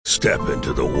Step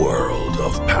into the world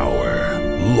of power,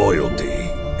 loyalty,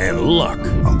 and luck.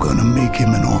 I'm gonna make him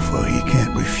an offer he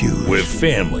can't refuse. With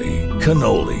family,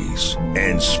 cannolis,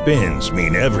 and spins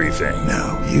mean everything.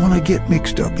 Now, you wanna get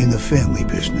mixed up in the family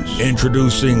business.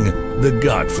 Introducing The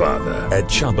Godfather at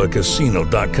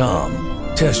ChumbaCasino.com.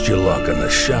 Test your luck in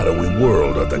the shadowy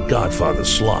world of The Godfather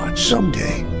slot.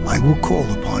 Someday, I will call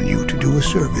upon you to do a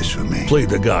service for me. Play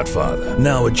The Godfather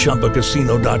now at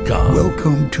ChumbaCasino.com.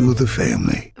 Welcome to the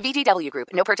family. VGW Group.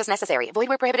 No purchase necessary. Void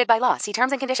where prohibited by law. See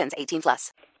terms and conditions.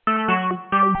 18+.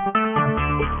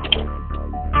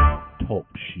 Talk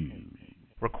shoes.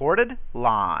 Recorded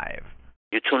live.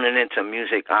 You're tuning into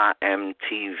Music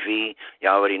IMTV.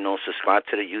 Y'all already know, subscribe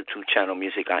to the YouTube channel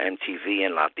Music IMTV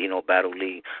and Latino Battle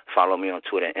League. Follow me on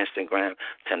Twitter and Instagram.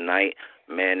 Tonight,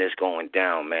 man, it's going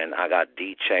down, man. I got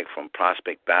D-Check from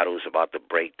Prospect Battles about to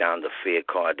break down the fear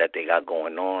card that they got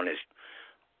going on.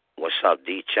 What's up,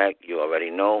 D-Check? You already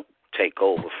know. Take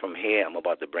over from here. I'm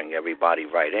about to bring everybody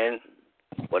right in.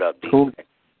 What up, D-Check? Cool.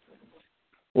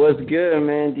 What's good,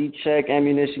 man? D-Check,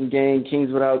 Ammunition Gang,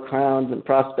 Kings Without Crowns, and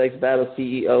Prospects Battle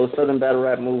CEO, Southern Battle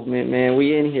Rap Movement, man.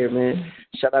 We in here, man.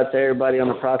 Shout out to everybody on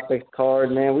the Prospects card,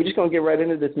 man. We just going to get right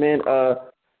into this, man. You know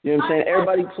what I'm saying?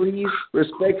 Everybody, please,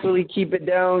 respectfully keep it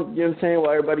down, you know what I'm saying,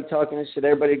 while everybody talking and shit.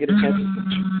 Everybody get a chance.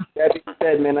 That being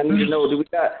said, man, I need to know, do we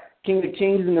got King of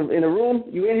Kings in the room?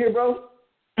 You in here, bro?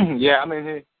 Yeah, I'm in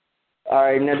here. All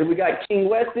right, now, do we got King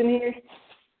West in here?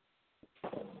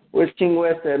 Where's King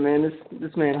West at, man?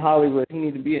 This man Hollywood, he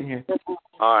needs to be in here.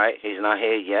 All right, he's not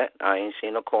here yet. I ain't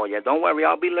seen no call yet. Don't worry,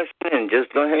 I'll be listening.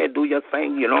 Just go ahead, do your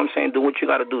thing. You know what I'm saying? Do what you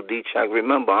got to do, D-Check.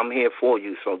 Remember, I'm here for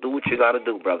you, so do what you got to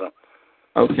do, brother.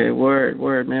 Okay, word,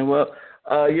 man. Well,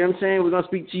 you know what I'm saying? We're going to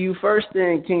speak to you first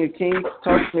then, King of Kings.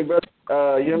 Talk to me, brother.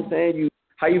 You know what I'm saying?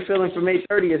 How you feeling for May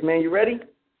 30th, man? You ready?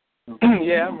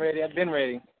 Yeah, I'm ready. I've been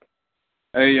ready.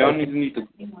 Hey, y'all need to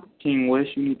King West.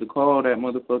 You need to call that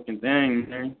motherfucking thing,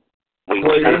 man. We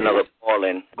got another call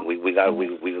in. We got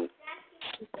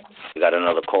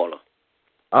another caller.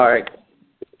 All right.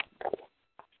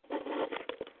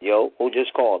 Yo, who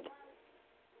just called?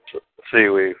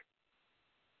 Seaweed.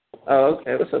 Oh,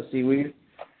 okay. What's up, Seaweed?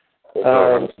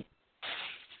 I'm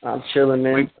chilling,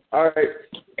 man. All right.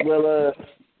 Well,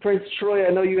 Prince Troy,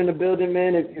 I know you're in the building,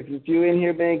 man. If you're in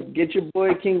here, man, get your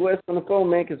boy King West on the phone,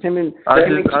 man, because him and... I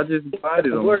just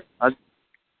invited him. Okay,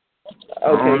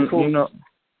 cool. You know,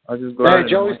 I just Hey,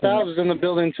 Joey Styles is in the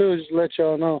building, too, just to let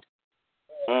y'all know.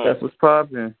 That's what's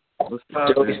popping.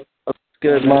 Joey,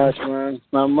 good, much, man.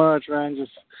 Not much, man.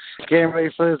 Just getting ready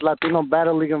for this Latino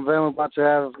Battle League event we're about to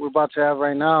have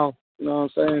right now. You know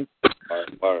what I'm saying?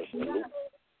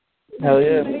 Hell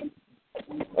yeah.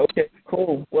 Okay,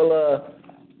 cool. Well,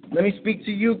 let me speak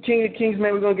to you, King of Kings,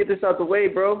 man. We're going to get this out the way,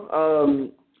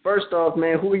 bro. First off,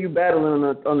 man, who are you battling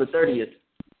on the 30th?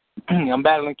 I'm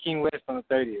battling King West on the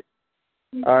 30th.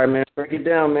 All right, man. Break it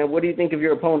down, man. What do you think of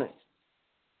your opponent?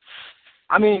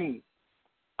 I mean,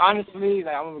 honestly,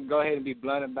 like, I'm going to go ahead and be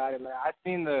blunt about it. Like, I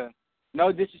seen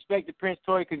no disrespect to Prince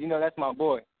Tory because, you know, that's my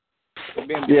boy.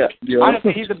 Yeah.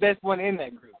 Honestly, he's the best one in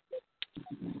that group.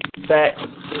 Back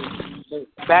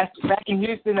in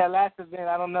Houston, that last event,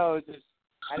 I don't know.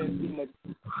 I didn't see much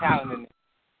talent in it.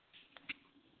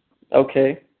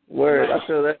 Okay. Word. I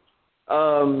feel that.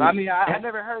 I mean, I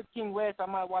never heard King West. I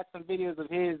might watch some videos of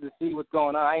his to see what's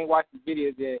going on. I ain't watched the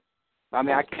videos yet. I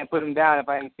mean, I can't put him down if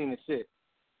I ain't seen the shit.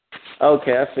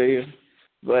 Okay, I feel you.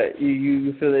 But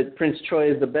you feel that Prince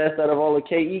Troy is the best out of all the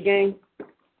KE gang?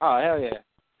 Oh, hell yeah.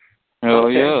 Hell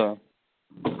yeah.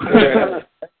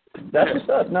 That's what's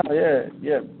up. No,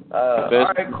 yeah. All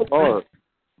right, cool.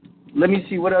 Let me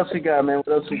see. What else we got, man?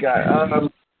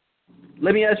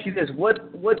 Let me ask you this.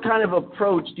 What kind of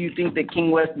approach do you think that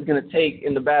King West is going to take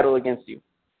in the battle against you?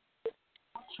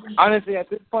 Honestly, at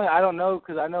this point, I don't know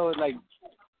because I know it's like,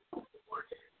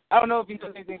 I don't know if he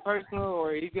does anything personal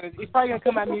or he's probably going to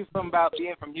come at me from about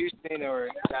being from Houston or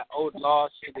that old law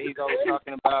shit that he's always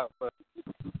talking about. But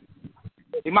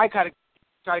he might kind of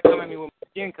try to come at me with my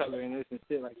skin color and this and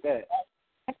shit like that.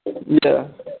 Yeah,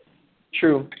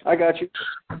 true. I got you.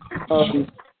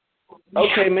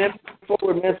 Okay, man.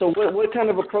 Forward, man. So, what kind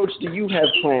of approach do you have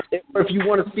planned? Or if you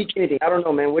want to speak anything, I don't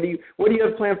know, man. What do you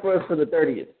have planned for us for the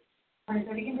 30th?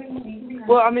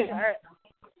 Well, I mean,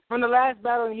 from the last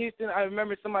battle in Houston, I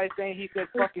remember somebody saying he said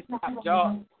 "fuck his top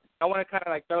jaw." I want to kind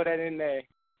of like throw that in there,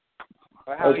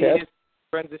 or how he just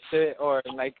runs the shit, or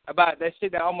like about that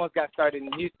shit that almost got started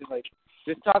in Houston. Like,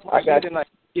 just talk about shit and like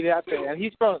get it out there. And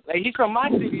he's from my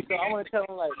city, so I want to tell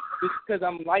him like just because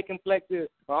I'm light complected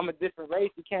or I'm a different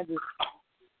race, you can't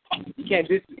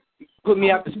just put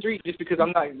me out the street just because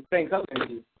I'm not the same color as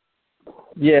you.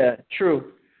 Yeah,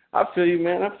 true. I feel you,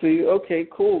 man. I feel you. Okay,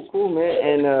 cool, man.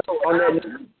 And on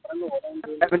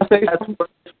that,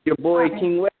 your boy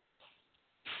King West.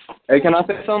 Hey, can I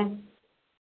say something?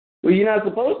 Well, you're not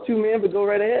supposed to, man, but go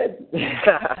right ahead.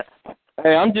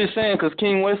 Hey, I'm just saying, because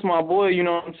King West my boy, you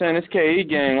know what I'm saying? It's KE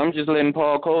gang. I'm just letting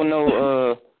Paul Cole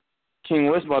know King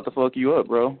West about to fuck you up,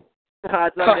 bro. We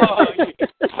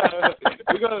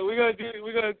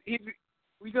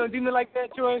gonna do me like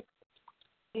that, Troy?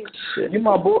 You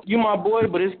my boy,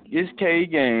 but it's KE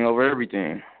gang over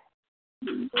everything.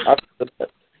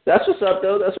 That's what's up,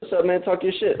 though. That's what's up, man. Talk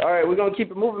your shit. All right, we're gonna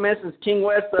keep it moving, man. Since King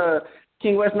West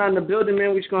not in the building, man,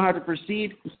 we're just gonna have to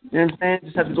proceed. You know what I'm saying?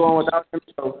 Just have to go on without him.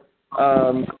 So,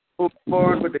 move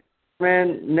forward with the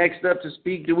man. Next up to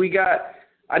speak,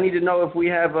 I need to know if we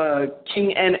have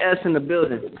King NS in the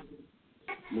building.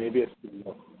 Maybe it's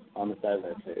on the side of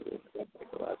that table.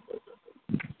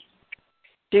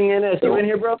 King NS, you in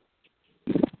here, bro?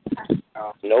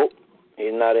 Nope,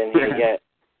 he's not in here yet.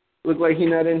 Look like he's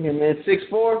not in here, man.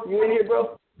 6'4", you in here,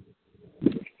 bro?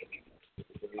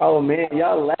 Oh, man,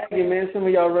 y'all lagging, man. Some of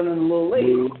y'all running a little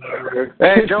late.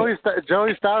 Hey, Joey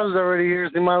Styles is already here,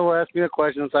 so you might as well ask me a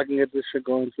question so I can get this shit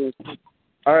going, too.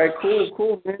 All right,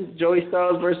 cool, man. Joey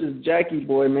Styles versus Jackie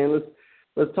Boy, man.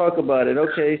 Let's talk about it.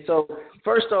 Okay, so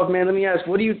first off, man, let me ask,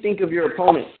 what do you think of your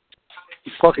opponent?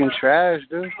 He's fucking trash,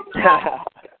 dude.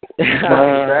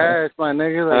 Trash, my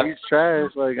nigga. Like, he's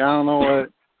trash. Like, I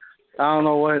don't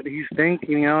know what he's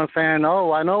thinking, you know what I'm saying?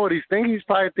 Oh, I know what he's thinking. He's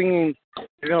probably thinking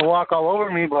he's going to walk all over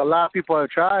me, but a lot of people have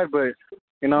tried, but,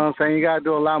 you know what I'm saying? You got to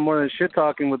do a lot more than shit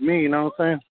talking with me, you know what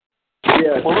I'm saying?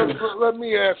 Yeah. Well, let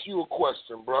me ask you a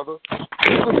question, brother.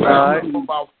 You've been battling for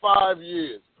about 5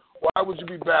 years. Why would you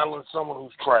be battling someone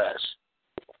who's trash?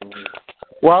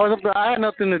 Well, I had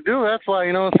nothing to do. That's why,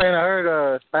 you know what I'm saying? I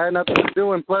heard I had nothing to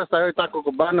do, and plus I heard Taco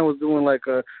Cabana was doing like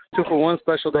a 2-for-1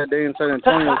 special that day in San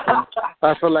Antonio. So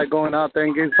I felt like going out there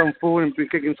and getting some food and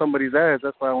kicking somebody's ass.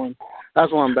 That's why I went.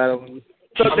 That's why I'm battling.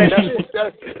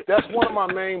 That's one of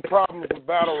my main problems with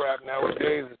battle rap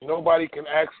nowadays. Is nobody can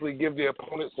actually give their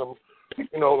opponent some,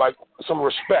 like some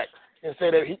respect and say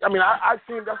that I've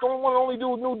seen that's the only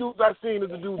new dudes I've seen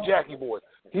is the dude Jackie Boy.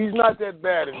 He's not that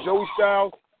bad, and Joey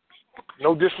Styles.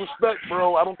 No disrespect,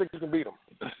 bro. I don't think you can beat him.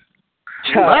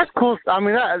 Well, that's cool. I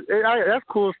mean, that's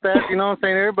cool stats. You know what I'm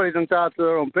saying? Everybody's entitled to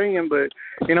their own opinion, but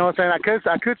you know what I'm saying?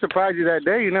 I could surprise you that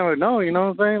day. You never know. You know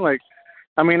what I'm saying? Like,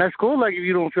 I mean, that's cool. Like, if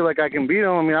you don't feel like I can beat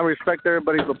them, I mean, I respect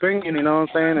everybody's opinion. You know what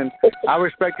I'm saying? And I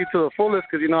respect you to the fullest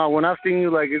because when I've seen you,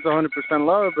 like, it's 100%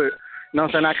 love. But you know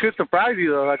what I'm saying? I could surprise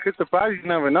you though. I could surprise you. You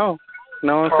never know. You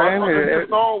know what I'm saying?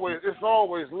 It's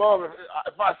always love.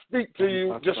 If I speak to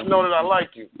you, just know that I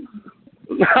like you.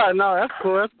 No, that's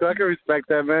cool. That's cool. I can respect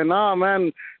that, man. No,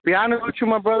 man. Be honest with you,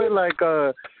 my brother. Like,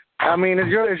 I mean, it's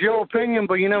your opinion,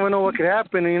 but you never know what could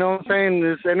happen. You know what I'm saying?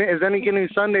 Is any given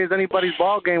Sunday is anybody's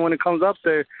ball game when it comes up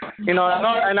there. You know,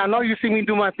 I know you see me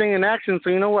do my thing in action,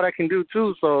 so you know what I can do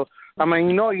too. So, I mean,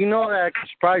 you know that I can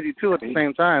surprise you too at the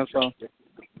same time. So.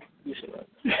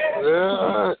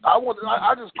 Yeah,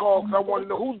 I just called because I want to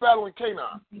know who's battling K9.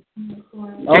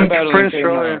 I'm battling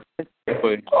K9.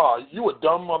 Oh, you a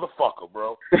dumb motherfucker,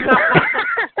 bro.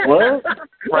 What?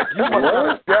 Right, you must have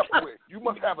a death wish. You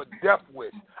must have a death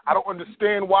wish. I don't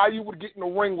understand why you would get in the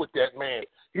ring with that man.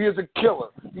 He is a killer.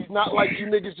 He's not like you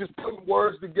niggas just putting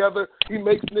words together. He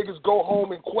makes niggas go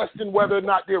home and question whether or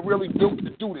not they're really built to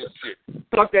do this shit.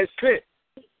 Talk that shit.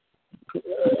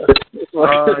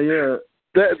 Yeah.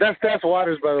 That's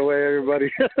Waters, by the way,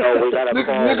 everybody. Oh, we got a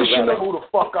call. Niggas should know who the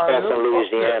fuck I am. From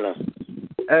Louisiana.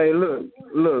 Hey,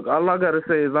 look, all I gotta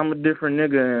say is I'm a different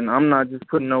nigga, and I'm not just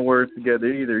putting no words together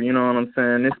either, you know what I'm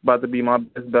saying? This about to be my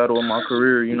best battle of my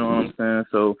career, you know what I'm saying?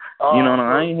 So,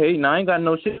 I ain't hating, I ain't got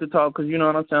no shit to talk, because, you know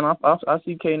what I'm saying? I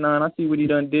see K9, I see what he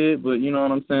done did, but, you know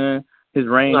what I'm saying? His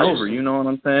reign over, you know what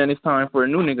I'm saying? It's time for a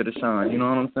new nigga to shine, you know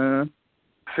what I'm saying?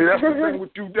 See, that's the thing with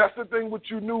you. That's the thing with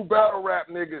you new battle rap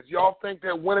niggas. Y'all think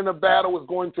that winning a battle is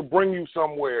going to bring you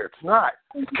somewhere. It's not.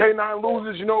 K9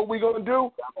 loses. You know what we're gonna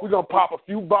do? We're gonna pop a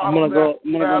few bottles after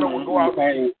the battle and go out.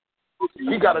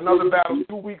 He got another battle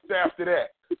 2 weeks after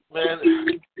that, man.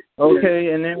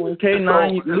 Okay, and then when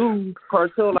K9 lose,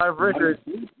 Cartel Life Records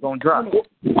gonna drop.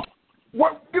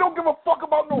 What? You don't give a fuck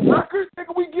about no record,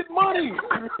 nigga. We get money.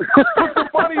 Put the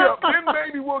money up, then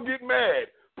maybe we'll get mad.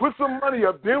 Put some money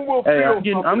up, then we'll feel.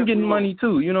 I'm getting money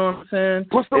too. You know what I'm saying?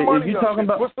 Put some money if you talking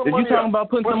about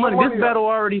putting some money, this battle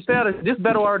already set.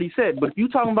 But if you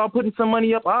talking about putting some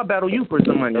money up, I'll battle you for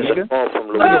some money, nigga. From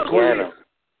Louisiana.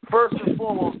 First and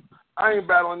foremost, I ain't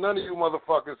battling none of you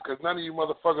motherfuckers because none of you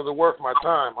motherfuckers are worth my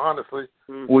time, honestly.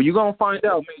 Well, you gonna find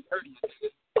out May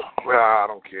 30th. Well, I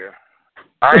don't care.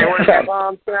 I ain't with your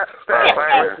mom, Stat.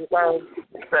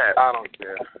 I don't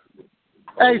care.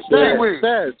 Hey, Stat.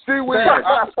 Seaweed.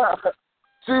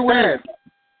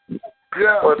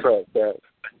 Yeah. What's up, Stat?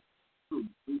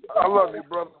 I love you,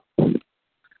 brother.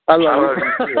 I love you.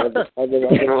 I've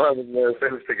been loving man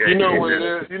since the game. You know what it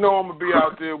is. You know I'm gonna be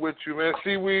out there with you, man.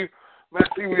 Seaweed,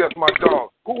 that's my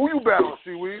dog. Who you battling,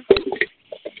 Seaweed?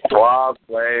 Suave,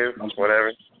 Slave,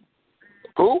 whatever.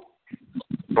 Who?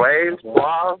 Slave,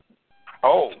 Suave.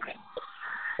 Oh.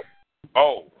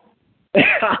 I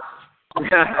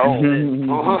told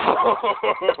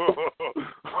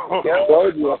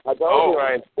you I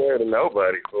ain't scared of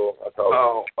nobody, fool.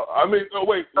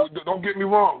 Wait, don't get me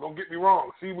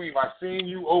wrong. Seaweed, I've seen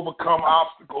you overcome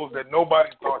obstacles that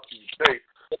nobody thought you'd take.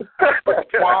 But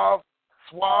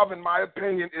Suave, in my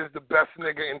opinion, is the best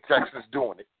nigga in Texas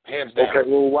doing it, hands down.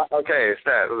 Okay,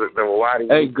 Stat. Why do you?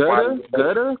 Hey,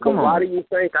 Gutter, come on. Why do you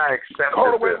think I accept?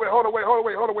 Hold on, wait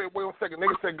 1 second.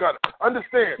 Nigga said Gutter.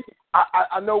 Understand?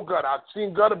 I know Gutter. I've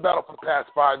seen Gutter battle for the past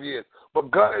 5 years,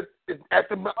 but Gutter at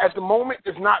the moment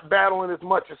is not battling as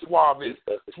much as Suave is.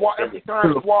 Every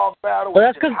time Suave battles,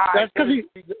 that's because he.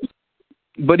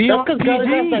 But he on the PG. Gutter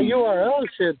got that URL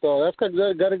shit though. That's because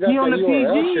Gutter got that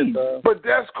URL shit though. But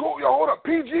that's cool. Yo, hold up.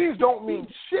 PGs don't mean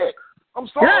shit. I'm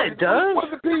sorry. Yeah, it does. What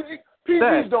is the PG?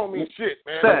 PGs don't mean shit,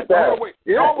 man. Wait.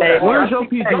 Where's your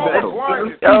PG battle?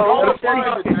 Y'all are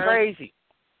blinded, man. Crazy.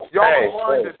 Y'all are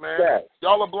blinded, man.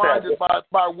 Y'all are blinded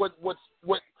by what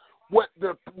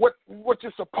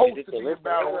you're supposed to be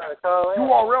about.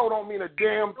 URL don't mean a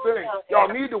damn thing. Y'all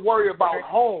need to worry about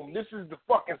home. This is the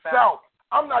fucking South.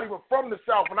 I'm not even from the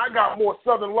South, and I got more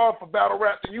Southern love for battle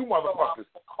rap than you motherfuckers.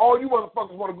 All you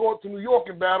motherfuckers want to go up to New York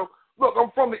and battle. Look,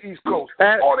 I'm from the East Coast.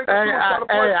 I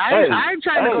ain't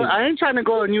trying to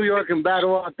go to New York and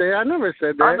battle out there. I never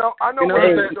said that. I know what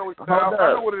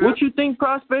it is. What you think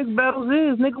Prospects Battles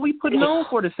is, nigga? We putting on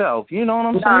for the South. You know what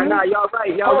I'm saying? Nah, y'all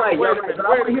right. But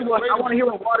I want to hear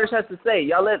what Waters has to say.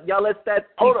 Y'all let that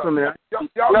speak from there. Y'all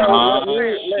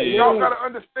gotta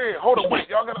understand. Hold on, wait.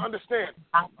 Y'all gotta understand.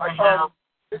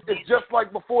 It's just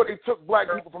like before they took black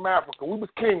people from Africa. We was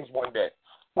kings one day.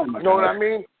 You know what I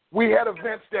mean? We had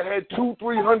events that had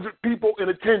 200-300 people in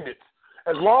attendance.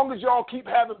 As long as y'all keep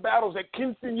having battles at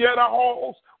quinceañera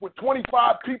halls with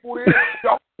 25 people there,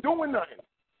 y'all doing nothing.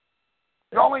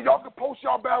 Y'all can post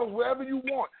y'all battles wherever you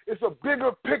want. It's a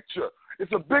bigger picture.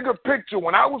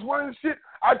 When I was running shit,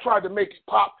 I tried to make it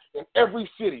pop in every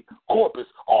city. Corpus,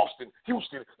 Austin,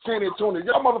 Houston, San Antonio.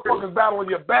 Y'all motherfuckers battle in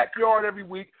your backyard every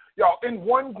week. Y'all in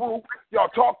one group. Y'all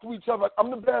talk to each other like, I'm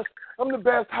the best.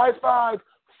 High five.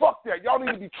 Fuck that. Y'all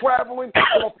need to be traveling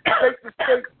from state to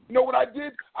state. You know what I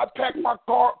did? I packed my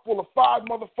car full of 5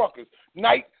 motherfuckers.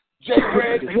 Knight,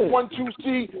 J-Red,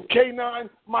 12C, K9,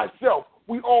 myself.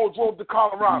 We all drove to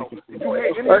Colorado. Did you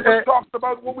hear any of us talk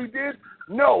about what we did?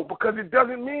 No, because it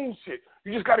doesn't mean shit.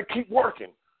 You just got to keep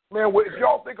working. Man, if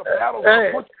y'all think a battle's going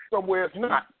to put you somewhere, it's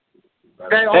not.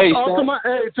 Hold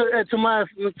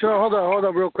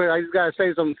on real quick. I just gotta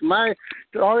say something.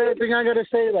 The only thing I gotta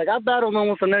say, like I battled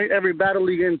almost in every battle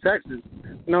league in Texas.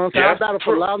 You know what I'm saying? I battled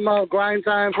for Loudmouth, Grind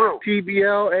Time,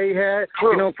 TBL, A-Hat,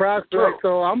 Prospect.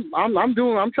 So I'm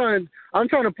trying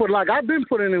to put, like, I've been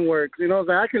putting in work. You know what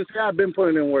I'm saying? I can say I've been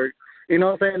putting in work. You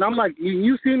know what I'm saying? I'm like,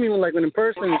 you see me like in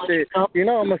person and shit. You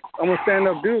know, I'm a stand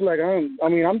up dude. Like I'm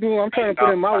trying to put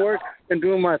in my work and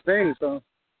doing my thing. So.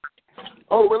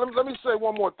 Oh, well, let me say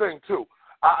one more thing, too.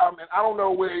 I don't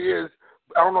know where he is.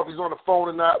 I don't know if he's on the phone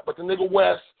or not, but the nigga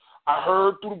West, I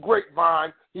heard through the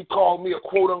grapevine, he called me a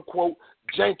quote-unquote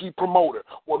janky promoter.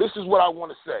 Well, this is what I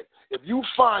want to say. If you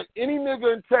find any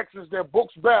nigga in Texas that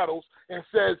books battles and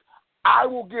says, I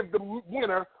will give the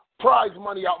winner prize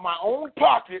money out my own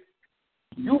pocket,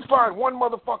 you find one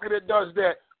motherfucker that does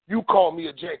that, you call me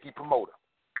a janky promoter.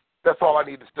 That's all I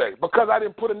need to say. Because I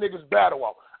didn't put a nigga's battle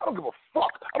out. I don't give a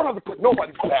fuck. I don't have to put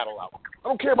nobody's battle out. I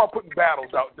don't care about putting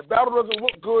battles out. If the battle doesn't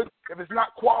look good, if it's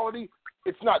not quality,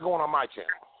 it's not going on my channel.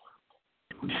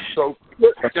 So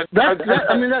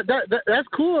that's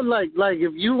cool. Like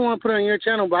if you want to put it on your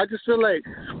channel, but I just feel like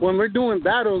when we're doing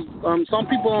battles, some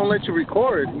people don't let you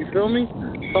record. You feel me?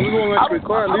 Some people don't let you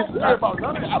record. I don't care about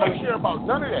none of that. I don't care about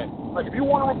none of that. Like if you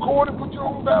want to record and put your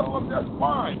own battle up, that's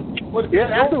fine. But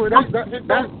that's the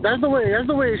way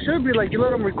it should be. Like you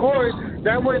let them record.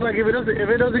 That way, like if it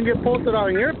doesn't get posted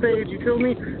on your page, you feel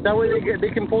me? That way they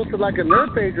can post it like on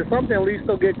their page or something. At least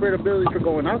they'll get credibility for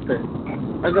going out there.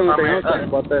 That's the only thing I'm saying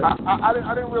about that.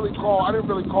 I didn't really call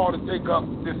to take up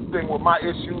this thing with my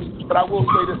issues, but I will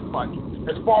say this much: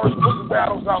 as far as putting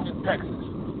battles out in Texas,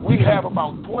 we have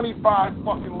about 25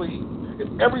 fucking leagues.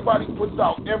 If everybody puts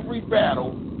out every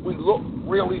battle, we look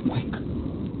really weak.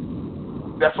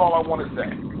 That's all I want to say.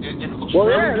 Well,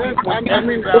 yeah,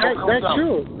 that's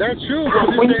true. That's true.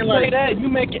 When you say that, you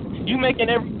making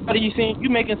everybody you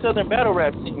making Southern Battle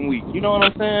Rap seem weak. You know what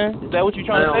I'm saying? Is that what you're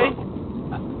trying to say?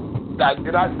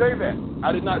 Did I say that?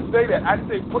 I did not say that. I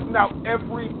say putting out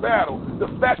every battle. The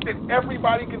fact that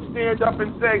everybody can stand up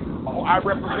and say, "Oh, I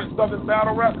represent Southern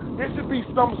Battle Rap." There should be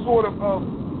some sort of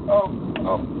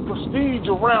prestige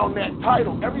around that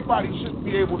title. Everybody should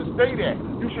be able to say that.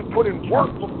 You should put in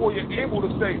work before you're able to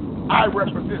say, "I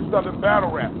represent Southern Battle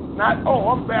Rap." Not,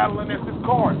 "Oh, I'm battling at this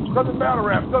card. Southern Battle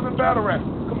Rap, Southern Battle Rap."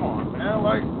 Come on, man.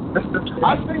 Like,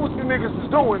 I see what you niggas is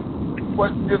doing, but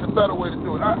there's a better way to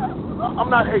do it. I'm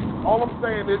not hating. All I'm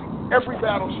saying is every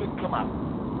battle should come out.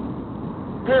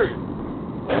 Period.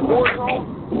 Warzone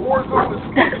is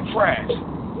fucking trash.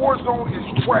 Warzone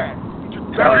is trash.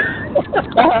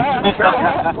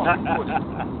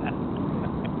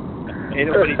 Ain't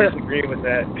nobody disagree with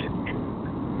that.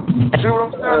 See what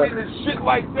I'm saying? It's shit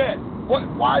like that.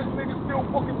 Why is niggas still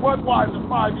fucking Budweiser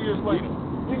 5 years later?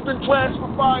 He's been trash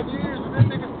for 5 years, and then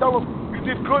niggas tell him you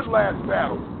did good last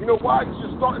battle. You know why? He's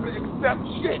just starting to accept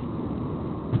shit.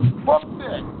 Fuck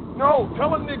that. No,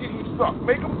 tell a nigga he sucked.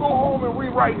 Make him go home and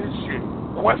rewrite his shit.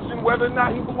 Question whether or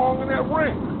not he belongs in that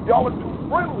ring. Y'all are too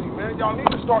friendly, man. Y'all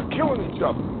need to start killing each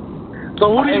other.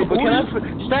 So who do you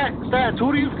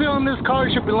feel in this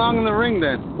card should belong in the ring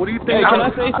then? What do you think? Hey, can I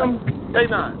say something?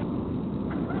 K9.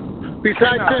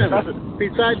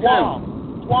 Besides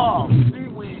him. Swab,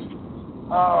 Seaweed,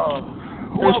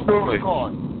 who else on the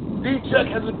card? D-Check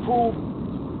has improved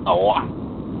a lot.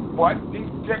 But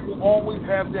D-Check will always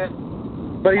have that.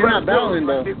 But you're not battling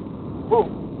though. Who?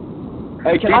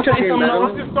 Hey, can I say something?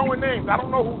 I'm just throwing names. I don't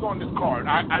know who's on this card.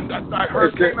 I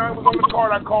heard K9 was on the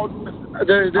card. I called you.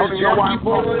 There's Jackie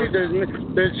Boy.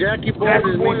 There's Jackie Boy.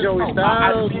 There's me, Joey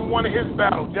Styles. I've seen one of his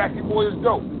battles. Jackie Boy is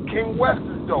dope. King West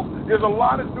is dope. There's a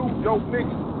lot of new dope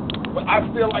niggas. But I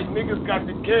feel like niggas got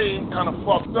the game kind of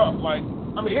fucked up. Like,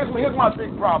 I mean, here's my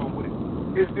big problem with it.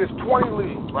 Is there's 20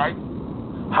 leagues, right?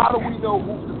 How do we know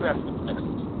who's the best in Texas?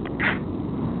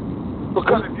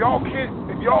 Because if y'all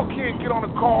can't get on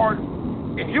a card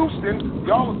in Houston,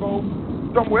 y'all will go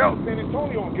somewhere else, San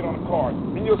Antonio, and get on a card.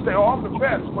 And you'll say, "Oh, I'm the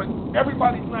best," but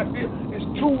everybody's not there. There's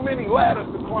too many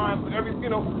ladders to climb for every,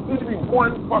 there needs to be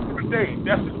one fucking stage.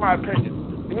 That's just my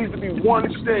opinion. It needs to be one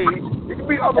stage. It can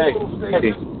be other little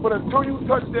stages, but until you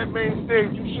touch that main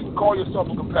stage, you shouldn't call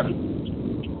yourself a competitor.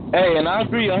 Hey, and I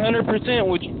agree 100%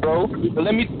 with you, bro. But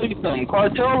let me tell you something.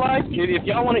 Cartel Life,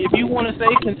 if you want to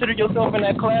say consider yourself in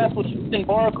that class with Houston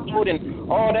Barcode and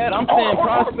all that, I'm saying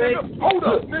prospect. Hold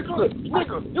up, nigga.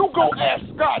 You go ask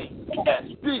Scotty,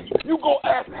 ask D. You go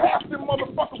ask half them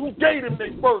motherfuckers who gave him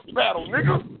their first battle,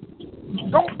 nigga.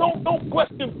 Don't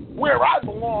question where I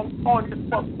belong on this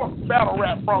motherfucking battle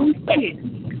rap from.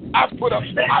 I put up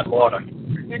my order.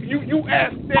 You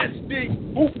ask Stats D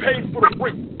who paid for the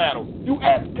brick battle. You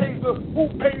ask Taser who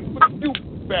paid for the Duke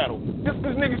battle. Just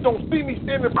because niggas don't see me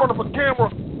standing in front of a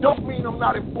camera don't mean I'm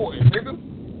not important, nigga.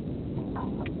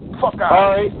 Fuck out.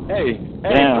 All right, hey,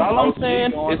 all I'm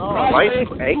saying is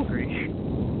angry.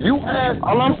 You ask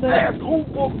who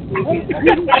booked the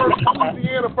first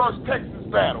Louisiana versus Texas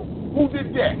battle. Who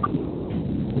did that?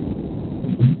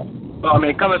 Well, I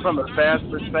mean, coming from a fan's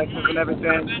perspective and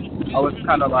everything, I was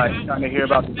kind of like trying to hear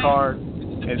about the card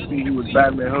and see who was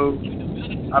battling who.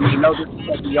 I mean, no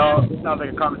disrespect to y'all. It sounds like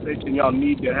a conversation y'all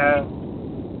need to have.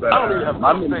 But, I don't even have a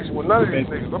conversation with none of these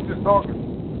niggas. I'm just talking.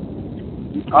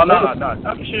 Oh, no.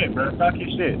 Talk your shit, bro. Talk your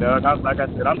shit, dog. Like I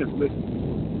said, I'm just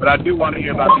listening. But I do want to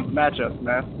hear about these matchups,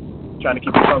 man. Trying to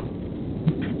keep it close.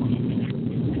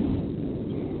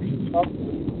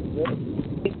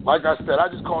 Like I said, I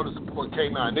just called to support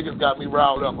K9. Niggas got me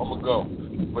riled up. I'm going to go.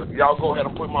 But y'all go ahead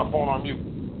and put my phone on mute.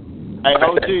 Hey,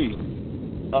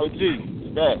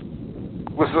 OG, back.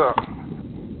 What's up?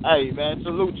 Hey, man,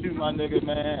 salute you, my nigga,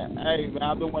 man. Hey, man,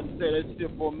 I've been wanting to say that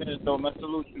shit for a minute, though, man.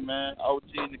 Salute you, man. OG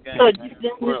in the game, man.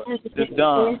 It's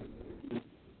done.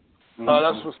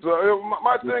 That's what's up.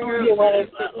 My thing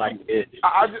is,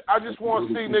 I just want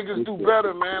to see niggas do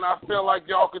better, man. I feel like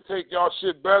y'all could take y'all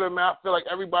shit better, man. I feel like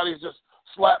everybody's just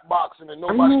slap boxing and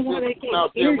nobody's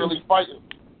out there really fighting.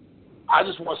 I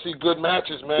just want to see good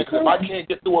matches, man. Because if I can't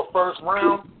get through a first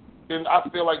round, then I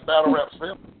feel like battle rap's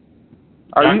fail.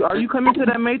 Are you coming to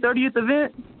that May 30th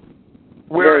event?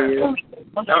 Where? I'm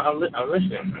listening. I'm gonna listen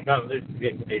to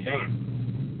what they're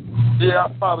saying. Yeah,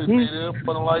 I'll probably be there.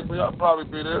 More than likely, I'll probably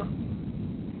be there.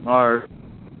 All right.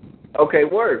 Okay,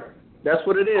 word. That's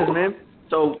what it is, man.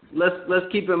 So let's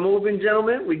keep it moving,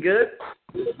 gentlemen. We good?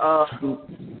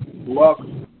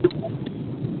 Welcome.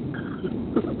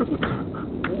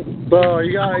 So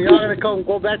y'all gonna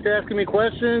go back to asking me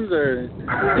questions, or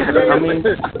I mean,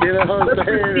 you know what I'm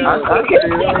saying? You know what I'm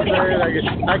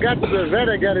saying? I got the vet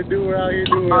I got to do around here.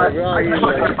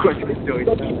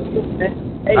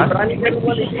 Hey, but I need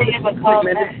everyone to give a call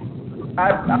back.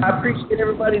 I appreciate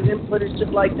everybody's input and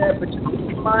shit like that, but just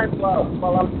keep in mind while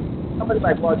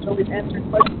Joey's answering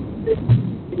questions,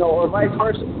 you know, or vice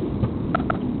versa.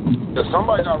 Yeah,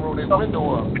 somebody got rolled his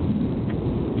window up.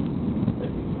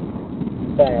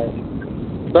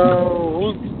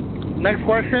 So, next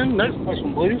question,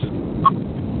 please.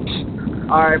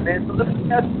 All right, man. So let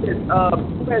me ask you this: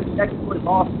 who has Jackie Boy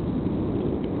lost?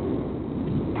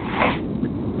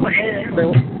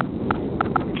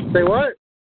 Say what?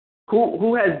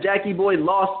 Who has Jackie Boy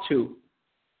lost to?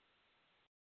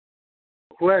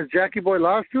 Who has Jackie Boy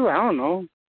lost to? I don't know.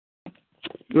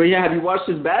 Well, yeah. Have you watched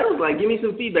his battles? Like, give me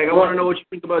some feedback. I want to know what you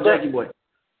think about Jackie Boy.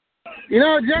 You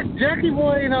know, Jackie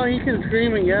Boy, you know, he can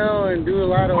scream and yell and do a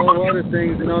lot of other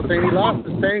things. You know what I'm saying? He lost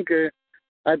to Stanker.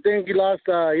 I think he lost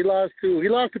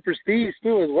to Prestige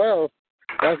too as well.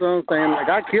 That's what I'm saying. Like,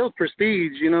 I killed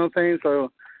Prestige. You know what I'm saying?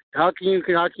 So how can you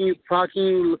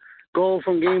go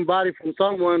from getting body from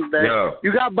someone that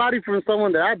you got body from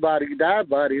someone that I bodied,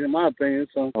 in my opinion.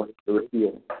 So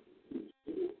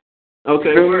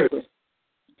okay.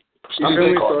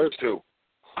 She's garbage too.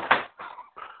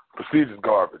 Prestige is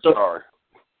garbage. Sorry.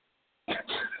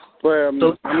 Well,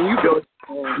 I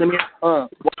mean,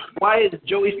 why is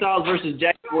Joey Styles versus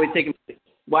Jackie Boy taking place?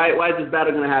 Why is this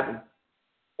battle going to happen?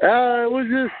 It was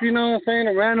just, you know what I'm saying,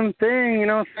 a random thing, you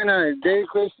know what I'm saying. Dave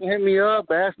Christian hit me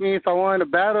up, asked me if I wanted to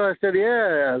battle. I said,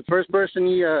 yeah. The first person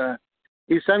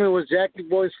he sent me was Jackie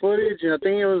Boy's footage, and I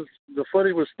think the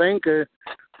footage was Stanker.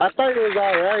 I thought it was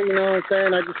all right, you know what I'm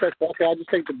saying. I just said, okay, I'll just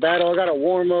take the battle. I got a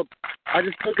warm up. I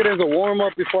just took it as a warm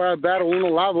up before I battle Uno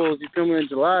Lavos, you feel me, in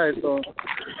July. So,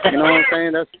 you know what I'm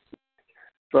saying.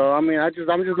 So I mean, I'm just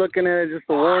looking at it just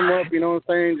a warm up, you know what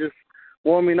I'm saying, just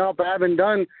warming up. I haven't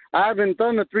done a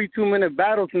 3-2-minute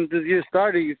battle since this year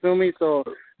started, you feel me? So,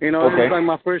 you know, This is like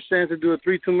my first chance to do a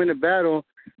 3-2-minute battle,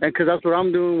 and because that's what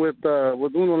I'm doing with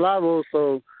Uno Lavos.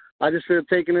 So I just feel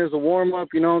taking it as a warm up,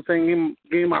 you know what I'm saying,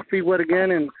 getting my feet wet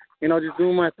again, and you know, just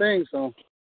doing my thing. So.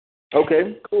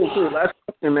 Okay, cool. Last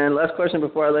question, man. Last question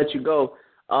before I let you go.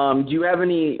 Do you have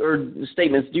any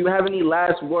statements? Do you have any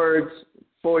last words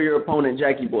for your opponent,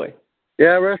 Jackie Boy?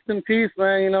 Yeah, rest in peace,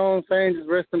 man. You know what I'm saying? Just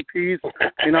rest in peace.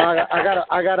 You know, I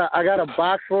got a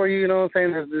box for you. You know what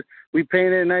I'm saying? We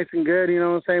painted it nice and good. You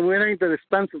know what I'm saying? We ain't the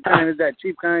expensive kind. It's that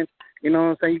cheap kind. You know what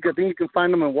I'm saying? I think you can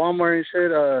find them in Walmart and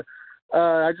shit.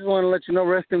 I just want to let you know,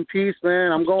 rest in peace,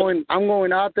 man. I'm going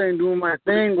out there and doing my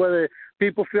thing. Whether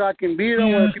people feel I can beat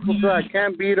them, whether people feel I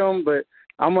can't beat them, but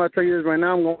I'm gonna tell you this right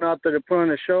now. I'm going out there to put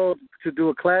on a show, to do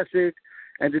a classic,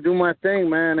 and to do my thing,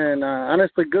 man. And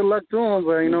honestly, good luck to him.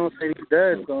 But you know, he's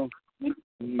dead. So.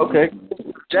 Okay,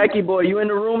 Jackie Boy, you in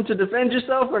the room to defend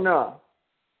yourself or no?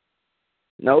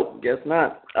 Nope, guess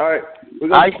not. All right,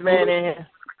 Iceman in here.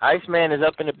 Iceman is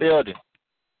up in the building.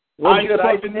 What's good,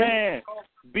 Iceman?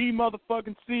 B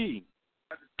motherfucking C.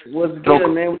 What's good,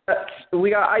 man?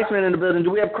 We got Iceman in the building. Do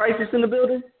we have Crisis in the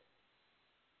building?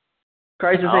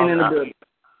 Crisis ain't in the building.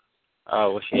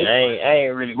 Oh, well, shit. I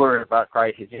ain't really worried about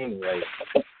Crisis anyway.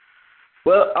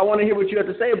 Well, I want to hear what you have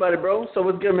to say about it, bro. So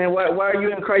what's good, man? Why are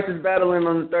you in Crisis battling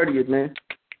on the 30th, man?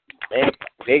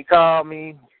 They called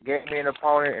me, get me an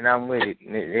opponent, and I'm with it.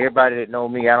 Everybody that know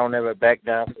me, I don't ever back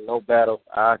down from no battle.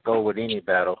 I go with any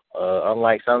battle.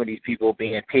 Unlike some of these people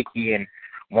being picky and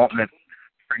wanting to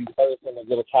bring person to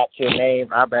get a top tier name,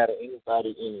 I battle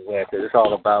anybody anywhere because it's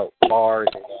all about bars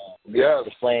and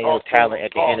displaying your talent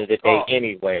at the end of the day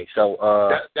anyway. So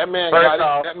that man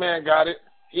got it. That man got it.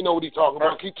 He know what he's talking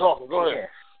about. Keep talking. Go ahead.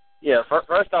 Yeah.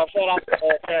 First off, shout out to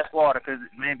Cash Water because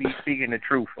man be speaking the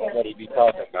truth on what he be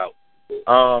talking about.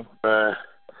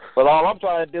 But all I'm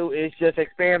trying to do is just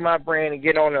expand my brand and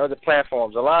get on the other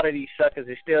platforms. A lot of these suckers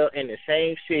are still in the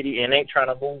same city and ain't trying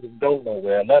to move and go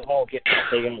nowhere, let alone get to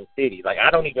stay in the city. Like,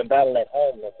 I don't even battle at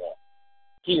home no more.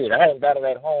 Period. I haven't battled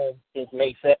at home since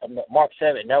March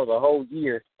 7th. That was a whole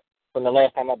year from the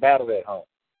last time I battled at home.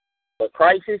 But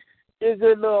Crisis is a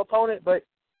good little opponent, but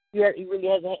he really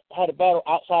hasn't had a battle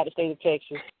outside the state of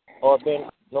Texas or been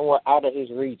nowhere out of his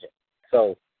region.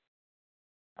 So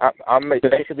I'm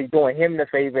basically doing him the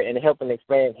favor and helping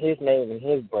expand his name and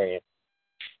his brand.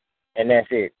 And that's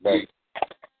it. But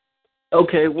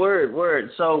okay,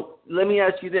 word. So let me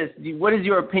ask you this. What is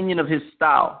your opinion of his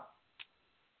style?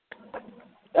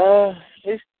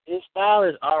 His style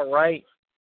is all right.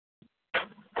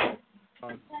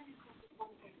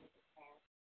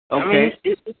 I mean,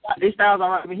 his style's all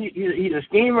right. I mean, he's a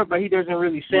schemer, but he doesn't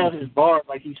really sell his bars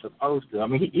like he's supposed to. I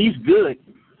mean, he's good,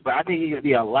 but I think he could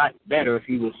be a lot better if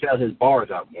he would sell his bars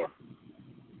out more.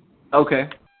 Okay.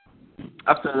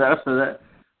 After that.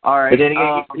 All right. But then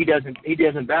again, he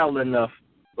doesn't battle enough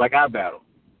like I battle.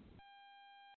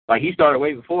 Like, he started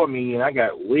way before me, and I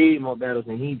got way more battles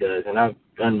than he does, and I've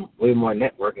done way more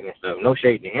networking and stuff. No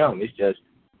shade to him. It's just,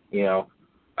 you know,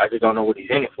 I just don't know what he's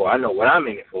in it for. I know what I'm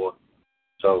in it for.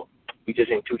 So we just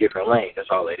in two different lanes. That's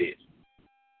all it is.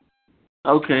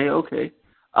 Okay.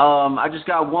 I just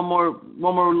got one more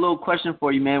little question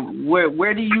for you, man.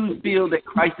 Where do you feel that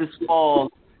Crisis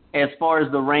falls as far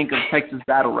as the rank of Texas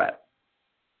battle rap?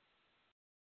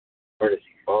 Where does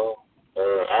he fall?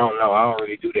 I don't know. I don't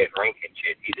really do that ranking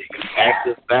shit. Either you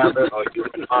active battler or you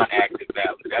an unactive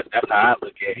battler. That's how I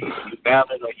look at it. You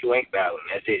battling or you ain't battling.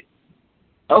 That's it.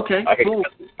 Okay, cool.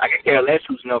 I can care less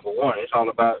who's number one. It's all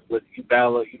about whether you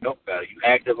battle or you don't battle. You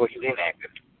active or you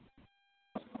inactive.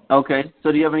 Okay.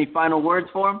 So do you have any final words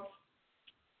for him?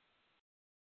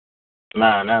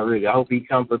 Nah, not really. I hope he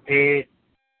come prepared,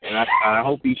 and I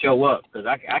hope he show up, because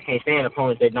I can't stand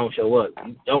opponents that don't show up.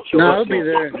 Don't show up. He'll be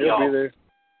there.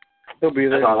 He'll be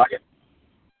there. That's all I get.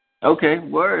 Okay,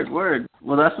 word.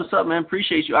 Well, that's what's up, man.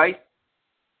 Appreciate you, Ike.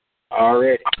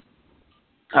 Already.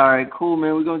 All right, cool,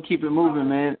 man. We're gonna keep it moving,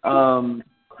 man.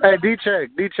 Hey,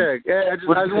 D-Check. Yeah, I just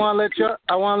want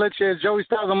to let you, Joey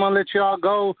Styles, I'm gonna let y'all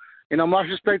go. You know, much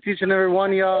respect to each and every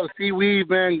one of y'all. C-Weave,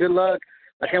 man, good luck.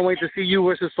 I can't wait to see you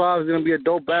versus Five. It's gonna be a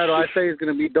dope battle. I say it's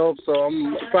gonna be dope. So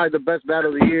I'm probably the best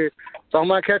battle of the year. So I'm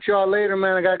gonna catch y'all later,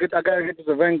 man. I gotta get this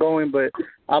event going, but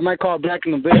I might call back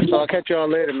in a bit. So I'll catch y'all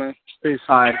later, man. Peace.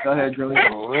 All right, go ahead, Joey.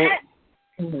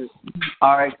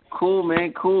 All right, cool,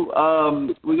 man, cool.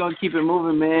 We're gonna keep it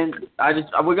moving, man.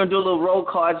 We're gonna do a little roll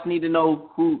call. I just need to know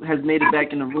who has made it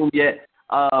back in the room yet.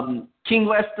 King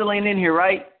West still ain't in here,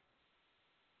 right?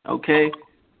 Okay.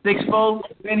 6-4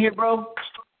 in here, bro.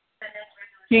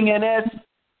 King NS,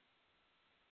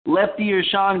 Lefty or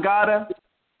Sean Gata,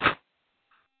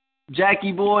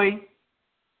 Jackie Boy,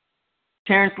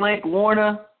 Terrence Lake,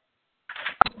 Warner.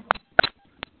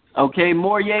 Okay,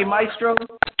 Mourier, Maestro.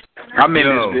 I'm in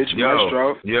this bitch,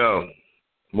 Maestro. Yo.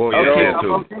 Mourier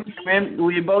too. Man,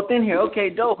 we both in here. Okay,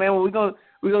 dope, man. Well,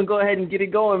 we're gonna go ahead and get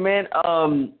it going, man.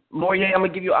 Mourier, I'm gonna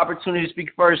give you an opportunity to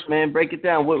speak first, man. Break it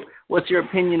down. What's your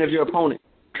opinion of your opponent?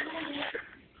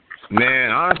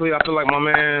 Man, honestly, I feel like my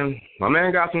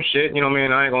man got some shit, you know what I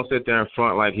mean? I ain't gonna sit there in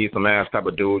front like he's some ass type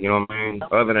of dude, you know what I mean?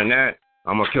 Other than that,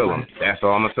 I'm gonna kill him. That's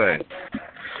all I'm gonna say.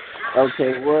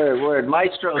 Okay, word.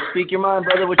 Maestro, speak your mind,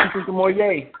 brother. What you think of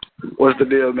Mourier? What's the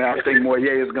deal, man? I think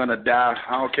Mourier is gonna die.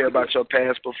 I don't care about your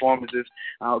past performances.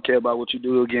 I don't care about what you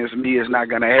do against me. It's not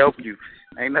gonna help you.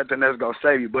 Ain't nothing that's gonna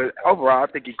save you. But overall, I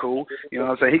think he's cool. You know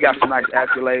what I'm saying? He got some nice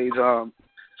accolades,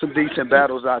 some decent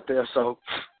battles out there. So,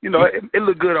 you know, it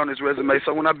looked good on his resume.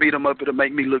 So when I beat him up, it'll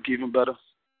make me look even better.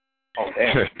 Oh,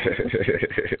 damn.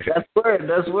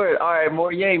 That's word. All right,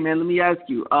 Mourier, man, let me ask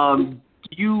you. Is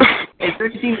there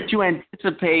anything that you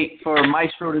anticipate for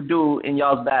Maestro to do in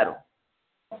y'all's battle?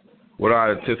 What I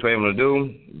anticipate him to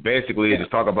do? Basically, actually,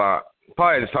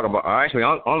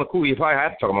 on the cool, he probably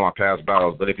has to talk about my past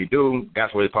battles. But if he do,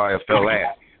 that's where he probably fell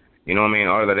at. You know what I mean?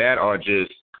 Other than that, or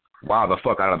just wow the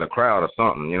fuck out of the crowd or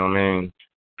something, you know what I mean?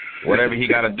 Whatever he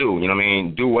got to do, you know what I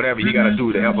mean? Do whatever he got to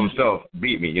do to help himself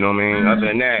beat me, you know what I mean? Other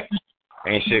than that,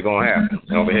 ain't shit going to happen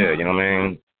over here, you know what I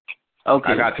mean?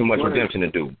 Okay. I got too much redemption to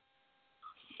do.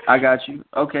 I got you.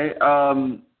 Okay.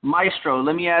 Maestro,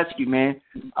 let me ask you, man.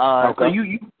 Okay. So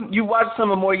you watched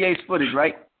some of Mourier's footage,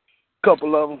 right?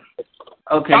 Couple of them.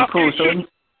 Okay, cool. So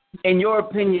in your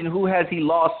opinion, who has he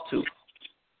lost to?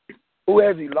 Who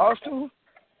has he lost to?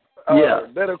 Yeah.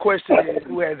 Better question is,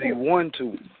 who has he won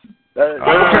to? That's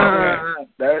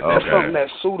something that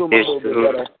suit him a little bit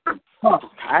better.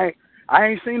 I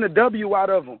ain't seen a W out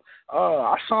of him.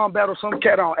 I saw him battle some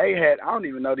cat on A-Hat. I don't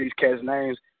even know these cats'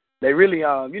 names. They really,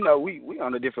 you know, we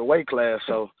on a different weight class,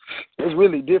 so it's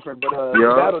really different. But he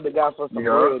battled the guy for some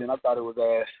bread, and I thought it was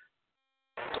ass.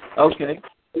 Okay.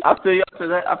 I feel you after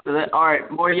that. All right,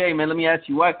 Mourier, man, let me ask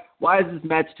you, why is this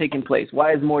match taking place?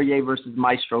 Why is Mourier versus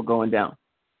Maestro going down?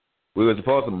 We were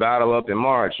supposed to battle up in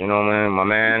March, you know what I mean? My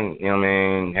man, you know what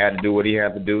I mean, had to do what he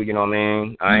had to do, you know what I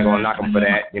mean? I ain't going to knock him for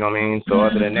that, you know what I mean? So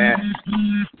other than that,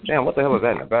 damn, what the hell is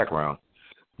that in the background?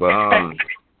 But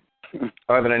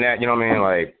other than that, you know what I mean,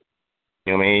 like,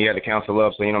 you know what I mean, he had to counsel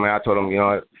up, so, you know what I mean, I told him, you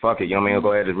know, fuck it, you know what I mean,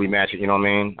 go ahead and rematch it, you know what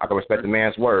I mean? I can respect the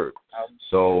man's word.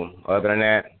 So other than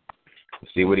that,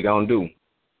 see what he going to do.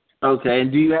 Okay,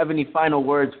 and do you have any final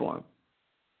words for him?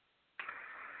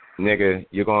 Nigga,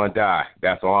 you're going to die.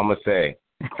 That's all I'm going to say.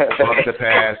 Fuck the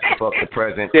past, fuck the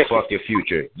present, fuck your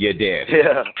future. You're dead.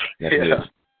 Yeah. That's it.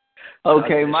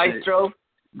 Okay, Maestro,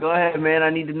 go ahead, man. I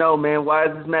need to know, man, why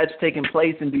is this match taking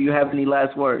place, and do you have any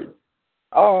last words?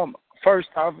 First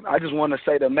off, I just want to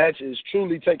say the match is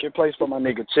truly taking place for my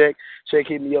nigga Check. Check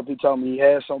hit me up. He told me he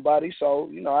had somebody. So,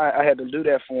 I had to do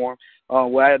that for him.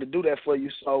 I had to do that for you.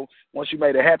 So once you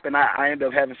made it happen, I ended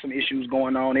up having some issues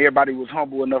going on. Everybody was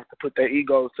humble enough to put their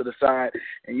egos to the side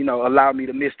and, allow me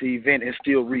to miss the event and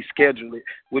still reschedule it,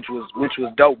 which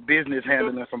was dope business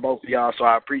handling from both of y'all. So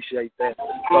I appreciate that.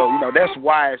 So, that's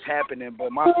why it's happening.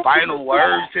 But my final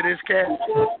words to this cat,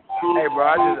 hey, bro,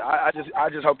 I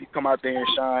just hope you come out there and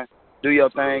shine. Do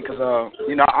your thing, cause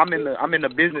I'm in the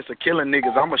business of killing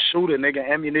niggas. I'm a shooter, nigga,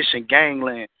 ammunition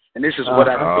gangland, and this is what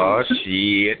I do. Oh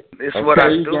shit! It's what I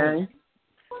do. Gang.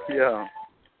 Yeah,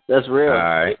 that's real. All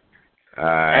right.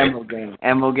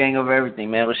 Ammo gang of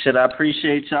everything, man. Well, shit, I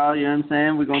appreciate y'all. You know what I'm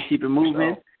saying? We're gonna keep it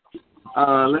moving.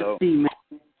 Let's see,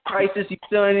 man. Crisis, you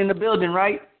still ain't in the building,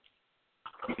 right?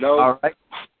 No. All right.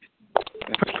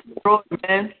 Troy,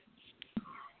 man.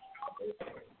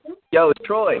 Yo,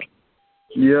 Troy.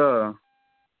 Yeah.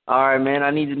 All right, man.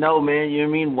 I need to know, man. You know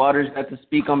what I mean? Waters got to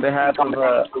speak on behalf of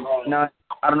K9.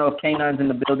 I don't know if K9's in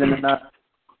the building or not.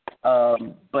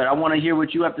 But I want to hear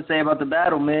what you have to say about the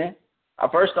battle, man.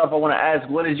 First off, I want to ask,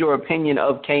 what is your opinion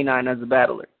of K9 as a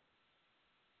battler?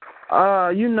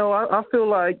 I feel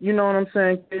like, you know what I'm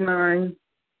saying, K9,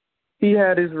 he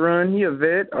had his run. He a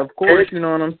vet, of course, you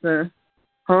know what I'm saying.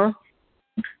 Huh?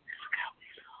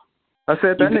 I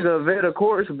said that nigga a vet, of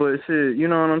course, but shit, you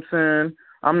know what I'm saying?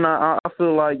 I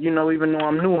feel like, even though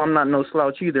I'm new, I'm not no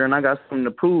slouch either, and I got something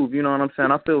to prove, you know what I'm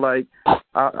saying? I feel like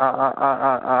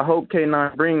I hope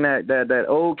K9 bring that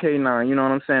old K9, you know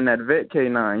what I'm saying, that vet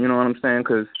K9, you know what I'm saying,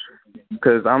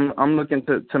 because I'm looking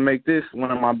to make this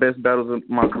one of my best battles of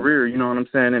my career, you know what I'm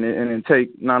saying, and it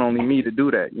take not only me to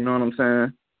do that, you know what I'm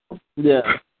saying? Yeah.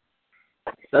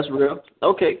 That's real.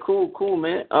 Okay, cool,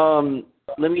 man.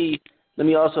 Let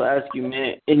me also ask you,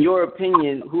 man, in your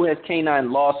opinion, who has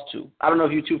K9 lost to? I don't know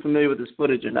if you're too familiar with this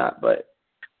footage or not, but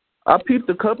I peeped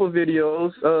a couple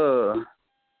videos.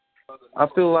 I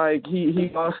feel like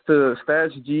he lost to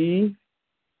Stash G.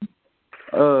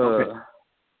 Okay.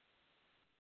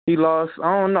 He lost,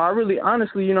 I don't know,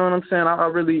 honestly, you know what I'm saying? I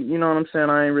really, you know what I'm saying?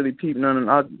 I ain't really peeped none.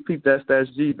 I peeped that Stash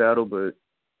G battle, but.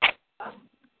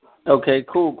 Okay,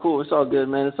 cool. It's all good,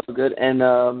 man. It's all good. And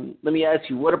let me ask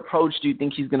you, what approach do you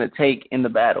think he's going to take in the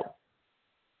battle?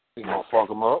 He's going to fuck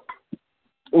him up?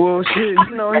 Well, shit,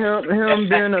 him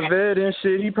being a vet and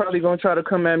shit, he probably going to try to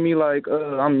come at me like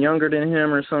I'm younger than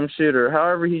him or some shit, or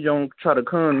however he going to try to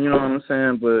come, you know what I'm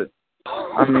saying? But,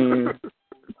 I mean,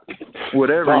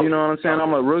 whatever, you know what I'm saying?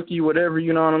 I'm a rookie, whatever,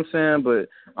 you know what I'm saying? But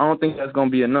I don't think that's going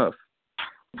to be enough.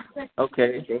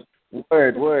 Okay.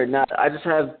 Word. Now, I just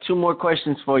have two more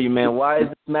questions for you, man. Why is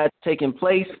this match taking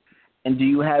place, and do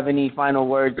you have any final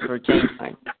words for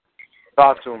K9?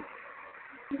 Talk to him.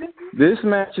 This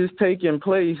match is taking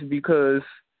place because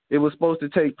it was supposed to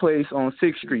take place on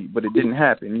 6th Street, but it didn't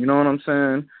happen. You know what I'm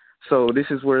saying? So this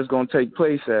is where it's going to take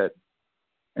place at.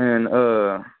 And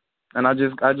I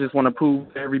just want to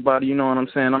prove to everybody, you know what I'm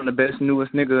saying, I'm the best,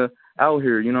 newest nigga out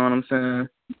here, you know what I'm saying?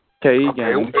 KE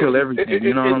gang, kill everything,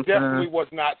 you know what I'm saying? It definitely was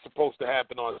not supposed to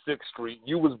happen on 6th Street.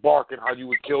 You was barking how you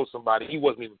would kill somebody. He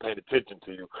wasn't even paying attention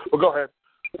to you. But go ahead.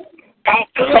 Talk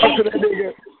to that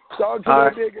nigga. Talk to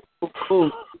that nigga. Cool.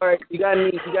 All right, you got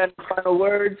any final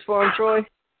words for him, Troy?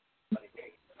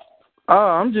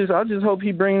 I just hope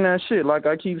he bring that shit, like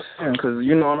I keep saying, because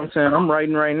you know what I'm saying, I'm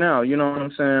writing right now, you know what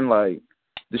I'm saying, like,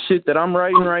 the shit that I'm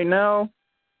writing right now,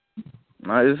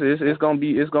 it's gonna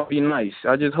be nice.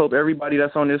 I just hope everybody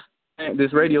that's on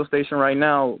this radio station right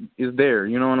now is there.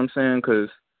 You know what I'm saying? Because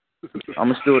I'm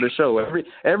gonna steal the show.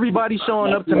 Everybody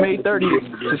showing up to May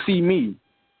 30th to see me.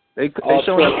 They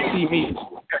showing up to see me.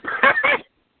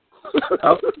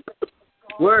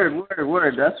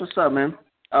 Word. That's what's up, man.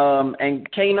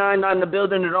 And K9 not in the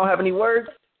building. They don't have any words.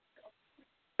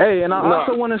 Hey, and I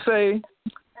also want to say,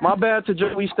 my bad to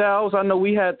Joey Styles. I know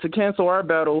we had to cancel our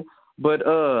battle, but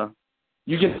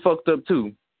you get fucked up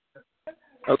too.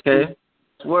 Okay.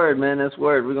 That's word, man. That's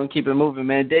word. We're going to keep it moving,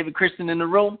 man. David Christian in the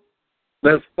room?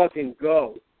 Let's fucking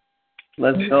go.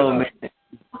 Let's go, man.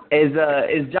 Is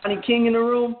Johnny King in the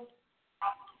room?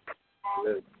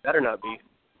 Better not be.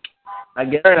 I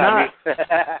guess not.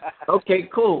 Okay,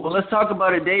 cool. Well, let's talk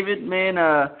about it, David, man.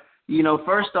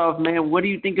 First off, man, what do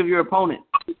you think of your opponent?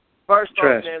 First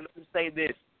off, man, let me say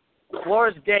this.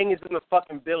 Flores Gang is in the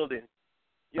fucking building.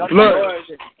 Y'all Look.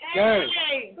 gang.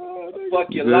 Fuck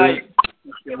your life.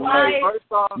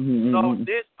 First off, so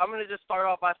this, I'm going to just start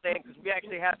off by saying, because we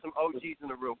actually have some OGs in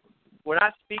the room. When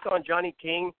I speak on Johnny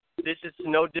King, this is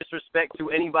no disrespect to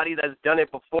anybody that's done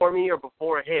it before me or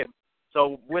before him.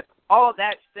 So with all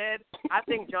that said, I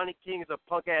think Johnny King is a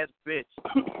punk-ass bitch.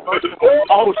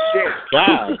 Oh, shit.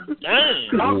 Wow.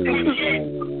 You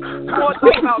want to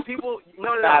talk about people?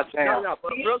 No,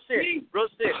 but real shit. You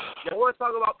want to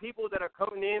talk about people that are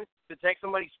coming in to take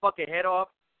somebody's fucking head off?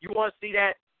 You want to see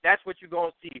that? That's what you're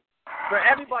going to see. For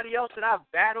everybody else that I've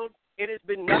battled, it has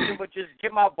been nothing but just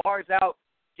get my bars out,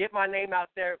 get my name out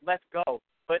there, let's go.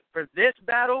 But for this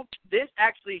battle,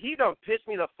 he done pissed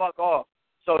me the fuck off.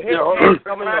 So his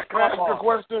can I ask you a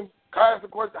question?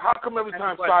 How come every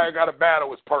time Sire got a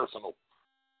battle, it's personal?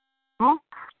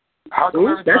 How come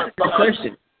every time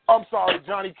question. I'm sorry,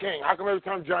 Johnny King. How come every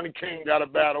time Johnny King got a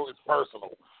battle, it's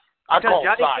personal? Because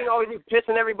Johnny King always be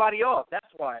pissing everybody off.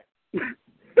 That's why.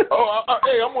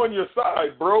 Hey, I'm on your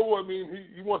side, bro. I mean,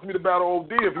 he wants me to battle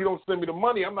OD. If he don't send me the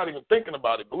money, I'm not even thinking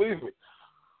about it. Believe me.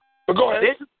 But go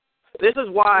ahead. This is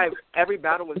why every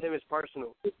battle with him is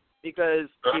personal. Because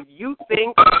if you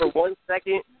think for 1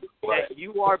 second that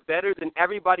you are better than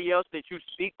everybody else that you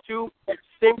speak to,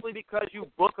 simply because you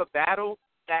book a battle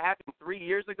that happened 3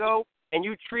 years ago, and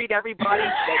you treat everybody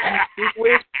that you speak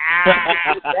with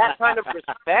that kind of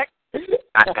respect,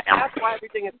 that's why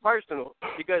everything is personal.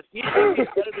 Because he's better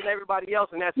than everybody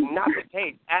else, and that's not the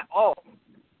case at all.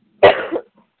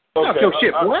 Okay.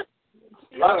 Shit, what?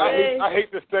 I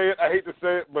hate to say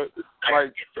it, but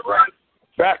like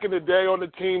back in the day on the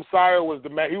team, Sire was the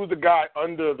man. He was the guy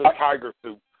under the tiger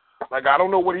suit. Like, I don't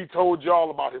know what he told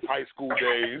y'all about his high school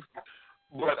days,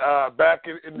 but back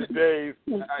in the days,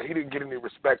 he didn't get any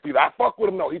respect either. I fuck with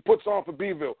him though. He puts on for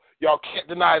Beeville. Y'all can't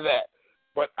deny that.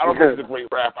 But I don't think he's a great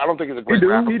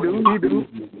rapper. He do.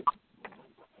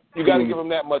 You got to give him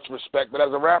that much respect. But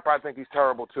as a rapper, I think he's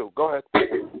terrible too. Go ahead.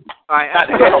 All right.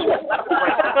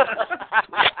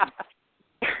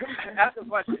 Ask a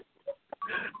question.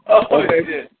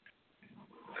 Okay.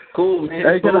 Cool, man.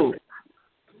 Hey, cool.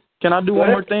 Can I do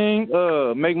one more thing?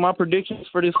 Make my predictions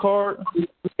for this card?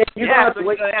 You have to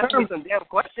ask me some damn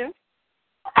questions.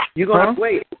 You're going to have to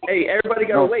wait. Hey, everybody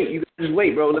got to wait. You guys just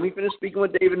wait, bro. Let me finish speaking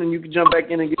with David, and you can jump back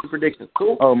in and get your predictions.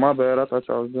 Cool? Oh, my bad. I thought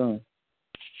y'all was done.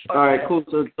 All right, cool.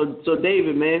 So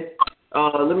David, man,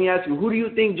 let me ask you, who do you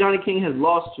think Johnny King has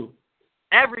lost to?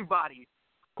 Everybody.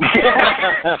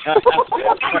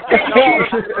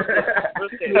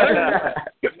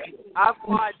 I've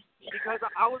watched, because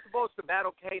I was supposed to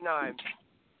battle K9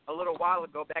 a little while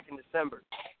ago back in December.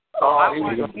 I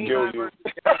watched K9 versus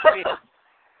Johnny King.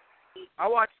 I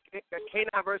watched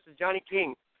K9 versus Johnny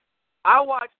King. I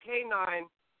watched K9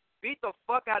 beat the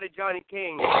fuck out of Johnny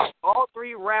King all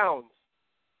 3 rounds.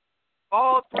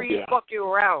 All 3 fucking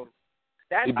rounds.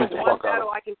 That's the one battle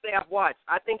I can say I've watched.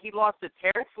 I think he lost to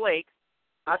Terrence Lake.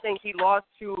 I think he lost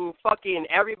to fucking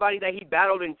everybody that he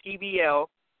battled in TBL.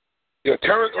 Yeah,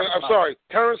 I'm sorry.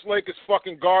 Terrence Lake is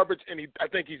fucking garbage, and I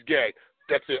think he's gay.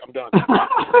 That's it. I'm done.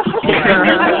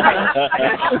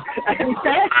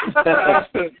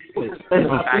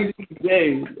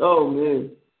 Gay. Oh, man.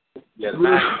 Yes,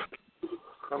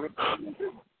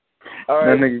 all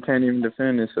right. That nigga can't even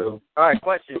defend himself. All right,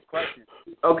 question.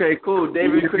 Okay, cool.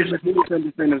 David Christian can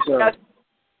defend himself.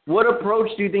 What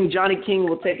approach do you think Johnny King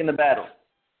will take in the battle?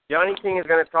 Johnny King is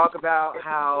going to talk about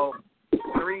how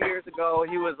 3 years ago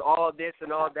he was all this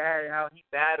and all that, and how he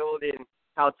battled, and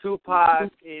how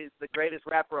Tupac is the greatest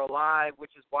rapper alive,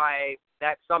 which is why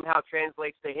that somehow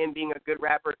translates to him being a good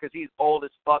rapper because he's old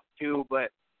as fuck too.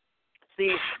 But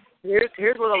see,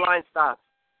 here's where the line stops.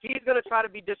 He's going to try to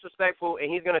be disrespectful,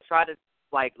 and he's going to try to,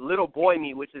 like, little boy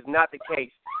me, which is not the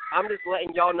case. I'm just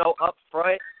letting y'all know up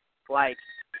front, like,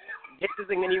 this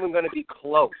isn't even going to be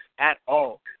close at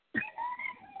all.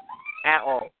 At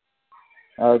all.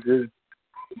 I agree.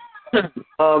 I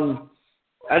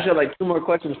just have, like, 2 more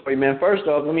questions for you, man. First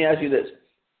off, let me ask you this.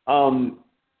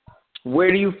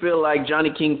 Where do you feel like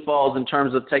Johnny King falls in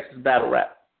terms of Texas battle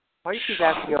rap? Why you keep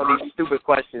asking me all these stupid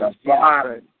questions? All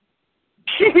right.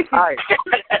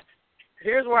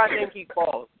 Here's where I think he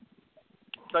falls.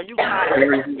 So you got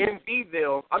in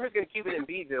Bville. I'm just gonna keep it in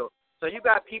Bville. So you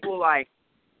got people like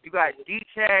you got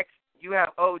D-Chex, you have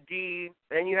OD,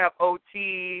 then you have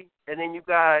OT, and then you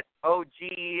got OG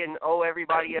and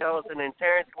everybody else, and then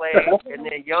Terrence Lake, and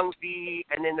then Young V,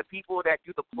 and then the people that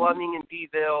do the plumbing in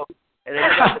Bville, and then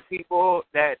you got the people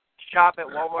that shop at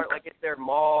Walmart like it's their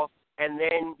mall, and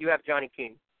then you have Johnny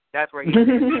King. That's where he's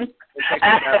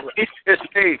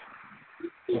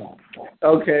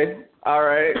Okay. All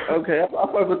right. Okay.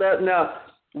 I'll fuck with that. Now,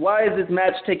 why is this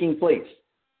match taking place?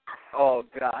 Oh,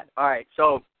 God. All right.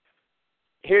 So,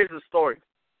 here's the story.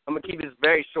 I'm going to keep this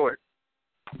very short.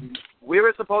 We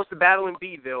were supposed to battle in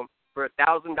Beeville for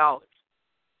 $1,000.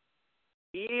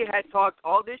 He had talked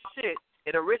all this shit.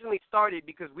 It originally started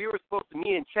because me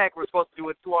and Check were supposed to do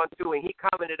a 2-on-2, and he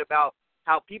commented about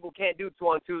how people can't do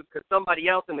 2-on-2s because somebody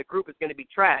else in the group is going to be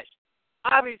trashed.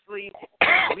 Obviously,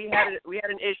 we had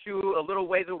an issue, a little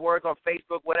ways of words on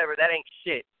Facebook, whatever. That ain't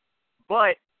shit.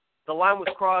 But the line was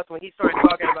crossed when he started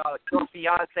talking about your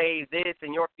fiance this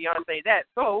and your fiance that.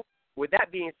 So, with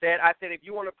that being said, I said, if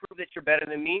you want to prove that you're better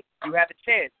than me, you have a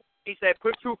chance. He said,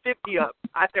 put 250 up.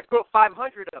 I said, put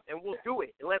 500 up, and we'll do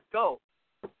it, and let's go.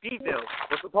 Beeville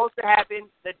was supposed to happen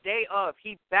the day of.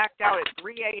 He backed out at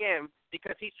 3 a.m.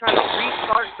 because he's trying to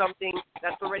restart something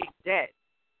that's already dead.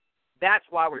 That's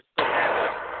why we're still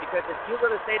happy. Because if you're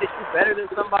going to say that you're better than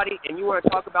somebody and you want to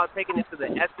talk about taking it to the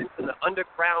essence of the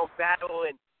underground battle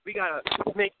and we got to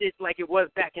make this like it was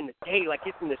back in the day, like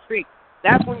it's in the street,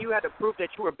 that's when you had to prove that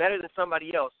you were better than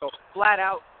somebody else. So flat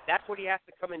out, that's what he has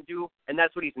to come and do, and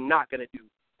that's what he's not going to do.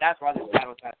 That's why this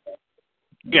battle's happening.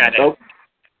 Got it.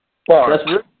 So, that's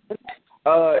real.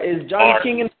 Is Johnny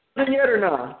King in the building yet or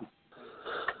not?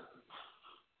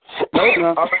 Nope. No.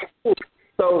 All right, cool.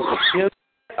 So,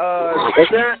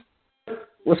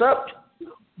 what's up?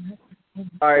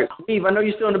 All right, Steve, I know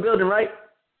you're still in the building, right?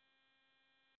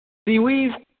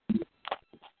 Weave?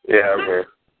 Yeah, I'm here.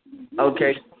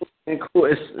 Okay. And cool.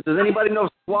 Does anybody know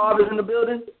if Suave is in the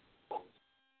building?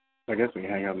 I guess we can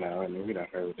hang up now. I mean, we not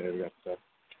heard with David. We got stuff.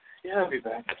 Yeah, I'll be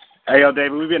back. Hey, yo,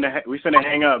 David, we finna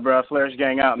hang up, bro. Flourish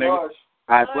Gang out, nigga. All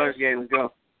right, Flourish Gang, let's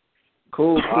go.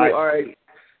 Cool. All right.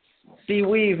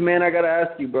 Weave, man, I gotta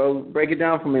ask you, bro. Break it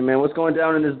down for me, man. What's going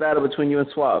down in this battle between you and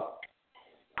Suave?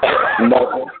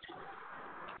 Nothing.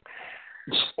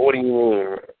 What do you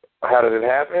mean? How did it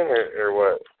happen, or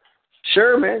what?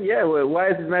 Sure, man. Yeah. Well, why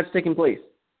is this match taking place?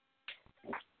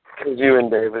 Because you and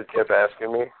David kept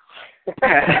asking me.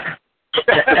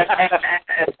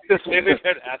 David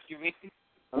kept asking me.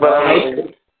 But I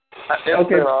mean,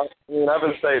 I've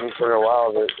been saying for a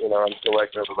while that I'm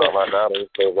selective about my battles,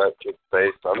 so that should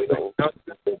say something.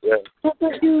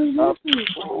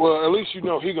 Well, at least you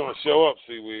know he's gonna show up,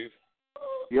 Seaweed.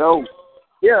 Yo.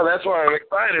 Yeah, that's why I'm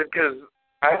excited because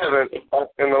I haven't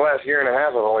in the last year and a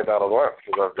half. I've only battled once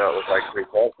because I've dealt with like 3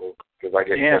 cancels because I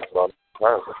get canceled all the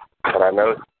time. But I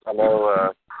know.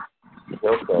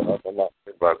 He'll show up. I'm not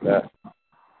sure about that.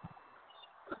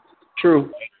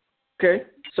 True. Okay.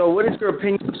 So, what is your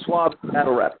opinion of Suave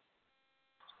battle rap?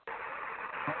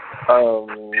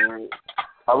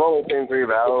 I've only seen 3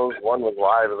 battles. One was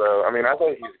live, though. I mean, I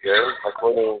think he's good.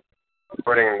 According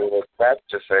to the stats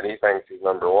just said, he thinks he's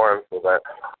number 1. So that,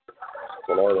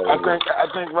 I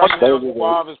think right now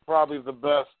Suave is probably the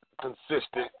best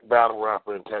consistent battle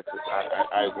rapper in Texas.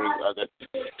 I agree with that.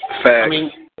 Facts. I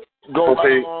mean, go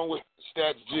right along with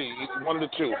Stats G. One of the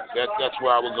two. That's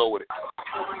where I would go with it.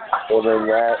 Well, then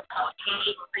that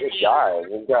guy,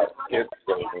 he's got kids.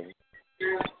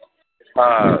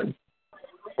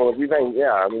 Well, if you think,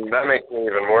 I mean, that makes me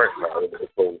even more excited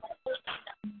because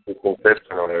he's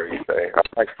consistent on whatever you say. I'm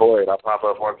like Floyd. I pop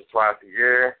up once or twice a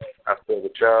year. I steal the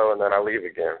show, and then I leave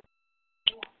again.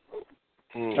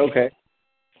 Okay.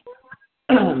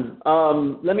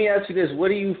 Let me ask you this. What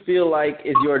do you feel like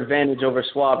is your advantage over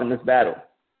Suave in this battle?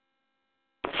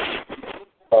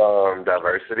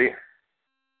 Diversity.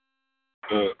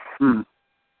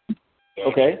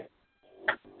 Okay.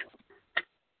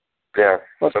 Yeah,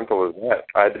 simple as that.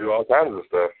 I do all kinds of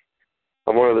stuff.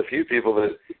 I'm one of the few people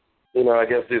that, I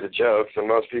guess do the jokes, and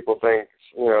most people think,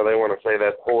 they want to say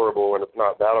that's horrible and it's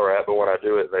not battle rap, but when I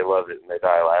do it, they love it and they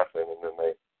die laughing, and then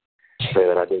they say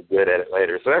that I did good at it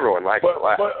later. So everyone likes to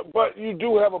laugh. But you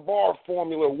do have a bar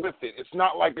formula with it. It's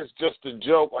not like it's just a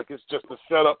joke, like it's just a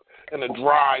setup and a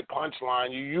dry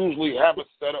punchline. You usually have a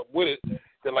setup with it.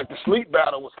 Then, like the sleep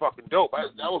battle was fucking dope.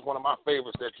 That was one of my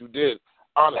favorites that you did,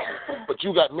 honestly. But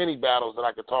you got many battles that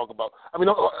I could talk about. I mean,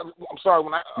 I'm sorry.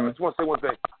 I just want to say one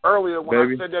thing. Earlier, when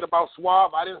I said that about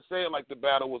Suave, I didn't say it like the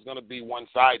battle was going to be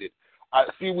one-sided.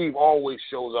 Seaweed always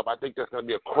shows up. I think that's going to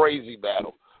be a crazy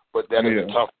battle. But that is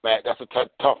a tough match. That's a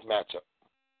tough matchup.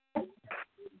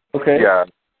 Okay. Yeah,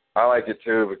 I like it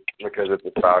too because it's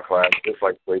a style clash, just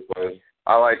like Fleetwood.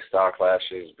 I like style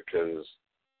clashes because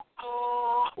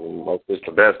that's just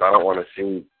the best. I don't always want to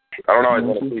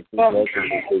see two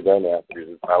jokers and 2 gun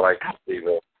actors. I like to see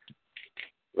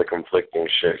the conflicting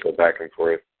shit go back and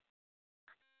forth.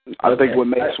 I think what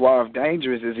makes Suave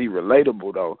dangerous is he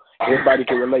relatable though. Everybody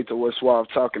can relate to what Suave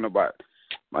talking about.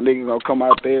 My nigga gonna come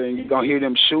out there and you gonna hear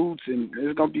them shoots and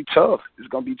it's gonna be tough. He's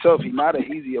not an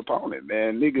easy opponent,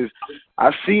 man. Niggas,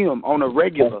 I see him on a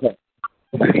regular.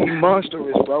 He's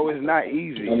monstrous, bro. It's not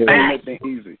easy. It ain't nothing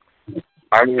easy.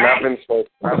 I mean, I've been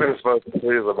supposed to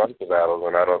lose a bunch of battles,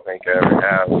 and I don't think I ever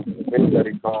have.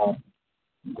 Anybody saw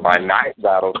my night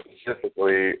battle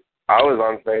specifically, I was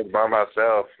on stage by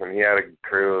myself, and he had a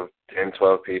crew of 10,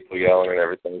 12 people yelling and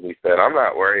everything he said. I'm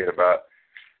not worried about.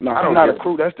 No, I'm not a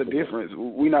crew. That's the difference.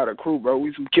 We not a crew, bro.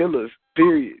 We some killers,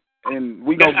 period. And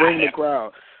we gonna bring the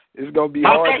crowd. It's gonna be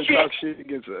hard to talk shit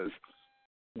against us.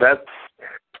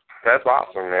 That's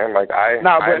awesome, man. Like I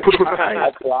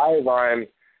thrive on,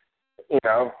 you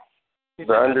know,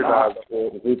 the underdogs,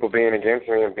 the people being against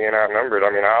me and being outnumbered. I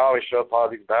mean, I always show up all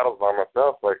these battles by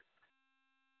myself. Like,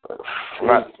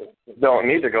 don't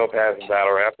need to go past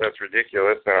battle rap. That's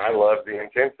ridiculous. And I love the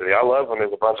intensity. I love when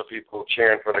there's a bunch of people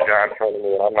cheering for the guy in front of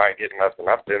me and I'm not getting nothing.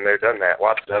 I've been there, done that.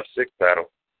 Watch the F6 battle.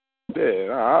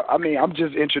 Yeah, I mean, I'm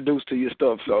just introduced to your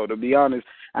stuff, so to be honest,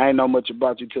 I ain't know much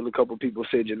about you till a couple people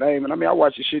said your name. And I mean, I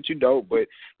watch your shit, you dope, but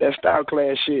that style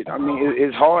class shit, I mean,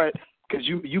 it's hard because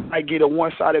you might get a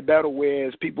one-sided battle,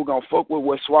 whereas people gonna fuck with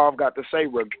what Suave got to say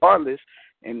regardless,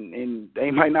 and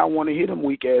they might not want to hear them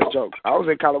weak-ass jokes. I was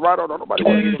in Colorado, don't nobody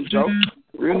want to hear them jokes.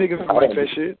 Real niggas don't like that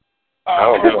shit.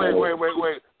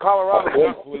 Wait. Colorado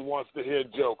definitely wants to hear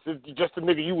jokes. It's just the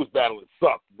nigga you was battling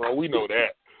sucked, bro. We know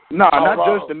that. No, not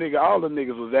just the nigga. All the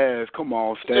niggas was ass. Come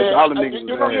on, Stats. Yeah, all the niggas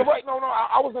was ass. You're right. No,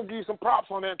 I was going to give you some props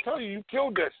on that and tell you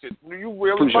killed that shit. You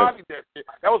really bodied that shit.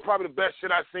 That was probably the best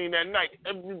shit I seen that night.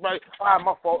 Everybody,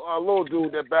 my fault. Little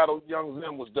dude that battled Young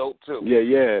Zim was dope, too.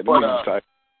 Yeah. But,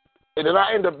 and then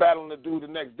I ended up battling the dude the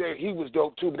next day. He was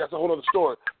dope, too, but that's a whole other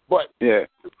story. But yeah,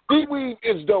 Seaweed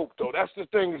is dope, though. That's the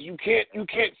thing is you can't.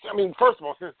 I mean, first of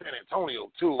all, since San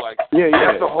Antonio, too, like,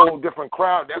 that's a whole different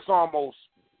crowd. That's almost,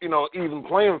 you know, even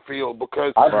playing field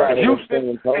because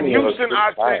Houston,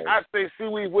 I'd say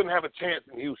Seaweed wouldn't have a chance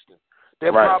in Houston.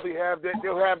 They'll probably have that.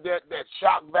 They'll have that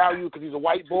shock value because he's a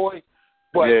white boy,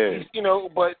 but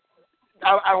but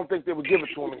I don't think they would give it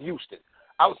to him in Houston.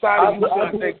 Outside of Houston,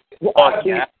 I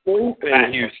think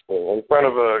in Houston in front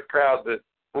of a crowd that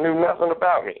knew nothing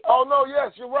about me. Oh no,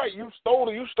 yes, you're right. You stole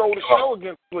the show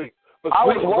against Sleep, but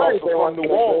Sleep was also from New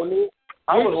Orleans.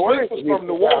 I was worried from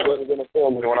the wall. They were going to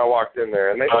film me when I walked in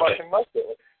there, and they fucking must have.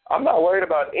 I'm not worried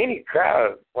about any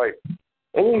crowd. Like,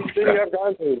 any city I've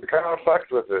gone to, the crowd fucks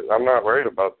with it. I'm not worried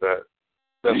about that.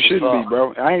 You shouldn't be,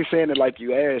 bro. I ain't saying it like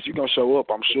you asked. You going to show up,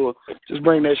 I'm sure. Just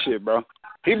bring that shit, bro.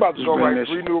 He about to go like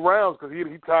 3 new rounds because he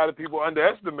tired of people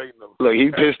underestimating him. Look, he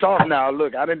pissed off now.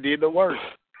 Look, I done did the work.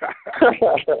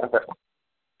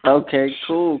 Okay,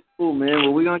 cool, man.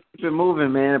 Well, we're going to keep it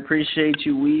moving, man. Appreciate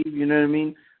you, Weave. You know what I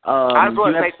mean? I just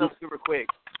want to say something super quick.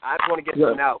 I just want to get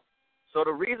something out. So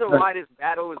the reason why this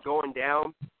battle is going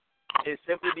down is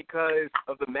simply because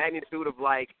of the magnitude of,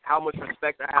 like, how much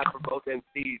respect I have for both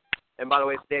MCs. And, by the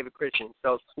way, it's David Christian.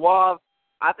 So Suave,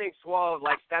 I think Suave,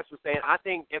 like Stats was saying, I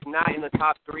think if not in the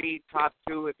top 3, top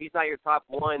 2, if he's not your top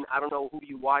 1, I don't know who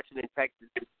you watching in Texas.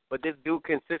 But this dude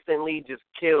consistently just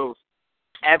kills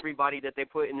everybody that they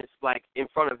put in this, like, in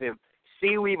front of him.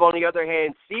 Seaweave, on the other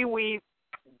hand, Seaweave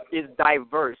is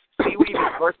diverse. Seaweed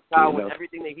is versatile with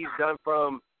everything that he's done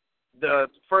from the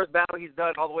first battle he's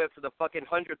done all the way up to the fucking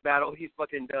 100th battle he's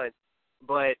fucking done.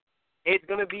 But it's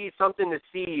going to be something to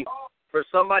see for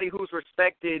somebody who's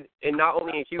respected, and not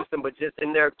only in Houston, but just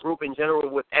in their group in general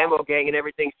with Ammo Gang and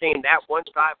everything, seeing that one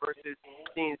side versus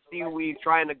seeing Seaweed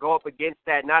trying to go up against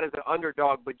that, not as an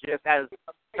underdog, but just as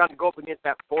trying to go up against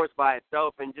that force by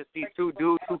itself, and just these two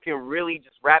dudes who can really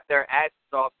just rap their asses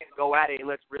off and go at it, and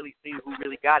let's really see who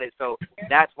really got it. So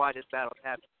that's why this battle's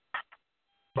happening.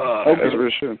 That's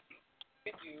for sure.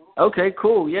 Okay,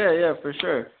 cool. Yeah, for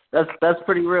sure. That's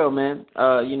pretty real, man.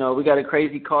 You know, we got a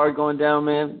crazy card going down,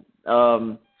 man.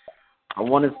 I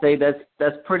want to say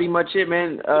that's pretty much it,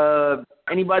 man.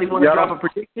 Anybody want to drop a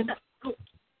prediction?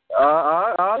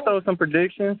 I'll throw some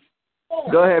predictions.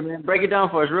 Go ahead, man. Break it down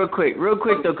for us real quick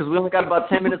though, because we only got about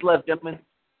 10 minutes left, gentlemen.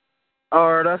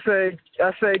 All right,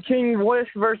 I say King West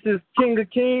versus King of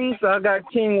Kings. I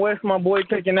got King West, my boy,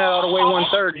 taking that all the way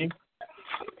 130.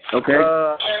 Okay.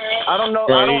 I don't know.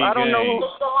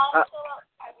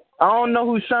 I don't know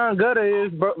who Sean Gutter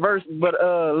is, but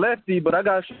Lefty. But I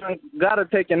got Sean Gutter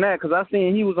taking that because I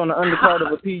seen he was on the undercard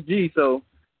of a PG, so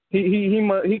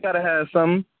he gotta have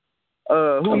something.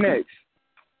 Who next?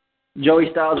 Joey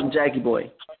Styles and Jackie Boy.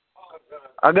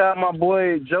 I got my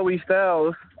boy Joey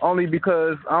Styles only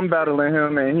because I'm battling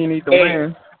him and he needs to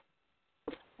win.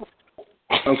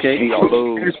 Okay. He gonna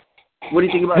lose. What do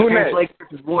you think about Terrence Lake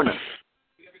versus Warner?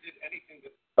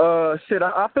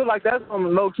 I feel like that's gonna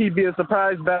low key be a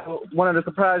surprise battle, one of the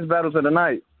surprise battles of the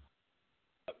night.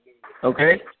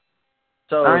 Okay.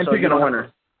 So I ain't picking a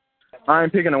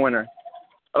winner.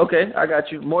 Okay, I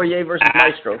got you. Mourier versus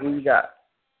Maestro. Who you got?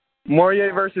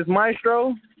 Mourier versus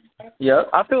Maestro. Yep.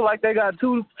 I feel like they got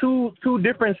two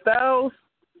different styles.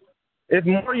 If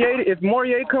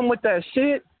Mourier come with that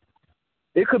shit,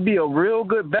 it could be a real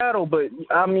good battle. But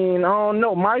I mean, I don't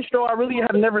know. Maestro, I really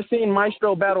have never seen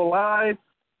Maestro battle live,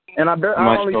 and I've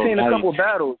only seen a couple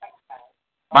battles.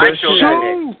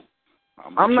 Maestro.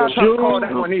 I'm not trying to call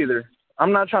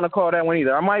that one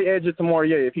either. I might edge it to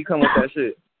Mourier if he come with that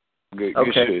shit. Good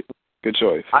shit. Good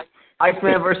choice.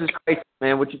 Iceman versus Christ,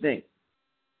 man. What you think?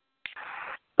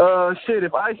 Shit.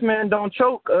 If Iceman don't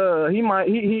choke, he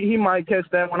might catch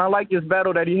that one. I like this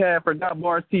battle that he had for Got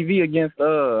Bars TV against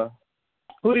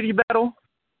who did he battle?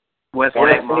 West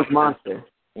Monster.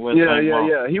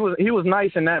 Yeah. He was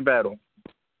nice in that battle.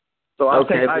 So I'll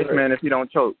take Iceman if he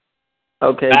don't choke.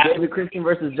 Okay, David Christian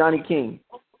versus Johnny King.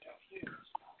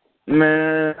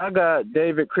 Man, I got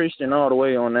David Christian all the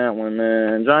way on that one,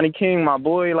 man. Johnny King, my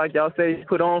boy, like y'all say, he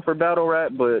put on for battle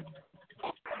rap, but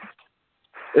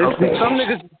some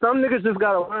niggas just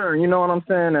gotta learn, you know what I'm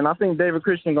saying? And I think David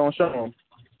Christian gonna show him.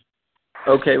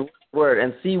 Okay, word.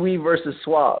 And Seaweed versus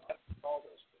Suave.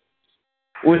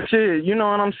 Well, shit, you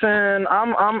know what I'm saying?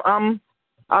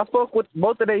 I fuck with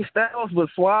both of their styles, but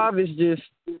Suave is just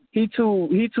he too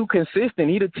consistent.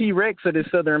 He the T-Rex of this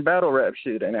Southern battle rap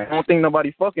shit, and I don't think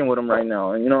nobody fucking with him right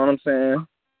now. You know what I'm saying?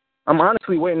 I'm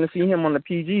honestly waiting to see him on the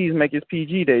PGs make his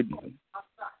PG debut.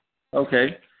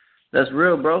 Okay, that's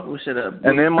real, bro. We should have.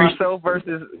 And then myself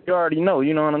versus you already know.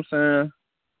 You know what I'm saying?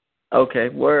 Okay,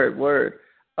 word.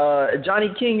 Johnny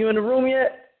King, you in the room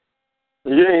yet?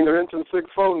 You ain't mentioned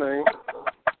 6'4" name.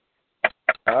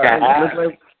 All right, looks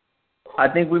like I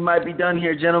think we might be done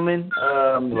here, gentlemen.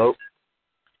 Hello.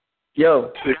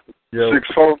 Yo.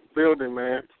 6'4" building,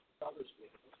 man.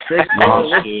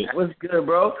 6'4". What's good,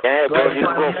 bro? Yeah, bro. You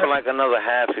can go for like another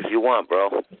half if you want, bro.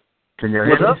 Can you hear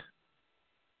me?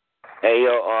 Hey,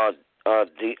 yo,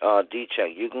 D-Check,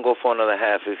 you can go for another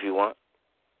half if you want.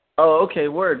 Oh, okay,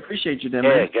 word. Appreciate you, then,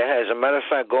 man. Yeah, go ahead. As a matter of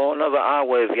fact, go another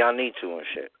hour if y'all need to and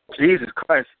shit. Jesus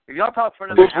Christ. If y'all talk for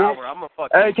another hour, I'm going to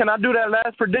fuck you. Hey, can I do that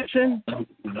last prediction?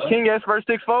 King S versus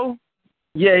 6'4"?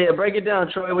 Yeah, break it down,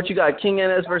 Troy. What you got? King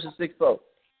NS versus 6'4".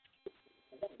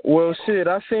 Well, shit,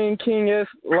 I seen King S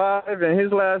live, and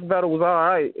his last battle was all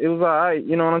right. It was all right,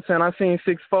 you know what I'm saying? I seen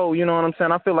 6'4", you know what I'm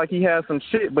saying? I feel like he had some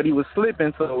shit, but he was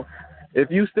slipping, so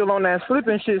if you still on that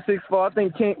slipping shit, 6'4", I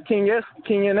think King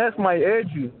NS might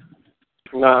edge you.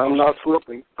 Nah, I'm not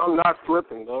slipping. I'm not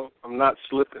slipping, though. I'm not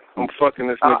slipping. I'm fucking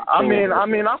this nigga. I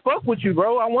mean, I fuck with you,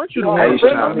 bro. I want you to win.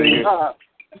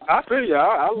 I feel you.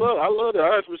 I love it.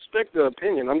 I respect the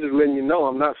opinion. I'm just letting you know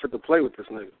I'm not fit to play with this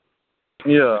nigga.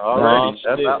 Yeah, all right.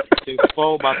 That's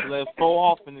 6'4", about to let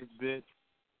 4 off in this bitch.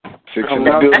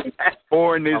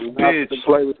 4 in this I'm bitch. not fit to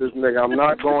play with this nigga. I'm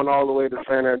not going all the way to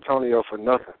San Antonio for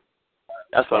nothing.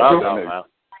 That's what I'm talking about.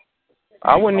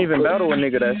 I wouldn't even battle a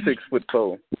nigga that's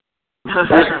 6'4".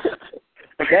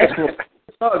 That's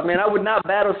dog, man. I would not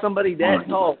battle somebody that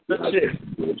tall. Shit.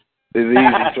 It's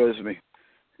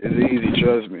easy,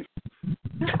 trust me.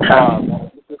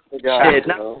 Shit,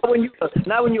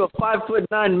 not when you're a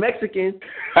 5'9" Mexican.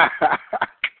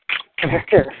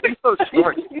 So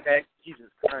short, man.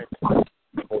 Jesus Christ.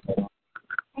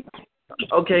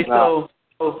 Okay, so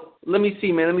let me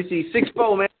see, man.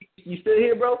 6'4", man. You still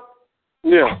here, bro?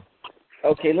 Yeah.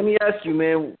 Okay, let me ask you,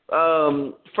 man.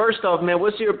 First off, man,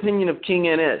 what's your opinion of King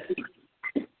NS?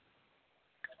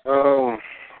 Yeah,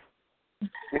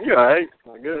 I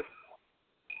guess.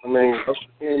 I mean,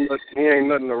 he ain't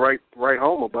nothing to write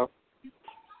home about.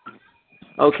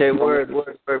 Okay, word.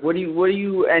 What do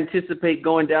you anticipate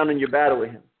going down in your battle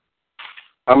with him?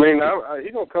 I mean,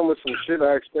 he gonna come with some shit.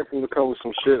 I expect him to come with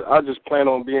some shit. I just plan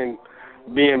on being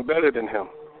better than him.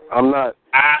 I'm not.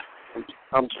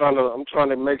 I'm trying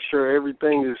to make sure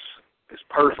everything is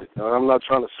perfect. I'm not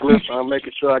trying to slip. I'm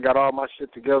making sure I got all my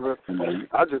shit together.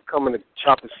 I just come in to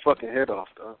chop his fucking head off,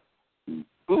 though.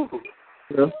 Ooh.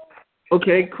 Yeah.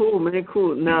 Okay, cool, man,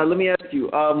 cool. Now let me ask you,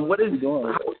 what is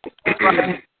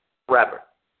rapper?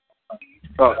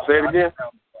 Oh, say it again.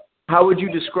 How would you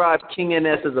describe King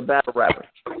NS as a battle rapper?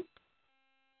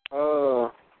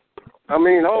 I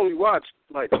mean, I only watched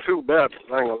like 2 battles.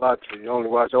 I ain't gonna lie to you.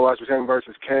 I watched him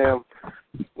versus Cam,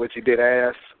 which he did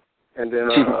ass, and then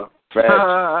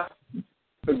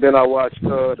then I watched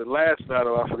the last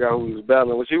battle. I forgot who he was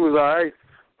battling, which he was alright.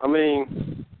 I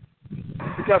mean,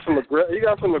 he got some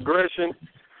aggression.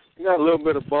 He got a little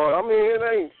bit of ball. I mean, it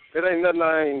ain't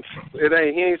nothing.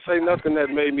 He ain't say nothing that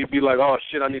made me be like, oh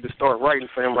shit, I need to start writing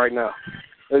for him right now.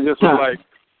 It just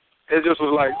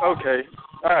was like, okay,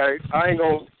 all right.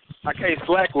 I can't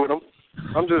slack with him.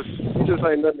 He just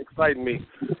ain't nothing exciting me.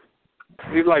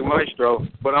 He's like Maestro,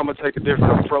 but I'm gonna take a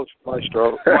different approach to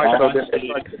Maestro. Maestro didn't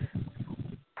excite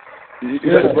me.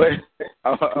 I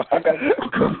got you.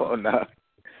 Come on now.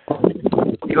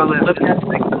 You gonna look at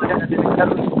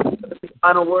the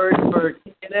final words for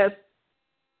KNS?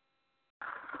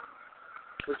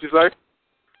 What you say?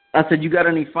 I said, you got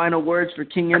any final words for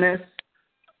King NS?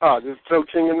 Just tell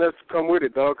King NS to come with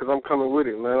it, dog, because I'm coming with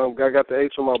it, man. I got the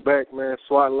H on my back, man.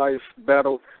 SWAT Life,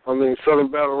 Southern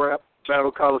Battle Rap,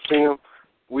 Battle Coliseum.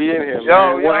 We in here,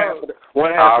 man.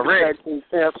 One half of the tag team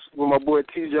champs with my boy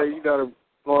TJ. You got to, you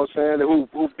know what I'm saying?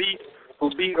 Who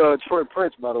beat Troy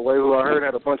Prince, by the way, who I heard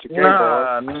had a bunch of games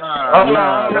on.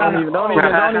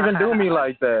 Don't even do me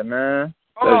like that, man.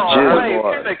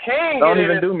 Don't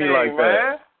even do me like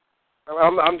that.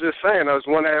 I'm just saying, that was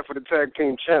one half of the tag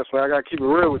team champs, man. I gotta keep it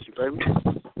real with you, baby.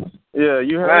 Yeah,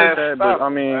 you heard that, but I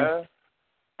mean,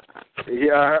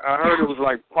 yeah, I heard it was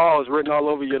like Paul's written all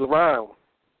over your rhyme.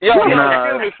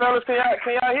 Excuse me, fellas, can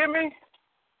y'all hear me?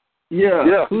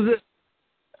 Yeah. Who's it?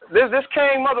 This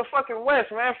King motherfucking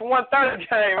West, man, from 130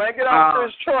 game, man. Get off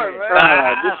Chris Troy, man.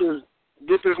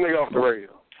 Get this nigga off the radio.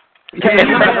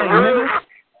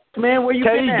 Man, where you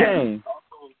been at?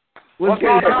 What's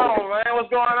going on, man? What's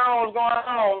going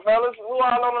on, fellas? Who all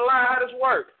on the line? How this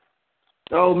work?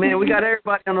 Oh, man, we got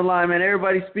everybody on the line, man.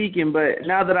 Everybody's speaking, but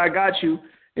now that I got you,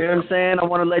 you know what I'm saying, I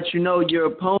want to let you know your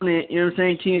opponent, you know what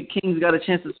I'm saying, King's got a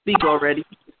chance to speak already.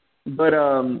 But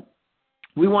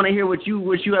we want to hear what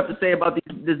you have to say about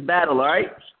this battle, all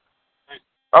right?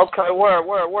 Okay,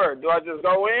 word. Do I just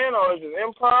go in, or is it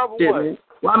improv, or what? Man.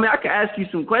 Well, I mean, I can ask you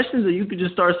some questions, or you could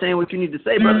just start saying what you need to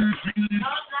say, brother.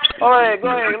 Go ahead.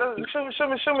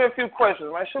 Shoot me a few questions,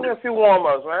 man. Shoot me a few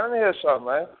warm-ups, man. Let me hear something,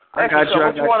 man. I got you.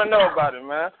 What you want to know about it,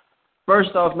 man?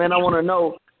 First off, man, I want to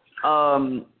know,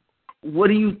 what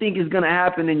do you think is going to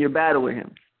happen in your battle with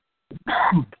him?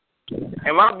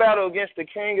 In my battle against the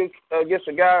guy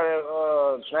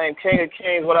named King of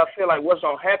Kings, what I feel like what's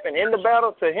going to happen in the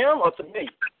battle to him or to me?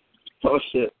 Oh,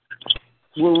 shit.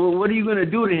 Well, what are you going to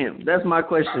do to him? That's my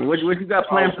question. What you got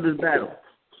planned for this battle?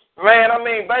 Man, I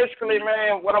mean, basically,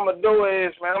 man, what I'm going to do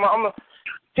is, man,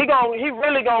 he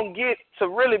really going to get to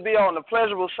really be on the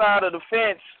pleasurable side of the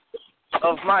fence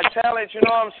of my talent, you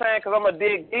know what I'm saying? Because I'm going to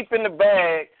dig deep in the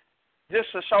bag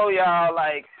just to show y'all,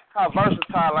 like, how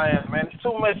versatile I am, man. It's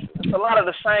too much. It's a lot of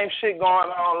the same shit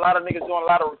going on. A lot of niggas doing a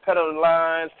lot of repetitive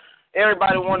lines.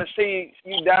 Everybody want to see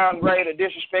you downgrade or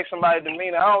disrespect somebody's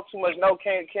demeanor. I don't too much know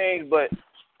King of Kings, but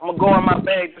I'm going to go in my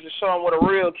bag just to show him what a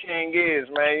real king is,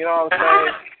 man. You know what I'm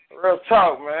saying? Real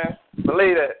talk, man.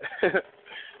 Believe that.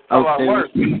 How about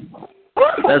work?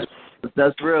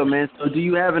 That's real, man. So do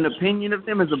you have an opinion of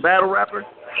him as a battle rapper?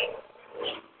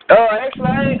 Actually,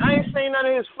 I ain't seen none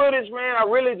of his footage, man. I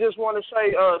really just want to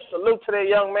say salute to that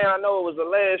young man. I know it was a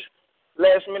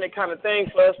last minute kind of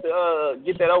thing for us to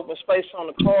get that open space on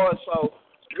the card. So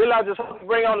really, I just hope to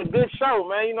bring on a good show,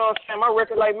 man. You know what I'm saying? My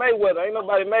record like Mayweather. Ain't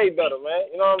nobody made better,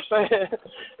 man. You know what I'm saying?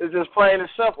 It's just plain and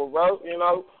simple, bro. You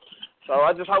know. So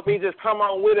I just hope he just come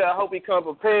on with it. I hope he come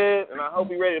prepared, and I hope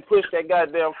he ready to push that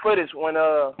goddamn footage when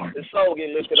his soul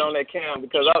get lifted on that cam,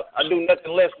 because I do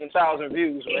nothing less than 1,000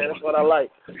 views, man. That's what I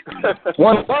like.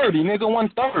 130, nigga,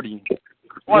 130.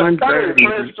 130,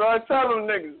 Chris. Try to tell them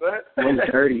niggas, man.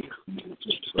 130.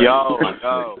 Yo.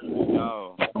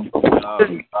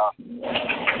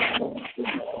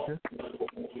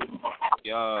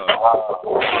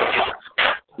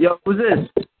 Yo, who's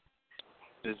this?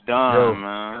 It's Don,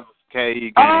 man.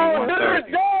 K. Oh, this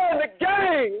is Don, the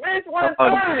gang. It's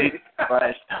 130.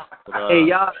 Hey,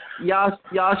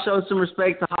 y'all show some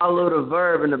respect to Hollow the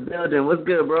Verb in the building. What's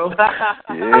good, bro? Yeah,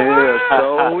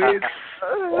 so it's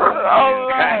man.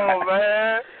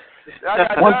 I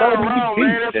got Don wrong,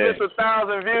 man. That's just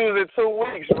 1,000 views in 2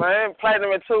 weeks, man.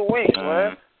 Platinum in 2 weeks,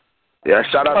 man. Yeah,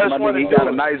 shout out to my nigga. He got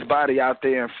a nice body out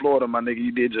there in Florida, my nigga.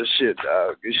 You did your shit,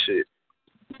 dog. Good shit.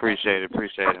 Appreciate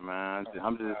it, man.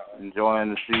 I'm just enjoying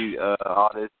to see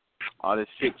all this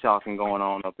shit talking going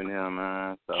on up in here,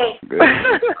 man. So good.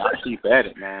 Y'all keep at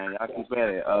it, man. Y'all keep at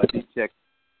it. D-Check.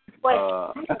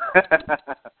 Nah,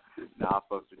 I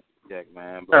fucks with D-Check,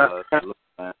 man. But salute,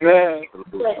 man.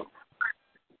 Salute.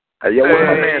 Hey, yo, where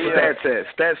my man Stats at?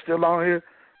 Stats still on here?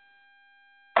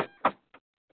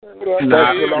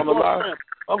 Stats still on the line?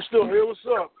 I'm still here. What's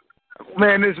up?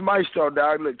 Man, this Maestro,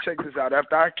 dog. Look, check this out.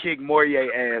 After I kick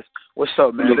Mourier ass, what's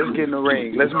up, man? Let's get in the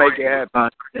ring. Let's make it happen.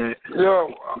 Yo,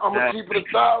 I'm going to keep it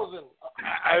 1,000.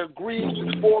 I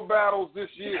agreed 4 battles this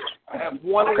year. I have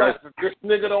one left. If this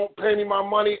nigga don't pay me my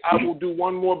money, I will do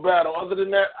one more battle. Other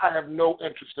than that, I have no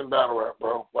interest in battle rap,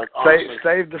 bro. Like,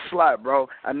 save the slot, bro.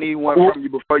 I need one from you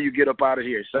before you get up out of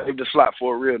here. Save the slot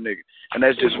for a real nigga, and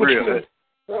that's just real.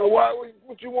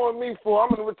 What you want me for?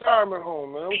 I'm in a retirement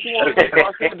home, man. What you want me for?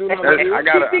 I can't do nothing. I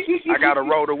gotta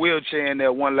roll the wheelchair in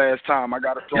there one last time. I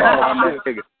gotta throw on that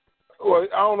nigga. Well,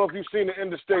 I don't know if you've seen the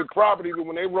interstate property, but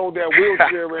when they rolled that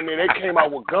wheelchair in there, they came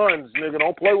out with guns, nigga.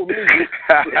 Don't play with me.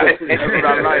 That's what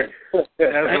I like. That's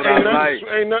what I like.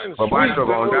 Ain't nothing but my truck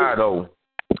gonna die, though.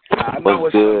 I know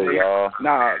what's good, y'all.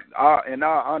 Nah, in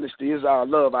all honesty, it's all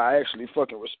love. I actually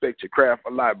fucking respect your craft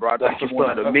a lot, bro. I think you're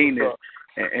one of the meanest.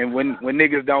 And when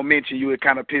niggas don't mention you, it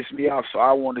kind of pissed me off. So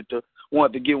I wanted to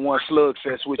get one slug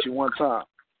fest with you one time.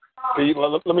 See,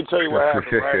 let me tell you what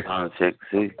happened, right? Let me tell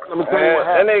you what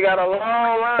happened. And they got a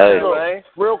long line, man.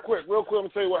 Real quick, let me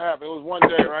tell you what happened. It was one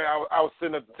day, right? I was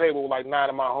sitting at the table with like 9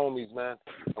 of my homies, man.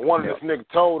 And one of this nigga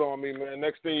told on me, man.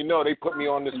 Next thing you know, they put me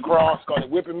on this cross, started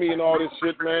whipping me and all this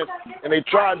shit, man. And they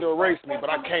tried to erase me,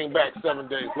 but I came back 7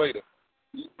 days later.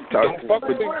 Don't fuck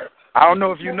with me. I don't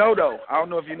know if you know, though. I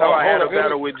had a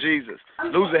battle with Jesus.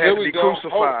 Loser had to be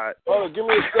crucified. Hold on, give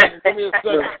me a second.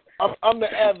 I'm the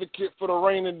advocate for the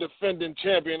reigning defending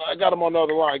champion. I got him on the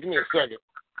other line. Give me a second.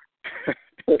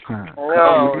 Yo.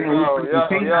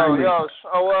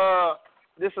 So,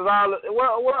 this is all.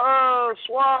 What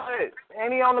Swat?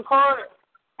 Ain't he on the card?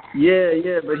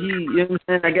 Yeah, but he, you know what I'm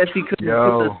saying? I guess he couldn't.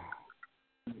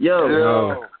 Yo,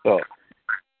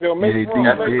 make room.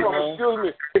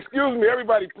 Excuse me,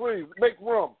 everybody, please. Make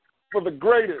room for the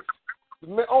greatest.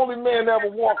 The only man to ever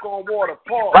walk on water,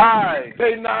 Paul. Right.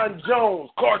 K9 Jones,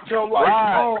 Cartel Life.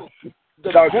 Right.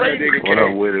 The greatest. What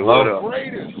up with it? What up?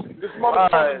 Greatest. This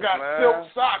motherfucker got silk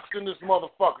socks in this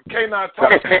motherfucker. K9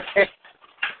 talking.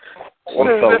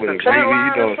 What's up with it, baby?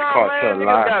 You know it's Cartel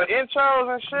Life. Got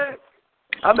intros and shit.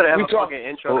 I better have a fucking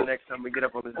intro the next time we get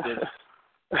up on this bitch.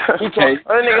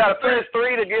 Then they got to press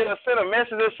 3 to send a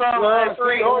message or something.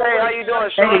 Hey, how you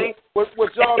doing, Shorty? What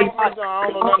y'all don't understand, I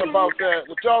don't know nothing about that.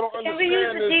 What y'all don't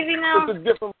understand is it's a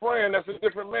different brand. That's a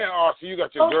different man. Oh, so you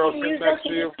got your girl sitting next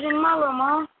to you. In my room,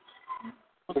 huh?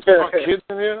 What the fuck, kids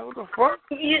in here? What the fuck?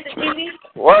 You use the TV?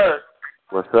 What?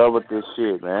 What's up with this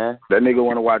shit, man? That nigga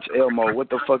want to watch Elmo. What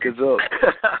the fuck is up?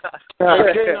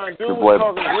 Dude was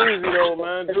talking greasy, though,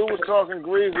 man. Dude was talking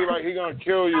greasy like he gonna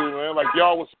kill you, man. Like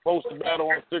y'all was supposed to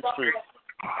battle on 6th Street.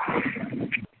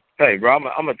 Hey, bro, I'm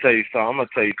gonna tell you something.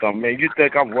 Man. You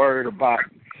think I'm worried about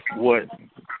what?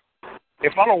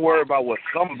 If I don't worry about what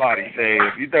somebody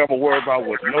says, you think I'm gonna worry about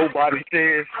what nobody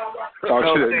says? Talk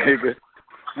to that nigga.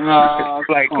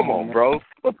 Like, come on, bro.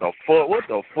 What the fuck?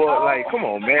 Like, come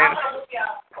on, man.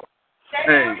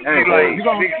 Hey, you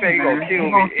gonna say you gonna kill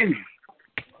me?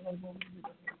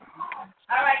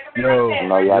 Yo, I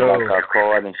know y'all got that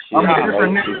card and shit.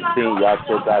 Y'all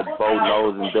still got Bo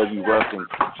Nose and W. Ruffin.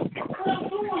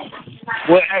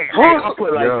 Well, hey, I'll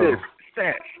put it like this.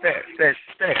 Stats.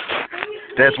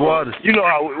 That's water. You know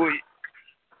how we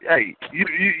hey, you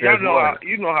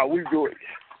know how we do it.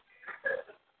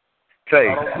 Say,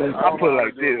 I put it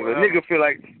like this: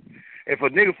 if a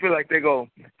nigga feel like they go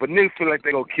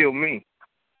kill me,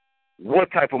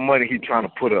 what type of money he trying to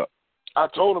put up? I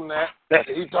told him that.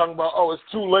 He talking about, it's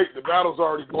too late. The battle's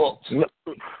already booked.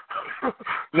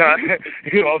 Nah,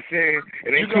 you know what I'm saying?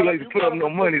 It ain't too late to put up no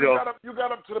money, though. You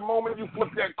got up to the moment you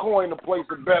flip that coin to place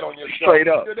a bet on your show. Straight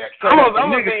up. I'm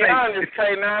gonna be honest,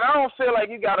 K9. I don't feel like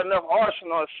you got enough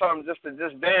arsenal or something just to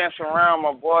dance around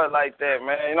my boy like that,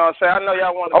 man. You know what I'm saying? I know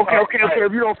y'all want to. Okay.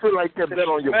 If you don't feel like that, bet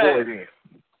on your boy then.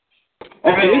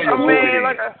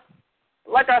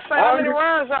 Like I said, how many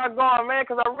rounds y'all going, man?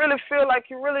 Because I really feel like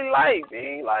you really like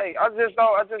me. Like I just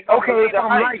don't. Okay, if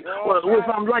I'm light, if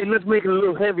I'm light, let's make it a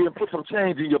little heavier and put some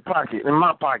change in your pocket, in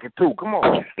my pocket too. Come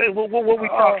on. What we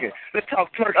talking? Let's talk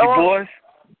turkey, boys.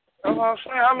 That's what I'm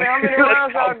saying. How many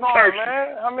rounds y'all going,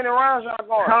 man? How many rounds y'all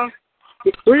going? Huh?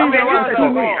 3 rounds,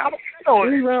 2 minutes.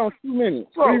 3 rounds, 2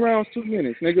 minutes. 3 rounds, 2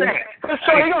 minutes, nigga.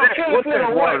 So you gonna kill this nigga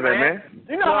what, man?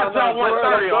 You know I dropped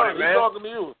 130 on it, man. He talking to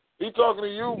you. He talking to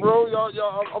you, bro. Y'all.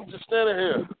 I'm just standing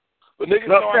here. But niggas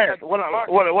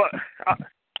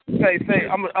Say,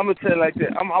 I'm gonna tell it like this.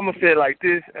 I'm gonna say it like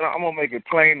this, and I'm gonna make it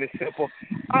plain and simple.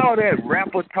 All that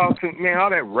rapper talk y'all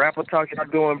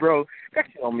doing, bro, that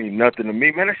shit don't mean nothing to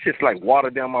me, man. That shit's like water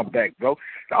down my back, bro.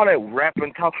 All that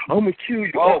rapping talk, I'm gonna kill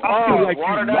you. I feel like you,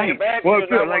 man. Well, I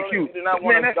feel like you.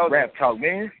 Man, that's rap talk,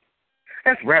 man.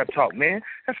 That's rap talk, man.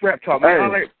 That's rap talk, man. All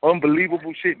that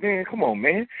unbelievable shit, man. Come on,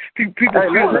 man. People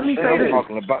feel let me say this.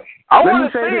 Talking about. I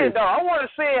want to see it, though. I want to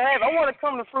see it happen. I want to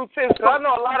come to Fruit Tips because I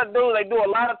know a lot of dudes, they do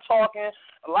a lot of talking,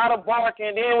 a lot of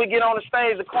barking. Then we get on the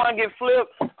stage, the coin get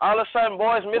flipped. All of a sudden,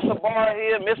 boys miss a bar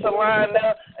here, miss a line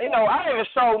there. You know, I haven't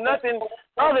showed nothing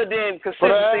other than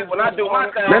consistency when I do my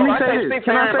thing. Let me I say can't this. speak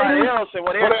Can for I say everybody this? else and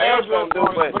what everybody else going to do.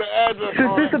 But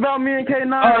since this about me and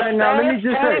K9 right now, let me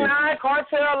just say. K9,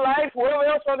 Cartel Life, whoever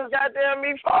else on this goddamn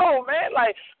me phone, man.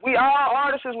 Like, we all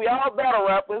artists, we all battle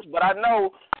rappers, but I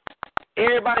know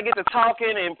everybody get to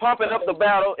talking and pumping up the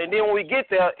battle, and then when we get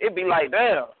there, it be like,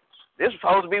 damn, this is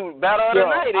supposed to be battle of the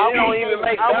night. It don't even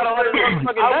make battle of the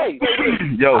motherfucking day.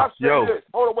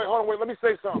 Hold on, wait. Let me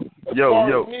say something.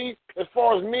 As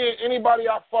far as me and anybody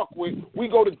I fuck with, we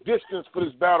go the distance for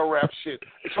this battle rap shit.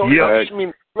 So I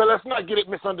mean, well, let's not get it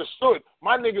misunderstood.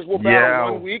 My niggas will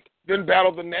battle 1 week, then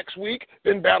battle the next week,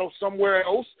 then battle somewhere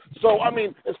else. So I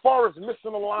mean, as far as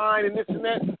missing a line and this and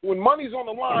that, when money's on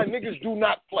the line, niggas do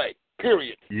not play.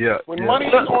 Period. Yeah. When money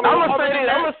is on the line, I'm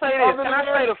gonna say this. Can I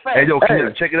say the fact? Hey, yo,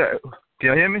 check it out. Can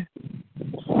you hear me?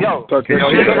 Yo. Can you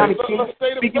hear me?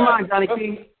 Speak your mind, Johnny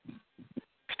P.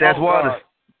 Stats Waters.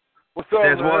 What's up,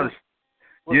 Stats man? Waters.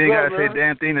 You ain't gotta say a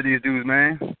damn thing to these dudes,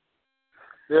 man.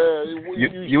 Yeah,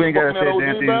 you ain't gotta say a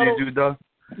damn thing to these dudes, dog.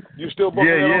 You still booking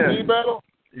that OG battle?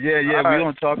 Yeah, we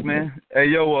gonna talk, man. Hey,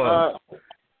 yo,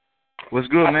 what's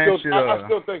good, man? I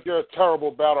still think you're a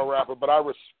terrible battle rapper, but I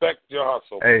respect your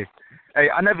hustle. Hey,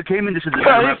 I never came into this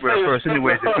battle rapper at first,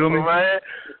 anyways. You feel me?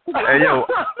 Hey, yo,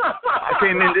 I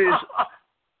came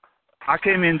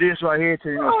in this right here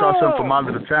to start something from my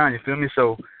little town. You feel me?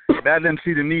 So battle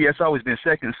MC to me, that's always been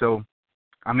second. So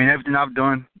I mean, everything I've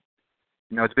done,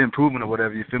 it's been proven or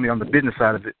whatever. You feel me? On the business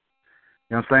side of it.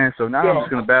 You know what I'm saying? So now I'm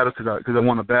just gonna battle because I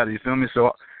want to battle. You feel me?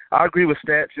 So I agree with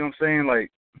Stats. You know what I'm saying?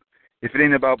 Like, if it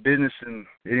ain't about business and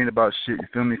it ain't about shit, you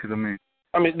feel me? Because this is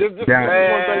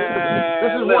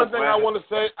one thing I want to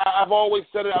say. I've always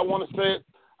said it. I want to say it.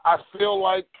 I feel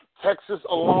like Texas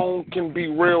alone can be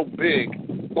real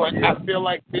big, but I feel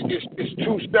like it's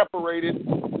too separated.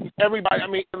 Everybody, I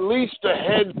mean, at least the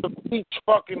heads of each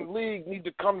fucking league need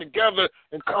to come together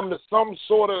and come to some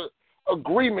sort of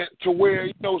agreement to where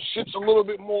shit's a little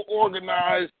bit more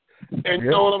organized. And you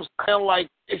know what I'm saying?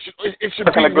 Like it should.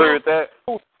 I can agree with that.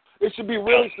 It should be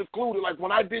really secluded. Like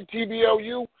when I did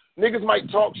TBLU, niggas might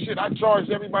talk shit. I charged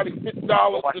everybody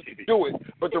 $50 to do it.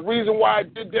 But the reason why I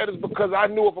did that is because I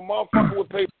knew if a motherfucker would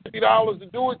pay $50 to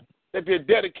do it, that they're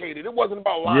dedicated. It wasn't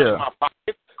about lying in my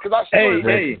pocket because I still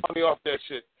made money off that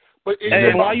shit. But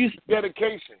it's about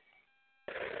dedication.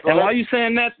 And while you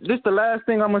saying that, this the last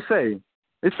thing I'm gonna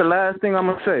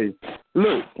say.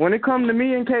 Look, when it comes to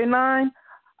me and K9,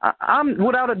 I'm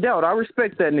without a doubt, I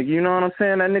respect that nigga. You know what I'm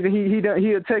saying? That nigga,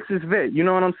 he a Texas vet. You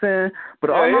know what I'm saying?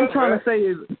 But all I'm trying to say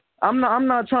is, I'm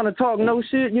not trying to talk no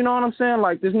shit. You know what I'm saying?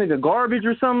 Like this nigga garbage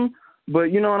or something.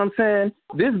 But you know what I'm saying?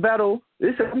 This battle,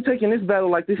 I'm taking this battle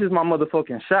like this is my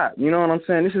motherfucking shot. You know what I'm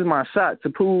saying? This is my shot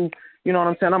to prove. You know what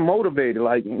I'm saying? I'm motivated.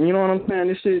 Like, you know what I'm saying?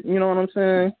 This shit. You know what I'm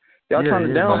saying? Y'all trying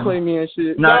to downplay me and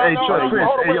shit. Troy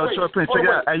Prince, check it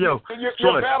out. Hey, yo,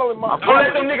 Troy. I've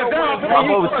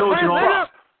always told you,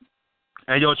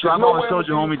 hey, yo, Troy, I've always told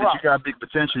you, homie, that you got big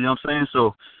potential. You know what I'm saying?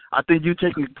 So I think you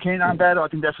taking K9 battle, I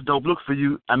think that's a dope look for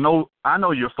you. I know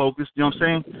you're focused. You know what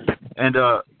I'm saying? And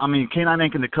I mean, K9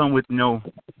 ain't gonna come with, he's not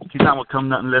gonna come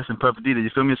nothing less than perfect either. You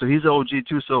feel me? So he's an OG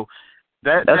too. So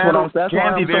that's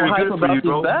can be very good for you,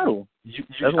 bro. Battle.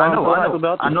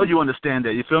 I know you understand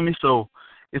that. You feel me? So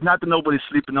it's not that nobody's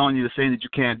sleeping on you to saying that you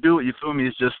can't do it. You feel me?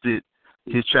 It's just that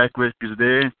his track record is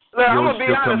there. Look, I'm gonna be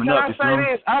honest. Can I say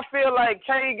this? I feel like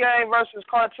K Game versus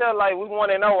Cartel, like we want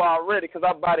to know already because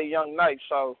I bought a Young Knight.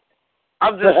 So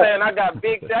I'm just saying I got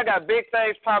big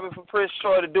things popping for Prince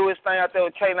Troy to do his thing out there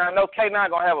with K9. I know K9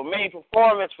 gonna have a mean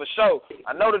performance for sure.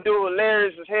 I know the dude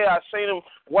hilarious as hell. I've seen him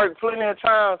work plenty of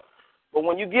times. But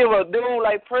when you give a dude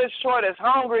like Prince Troy that's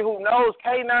hungry, who knows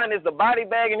K9 is the body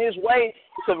bag in his way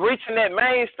to reaching that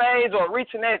main stage or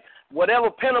reaching that whatever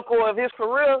pinnacle of his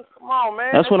career, come on,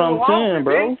 man. That's what I'm saying,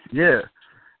 bro. Yeah.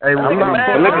 Hey, let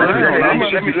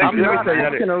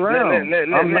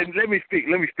me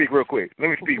speak real quick.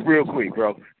 Bro.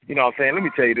 You know what I'm saying? Let me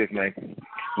tell you this, man.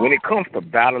 When it comes to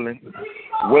battling,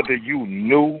 whether you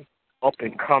new, up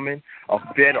and coming, a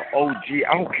vet or OG,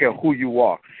 I don't care who you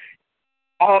are.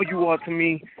 All you are to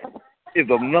me is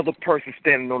another person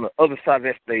standing on the other side of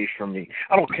that stage from me.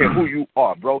 I don't care who you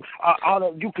are, bro.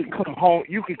 You can come home.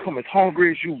 You can come as hungry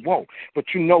as you want,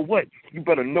 but you know what? You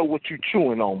better know what you're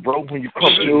chewing on, bro. When you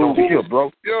come over here,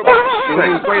 bro. You got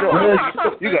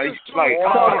like,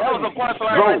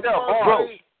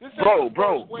 This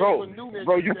Bro,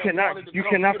 you cannot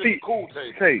be.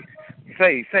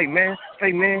 Say, man.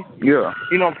 Yeah.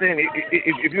 You know what I'm saying?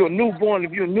 If you're a newborn,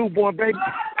 baby,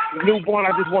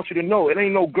 I just want you to know it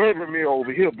ain't no Gerber meal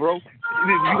over here, bro.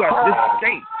 You got this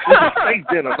steak. This is steak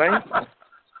dinner, man.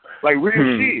 Like real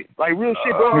shit, bro.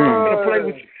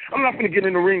 I'm not gonna get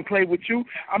in the ring and play with you.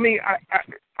 I mean, I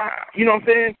you know what I'm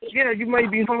saying? Yeah, you may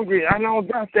be hungry. I don't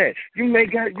doubt that. You may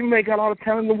got all the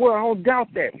talent in the world. I don't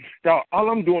doubt that. Dog, all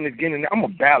I'm doing is getting in there. I'm a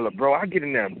battler, bro. I get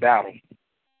in there and battle.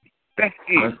 That's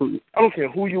it. I don't care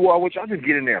who you are, I just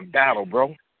get in there and battle,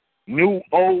 bro. New,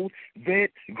 old,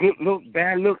 vet, good look,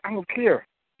 bad look. I don't care.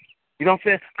 You know what I'm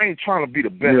saying? I ain't trying to be the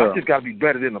best. Yeah. I just gotta be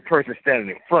better than the person standing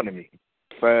in front of me.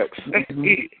 Facts. That's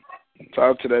it.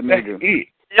 Talk to that nigga. That's it.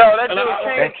 Yo, that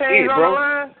dude Kane on the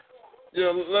line.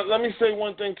 Yeah, let me say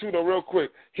one thing, too, though, real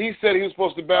quick. He said he was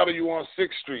supposed to battle you on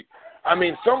 6th Street. I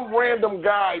mean, some random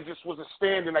guy just was a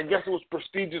stand-in. I guess it was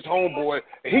Prestigious Homeboy,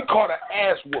 and he caught an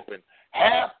ass whooping.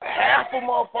 Half of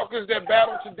motherfuckers that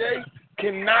battle today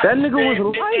cannot That nigga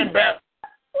was light.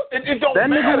 It don't that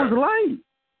matter. Nigga was light.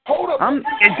 Hold up.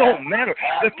 It don't matter.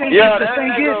 The thing is,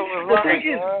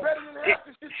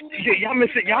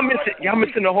 y'all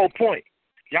missing the whole point.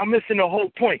 Y'all missing the whole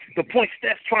point. The point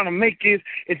Steph's trying to make is,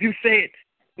 if you said,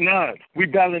 nah, we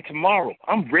battling tomorrow,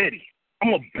 I'm ready.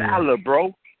 I'm a battler,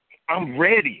 bro. I'm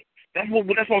ready. That's what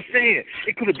I'm saying.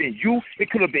 It could have been you. It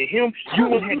could have been him. You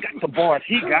wouldn't have got the bars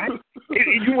he got.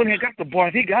 You wouldn't have got the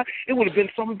bars he got. It would have been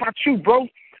something about you, bro.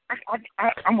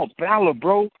 I'm a battler,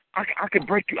 bro. I could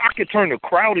break you. I could turn the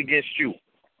crowd against you.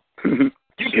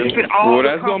 You can spit all. Well,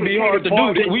 that's gonna be hard to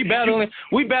do. We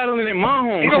battling in my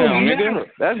hometown, nigga.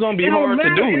 That's gonna be hard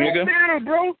to do, nigga. It don't matter,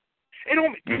 bro. It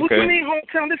don't. Okay. What you mean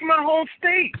hometown? This is my home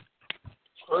state.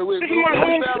 This is my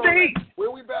home state.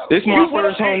 This is my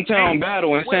first hometown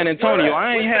battle in San Antonio.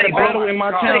 I ain't had a battle in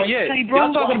my town yet.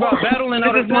 Y'all talking about battling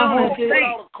out of my home state.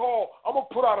 I'm going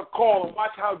to put out a call and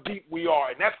watch how deep we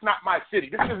are. And that's not my city.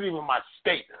 This isn't even my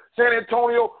state. San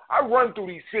Antonio, I run through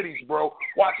these cities, bro.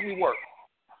 Watch me work.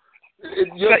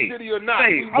 Your city or not,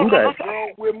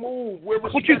 we're moved. We're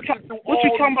respected through what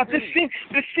you talking about? The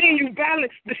scene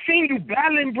you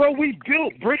battling, bro. We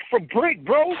built brick for brick,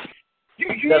 bro. I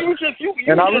respect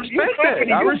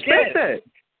that.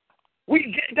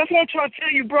 That's what I'm trying to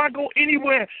tell you, bro. I go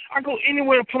anywhere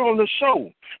to put on the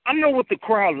show. I know what the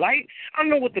crowd like. I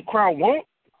know what the crowd want.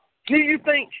 You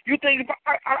think if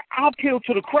I appeal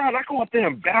to the crowd, I go up there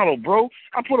and battle, bro.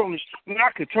 I put on this,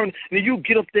 I could turn, then you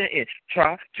get up there and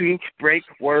try to break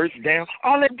words down.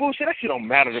 All that bullshit, that shit don't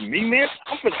matter to me, man.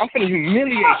 I'm finna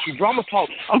humiliate you, bro.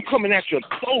 I'm coming at your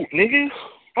throat, nigga.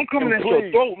 I'm coming at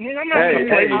your throat, nigga. I'm not gonna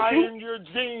play with you. Your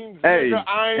jeans, hey,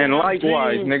 and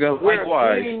likewise, nigga.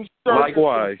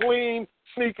 Likewise. Clean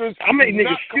sneakers. I make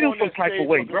niggas feel some type of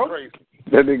way, bro.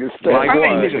 That nigga stay. I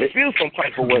make niggas feel some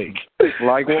type of way.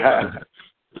 Likewise.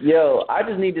 Yo, I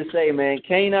just need to say, man,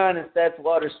 K9 and Stats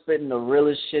Water spitting the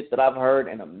realest shit that I've heard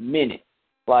in a minute.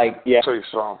 Like, yeah. Say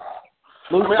something.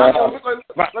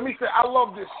 Let me say, I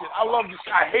love this shit.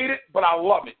 I hate it, but I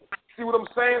love it. See what I'm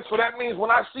saying? So that means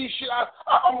when I see shit,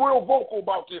 I'm real vocal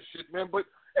about this shit, man. But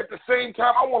at the same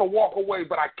time, I want to walk away,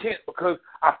 but I can't because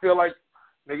I feel like,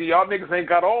 nigga, y'all niggas ain't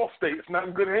got all state. It's not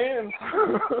in good hands.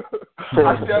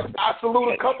 I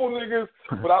salute a couple niggas,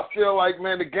 but I feel like,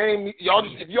 man, the game,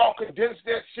 if y'all condense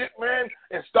that shit, man,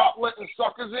 and stop letting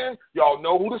suckers in, y'all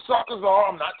know who the suckers are.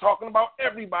 I'm not talking about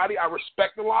everybody. I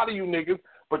respect a lot of you niggas,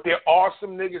 but there are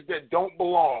some niggas that don't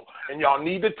belong. And y'all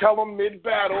need to tell them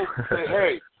mid-battle, say,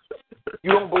 hey,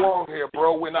 you don't belong here,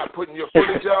 bro. We're not putting your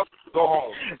footage out. Go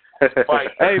home.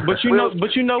 Hey, but you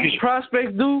know what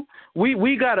prospects do?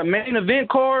 We got a main event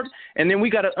card, and then we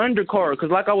got an undercard. Because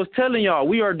like I was telling y'all,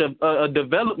 we are a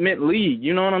development league.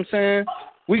 You know what I'm saying?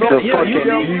 We got you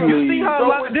see how a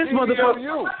lot of this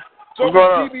motherfucker. So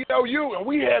was TBLU, and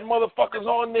we had motherfuckers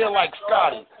on there like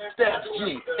Scotty, Stats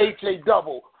G, H.A.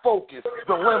 Double, Focus,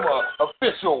 Dilemma,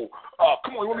 Official.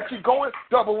 Come on, you want me to keep going?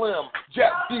 Double M,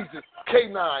 Jack Jesus,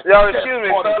 K9. Yo, excuse me,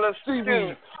 fellas. Excuse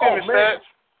me, man.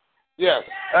 Yes.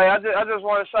 Hey, I just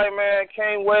want to say, man,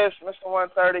 Kane West, Mr.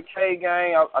 130, K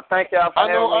Gang, I thank y'all for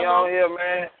having me on here,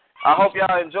 man. I hope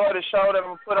y'all enjoy the show that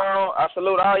I'm put on. I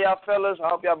salute all y'all fellas. I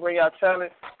hope y'all bring y'all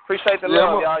talent. Appreciate the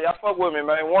love, y'all. Y'all fuck with me,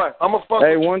 man. I'm a fuck.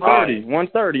 Hey, 130,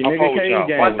 nigga, K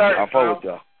Gang. I fuck with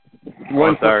y'all.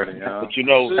 130,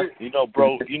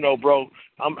 but you know, bro.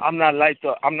 I'm not like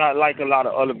a lot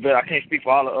of other vets. I can't speak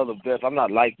for all the other vets. I'm not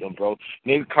like them, bro.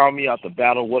 Niggas call me out the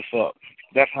battle. What's up?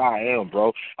 That's how I am,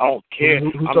 bro. I don't care.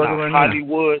 I'm not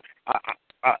Hollywood.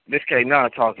 This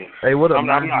K9 talking. Hey, what up,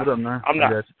 man? What up, man?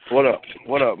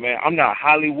 What up, man? I'm not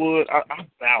Hollywood. I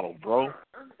battle, bro.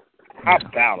 I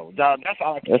battle, dog. That's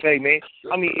all I can say, man.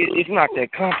 I mean, it's not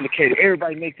that complicated.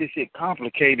 Everybody makes this shit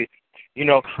complicated. You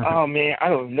know, oh, man, I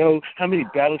don't know. How many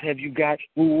battles have you got?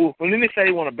 Well, when they say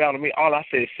they want to battle me, all I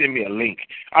say is send me a link.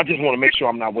 I just want to make sure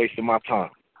I'm not wasting my time.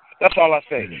 That's all I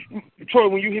say. Troy,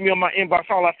 when you hit me on my inbox,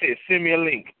 all I say is send me a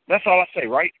link. That's all I say,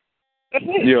 right? That's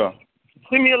it. Yeah.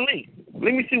 Send me a link.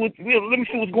 Let me see what's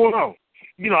going on.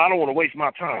 You know, I don't want to waste my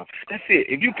time. That's it.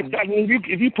 If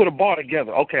you put a bar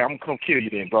together, okay, I'm gonna come kill you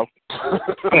then, bro. I'm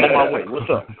on my way. What's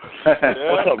up?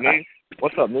 What's up, nigga?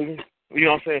 What's up, nigga? You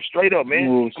know what I'm saying? Straight up, man.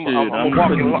 Oh,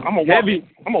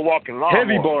 I'm a walking lawnmower.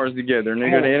 Heavy bars together,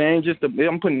 nigga. It ain't just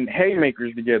I'm putting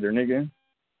haymakers together, nigga.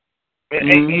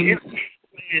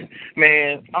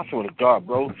 Man, I swear to God,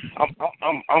 bro.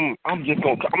 I'm just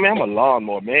gonna. I mean, I'm a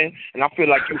lawnmower, man, and I feel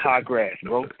like you high grass,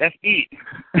 bro. That's it.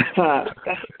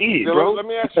 That's it, bro. Let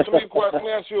me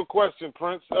ask you a question,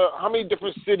 Prince. How many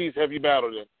different cities have you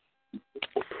battled in?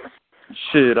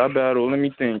 Shit, I battled. Let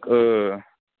me think.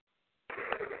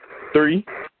 3.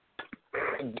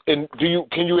 And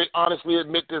can you honestly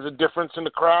admit there's a difference in the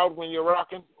crowd when you're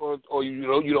rocking, or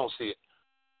you don't see it?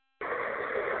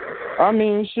 I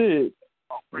mean, shit.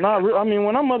 I mean,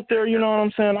 when I'm up there, you know what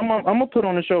I'm saying. I'm gonna put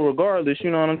on the show regardless.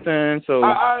 You know what I'm saying. So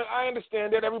I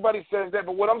understand that. Everybody says that,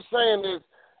 but what I'm saying is,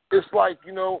 it's like,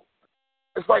 you know,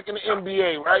 it's like in the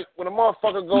NBA, right? When a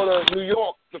motherfucker go to New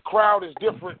York, the crowd is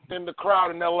different than the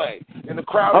crowd in LA, and the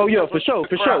crowd. Oh yeah, for sure.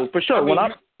 I mean,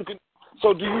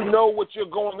 so do you know what you're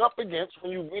going up against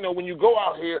when you go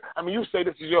out here? I mean, you say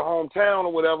this is your hometown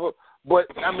or whatever, but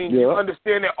I mean, you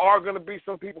understand there are going to be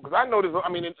some people, because I know there's. I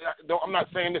mean, I'm not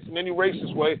saying this in any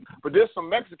racist way, but there's some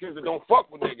Mexicans that don't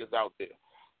fuck with niggas out there.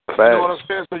 You know what I'm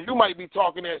saying? So you might be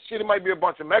talking that shit. It might be a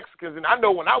bunch of Mexicans, and I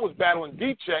know when I was battling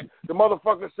D-Check, the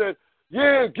motherfucker said,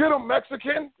 "Yeah, get him,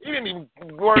 Mexican." He didn't even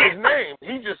learn his name.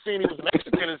 He just seen he was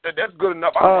Mexican and said, "That's good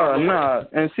enough." Nah.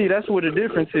 And see, that's what the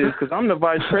difference is, because I'm the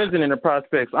vice president of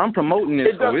Prospects. I'm promoting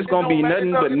this hoe. It's going to be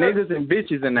nothing but niggas and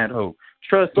bitches in that hoe.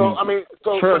 Trust me. I mean,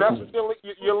 so that's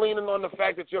you're leaning on the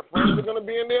fact that your friends are going to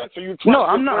be in there? So you No,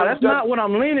 I'm not. That's not what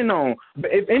I'm leaning on.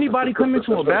 But if anybody come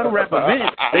into a battle rap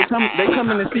event, they come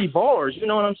in to see bars. You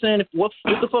know what I'm saying? What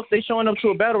the fuck they showing up to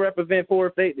a battle rap event for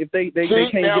if they can't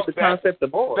get the concept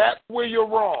of bars? That's where you're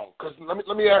wrong. Because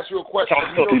let me ask you a question.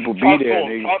 People be there.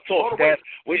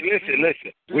 Wait,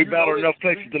 listen. We battle enough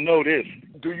places to know this.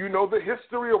 Do you know the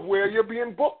history of where you're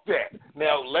being booked at?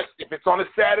 Now, if it's on a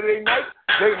Saturday night,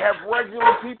 they have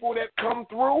regular people that come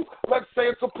through. Let's say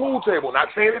it's a pool table. Not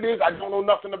saying it is. I don't know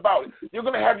nothing about it. You're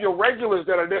going to have your regulars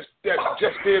that are just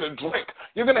there to drink.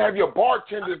 You're going to have your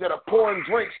bartenders that are pouring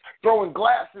drinks, throwing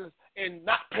glasses, and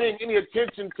not paying any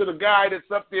attention to the guy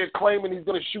that's up there claiming he's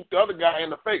going to shoot the other guy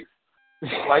in the face.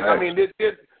 Like, I mean,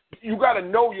 you got to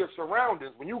know your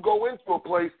surroundings. When you go into a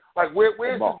place, like where's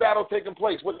this battle taking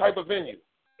place? What type of venue?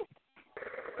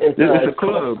 It's a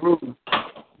club.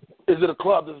 Is it a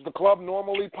club? Does the club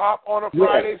normally pop on a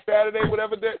Friday, Saturday,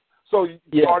 whatever day? So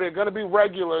are there going to be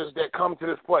regulars that come to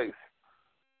this place?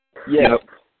 Yeah.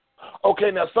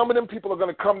 Okay, now some of them people are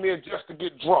going to come there just to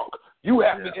get drunk. You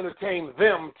have to entertain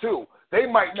them, too. They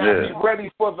might not be ready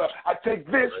for I take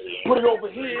this, put it over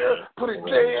here, put it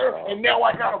there, and now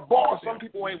I got a bar. Some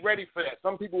people ain't ready for that.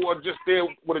 Some people are just there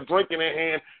with a drink in their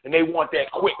hand, and they want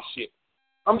that quick shit.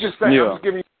 I'm just saying, I'm just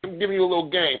giving you a little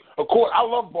game. Of course, I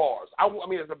love bars. I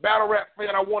mean, as a battle rap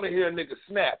fan, I want to hear a nigga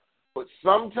snap. But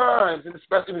sometimes, and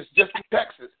especially if it's just in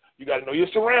Texas, you got to know your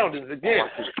surroundings. Again,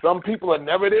 some people are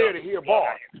never there to hear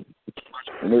bars.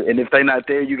 And if they not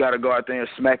there, you got to go out there and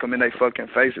smack them in their fucking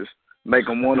faces. Make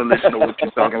them want to listen to what you're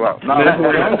talking about. That's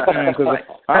what I'm saying, because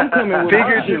I'm coming with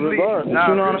figuratively. You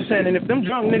know what I'm saying? And if them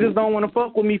drunk niggas don't want to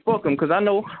fuck with me, fuck them, because I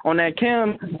know on that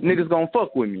cam, niggas going to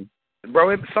fuck with me.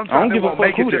 Bro, sometimes they won't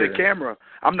make it to the camera.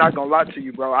 I'm not going to lie to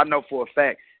you, bro. I know for a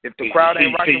fact. If the crowd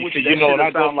ain't rocking with you, that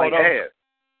shit sound like ass.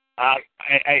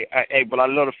 But I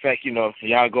love the fact,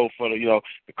 y'all go for the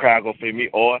crowd go for me,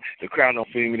 or the crowd don't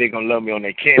feel me, they gonna love me on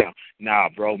their cam. Nah,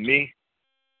 bro,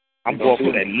 I'm going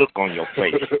for that look on your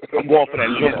face. I'm going for that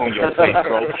look on your face,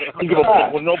 bro. I'm gonna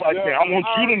fuck with nobody saying, I want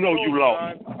you to know you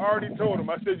lost. I already told him.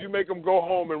 I said, you make them go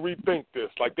home and rethink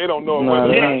this. Like, they don't know whether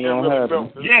they ain't gonna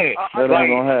happen. Yeah. That ain't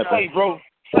gonna happen.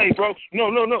 Say, bro. No.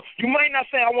 You might not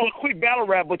say I want to quit battle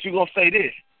rap, but you gonna say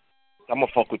this. I'm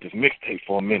gonna fuck with this mixtape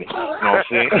for a minute. You know what I'm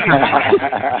saying?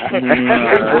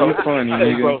 You funny,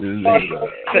 nigga.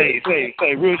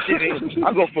 Say real shit.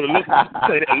 I go for the look.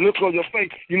 Say that look on your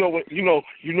face. When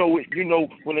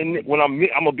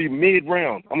I'm gonna be mid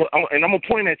round. I'm gonna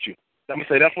point at you. I'm gonna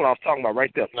say that's what I was talking about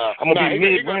right there. I'm gonna be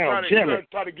mid round. He's gonna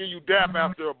try to get you dap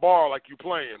after a bar like you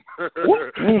playing.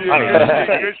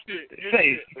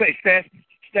 Say, Stats.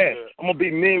 I'm gonna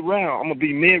be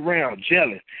mid-round.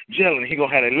 Gelling. He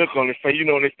gonna have that look on his face. You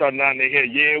know, when they start nodding their head,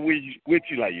 yeah, with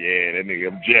you, like, yeah, that nigga,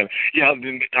 I'm gelling. Yeah,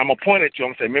 then I'm gonna point at you.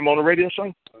 I'm gonna say, remember on the radio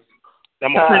show?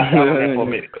 I'm gonna freestyle on that for a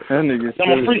minute. I'm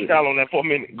gonna freestyle on that for a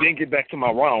minute. Then get back to my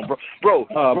round, bro.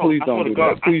 Please don't do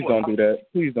that. Please don't do that.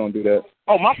 Please don't do that.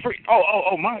 Oh, my free.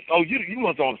 You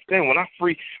must understand. When I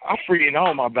free in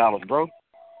all my battles, bro.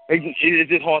 It's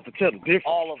just hard to tell the difference.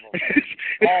 All of them.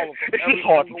 It's just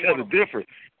hard to tell the difference.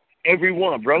 Every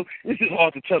one, bro. It's just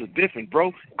hard to tell the difference,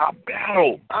 bro. I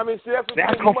battle. I mean, see, that's the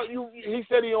thing. He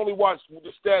said he only watched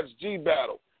the Stats G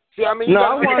battle. See, I mean,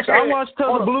 I watched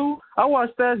Tugger Blue. I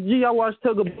watched Stats G. I watched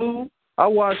Tugger Blue. I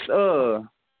watched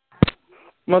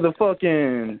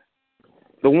motherfucking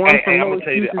the one from I'm gonna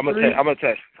tell you this. I'm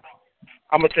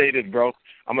gonna tell you this, bro.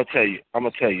 I'm gonna tell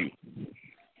you.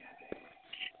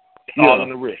 It's all in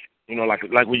the wrist. You know, like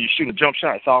when you shoot a jump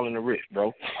shot, it's all in the wrist,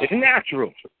 bro. It's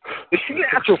natural. It's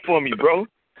natural for me, bro.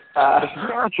 It's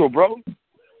natural, bro.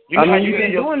 You've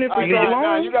been doing it for so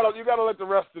long. You gotta let the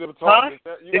rest of them talk.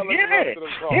 Huh?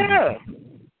 Yeah.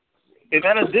 Is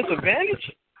that a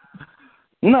disadvantage?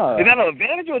 No. Is that an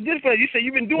advantage or a disadvantage? You say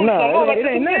you've been doing it so long. It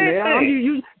ain't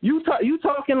nothing. You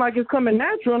talking like it's coming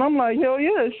natural, and I'm like, hell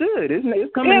yeah, it should.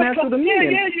 It's coming natural to me.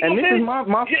 And this is my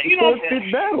first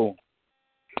fifth battle.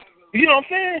 You know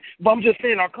what I'm saying? But I'm just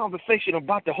saying our conversation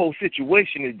about the whole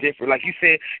situation is different. Like you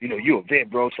said, you know, you're a vet,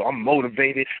 bro, so I'm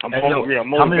motivated. I'm hungry. I'm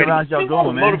motivated. How many rounds y'all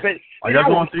going, man? Are y'all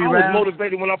going 3 rounds? I was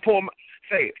motivated when I pulled my...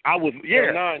 I was,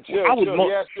 yeah. Nine, chill. He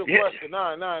asked you a question.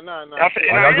 Nine.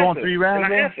 Are y'all going 3 rounds,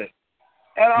 man?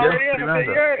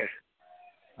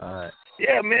 All right.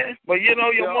 Yeah, man. But, you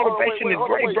know, your motivation is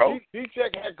great, bro.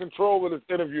 D-Check had control of this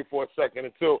interview for a second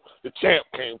until the champ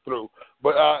came through.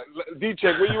 But,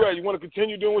 D-Check, where you at? You want to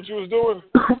continue doing what you was doing?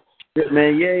 Yeah,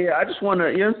 man, yeah. I just want to,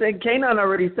 you know what I'm saying? K9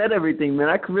 already said everything, man.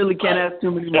 I really can't ask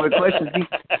too many more questions.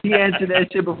 He answered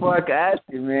that shit before I could ask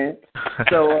it, man.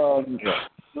 So,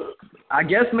 I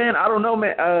guess, man, I don't know,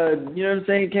 man. You know what I'm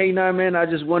saying, K9, man? I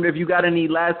just wonder if you got any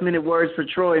last-minute words for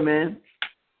Troy, man.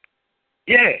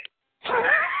 Yeah.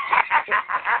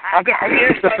 I do.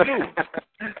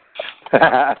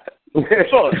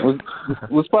 So,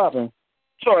 what's popping?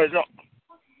 Sorry,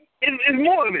 it's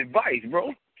more of advice,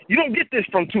 bro. You don't get this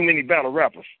from too many battle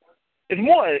rappers. It's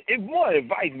more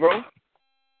advice, bro.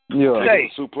 Yeah. Take him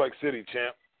to Suplex City,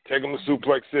 champ. Take him to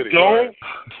Suplex City. Don't.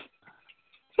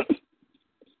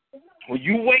 When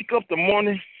you wake up the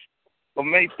morning of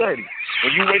May 30,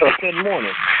 when you wake up that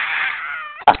morning,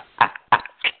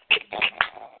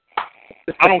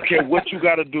 I don't care what you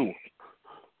got to do.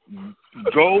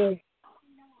 Go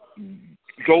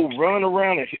run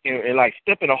around and like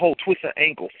step in a hole, twist an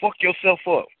ankle, fuck yourself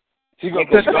up. He's gonna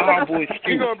be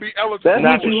eligible.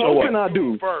 That's what you hoping I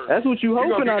do. That's what you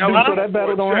hoping I do, so that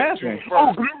battle don't happen.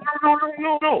 Oh,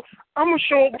 no. I'm gonna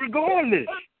show up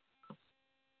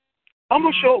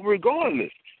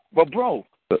regardless. But bro,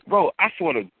 I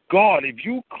swear to God, if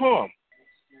you come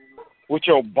with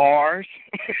your bars,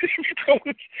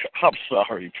 I'm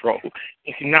sorry, bro.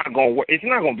 It's not gonna work. It's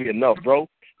not gonna be enough, bro.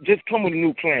 Just come with a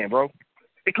new plan, bro.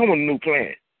 They come with a new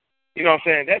plan. You know what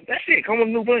I'm saying? That's it. Come with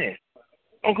a new plan.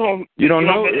 Don't come. You don't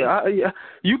know.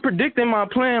 You predicting my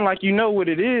plan like you know what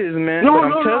it is, man. No,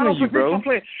 I'm telling you, bro.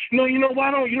 No, you know why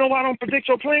I don't predict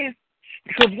your plan?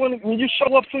 Because when you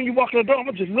show up soon, you walk in the door, I'm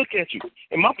gonna just look at you,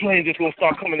 and my plan just gonna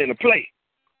start coming into play.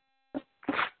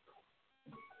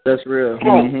 That's real.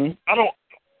 Bro,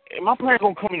 my plan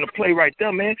gonna come into play right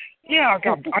there, man. Yeah, I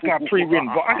got pre-written.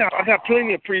 I got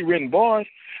plenty of pre-written bars.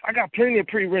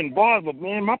 But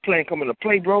man, my plan come into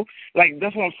play, bro. Like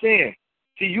that's what I'm saying.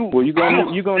 See you. Well, you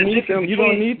gonna need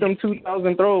them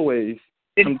 2000 throwaways.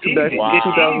 From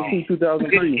 2002,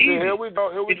 2003. Here we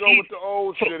go with the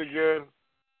old shit again.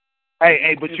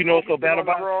 Hey, but you know what's so bad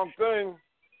about it? Wrong thing.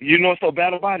 You know what's so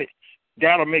bad about it?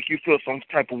 That'll make you feel some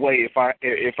type of way if I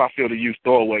feel to use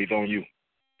throwaways on you.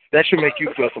 That should make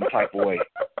you feel some type of way.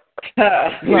 How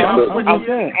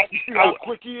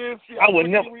quick he is. I would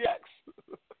never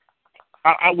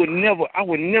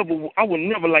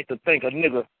like to think a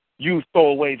nigga use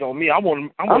throwaways on me. I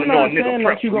want to know a nigga. I'm not saying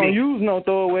like you gonna use no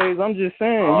throwaways. I'm just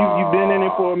saying you've been in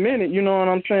it for a minute. You know what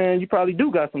I'm saying? You probably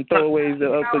do got some throwaways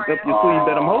up your sleeve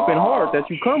that I'm hoping hard that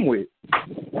you come with.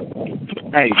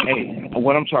 Hey,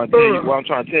 what I'm trying to tell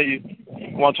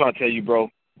you, bro.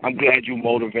 I'm glad you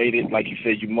motivated. Like you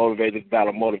said, you motivated.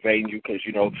 Battle motivating you because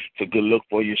you know it's a good look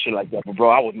for you, shit like that. But bro,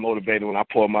 I was motivated when I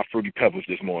poured my Fruity Pebbles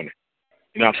this morning.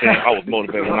 You know what I'm saying? I was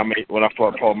motivated when I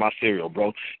poured my cereal,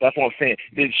 bro. That's what I'm saying.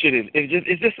 This shit it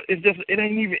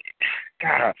ain't even,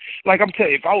 God. Like I'm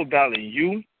telling you, if I was battling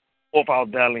you or if I was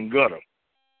battling Gutter,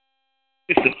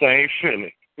 it's the same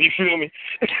feeling. You feel me?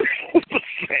 It's the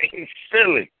same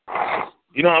feeling.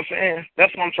 You know what I'm saying?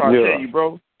 That's what I'm trying to tell you,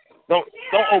 bro. Don't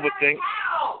overthink.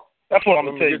 That's what I'm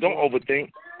gonna tell you. Don't overthink.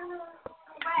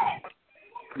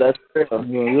 That's fair. Cause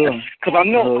I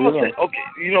know I'm gonna say, okay,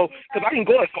 you know, cause I can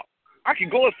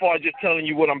go as far as just telling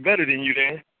you what I'm better than you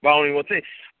then, but I don't even want to say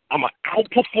I'm gonna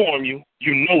outperform you.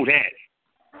 You know that.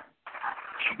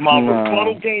 My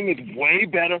rebuttal game is way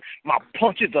better. My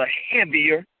punches are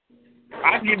heavier.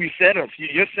 I give you setups.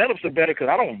 Your setups are better because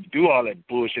I don't do all that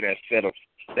bullshit as setups.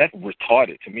 That's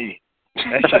retarded to me.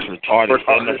 That's just retarded.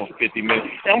 Setting up for 50 minutes.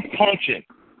 I'm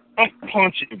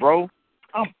punching, bro.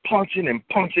 I'm punching and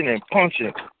punching and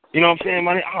punching. You know what I'm saying,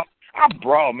 man? I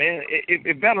brawl, man.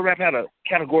 If battle rap had a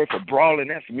category for brawling,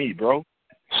 that's me, bro.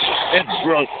 That's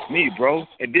me, bro.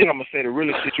 And then I'm gonna say the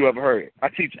realest shit you ever heard. I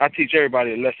teach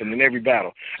everybody a lesson in every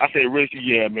battle. I say the realest shit,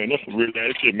 yeah, man, that's some real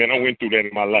ass shit, man. I went through that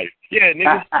in my life. Yeah,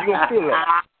 nigga, you gonna feel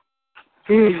that.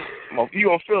 You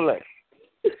gonna feel that.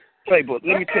 Say, but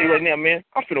let me tell you right now, man,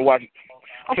 I'm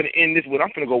finna end this with, I'm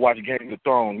finna go watch Game of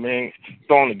Thrones, man.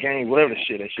 Throwing the game, whatever that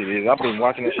shit is. I've been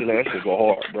watching that shit, that shit go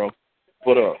hard, bro.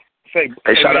 But hey,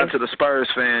 shout out to the Spurs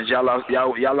fans. Y'all lost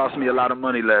me a lot of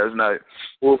money last night.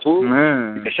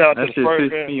 Man, shout out to the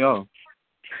Spurs fans. Me off.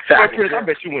 Chris, I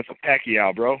bet you went for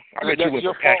Pacquiao, bro. I bet you went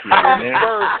for Pacquiao, man.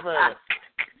 Spurs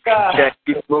fan. Okay,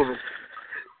 keep moving.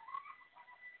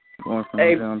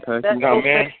 Hey, man.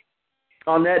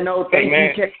 On that note, thank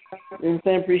you, Kevin. You know what I'm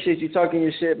saying? Appreciate you talking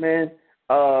your shit, man.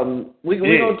 We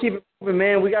gonna keep it moving,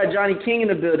 man. We got Johnny King in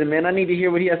the building, man. I need to hear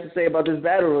what he has to say about this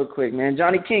battle real quick, man.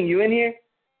 Johnny King, you in here?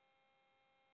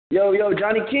 Yo,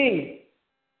 Johnny King.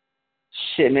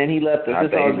 Shit, man, he left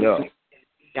us.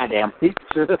 Goddamn.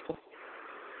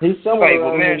 He's somewhere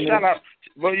around man, here, shout out.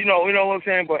 Well, you know what I'm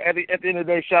saying? But at the end of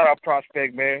the day, shout out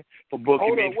Prospect, man, for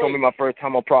booking me. It's going to be my first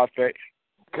time on Prospect.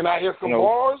 Can I hear some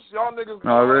bars? Y'all niggas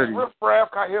already.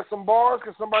 riff-raff. Can I hear some bars?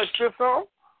 Can somebody spit some?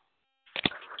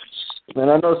 Man,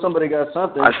 I know somebody got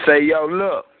something. I say, yo,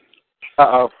 look.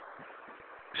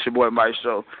 It's your boy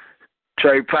Maestro.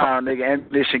 Trey Pound, nigga,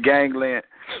 Ammunition Gangland.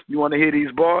 You want to hear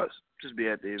these bars? Just be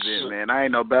at the event, man. I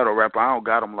ain't no battle rapper. I don't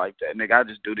got them like that, nigga. I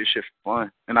just do this shit for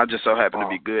fun. And I just so happen to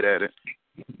be good at it.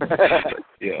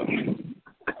 Yeah.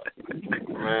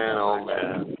 Man, oh,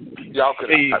 man. Y'all could...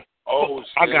 See,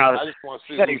 I just want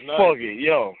to say, fuck it,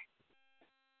 yo.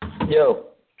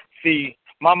 See,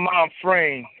 my mind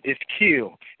frame is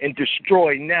killed and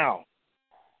destroyed now.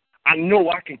 I know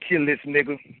I can kill this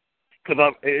nigga.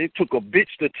 Because it took a bitch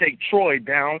to take Troy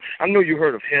down. I know you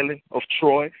heard of Helen, of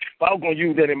Troy. But I was going to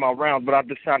use that in my round, but I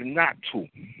decided not to.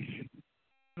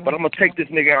 But I'm going to take this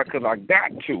nigga out because I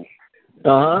got to.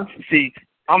 See,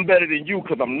 I'm better than you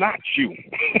because I'm not you.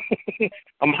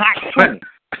 I'm hot, too.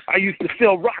 I used to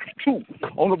sell rocks, too,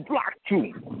 on the block,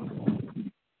 too.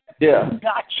 Yeah.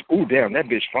 Got you. Ooh, damn, that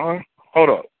bitch fine. Hold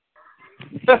up.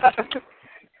 That's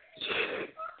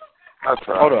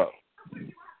right. Hold up.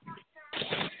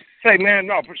 Say, man,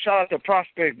 no, shout out to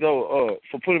Prospect, though,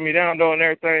 for putting me down, though, and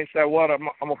everything. Say, what, I'm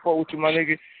going to fuck with you, my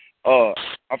nigga.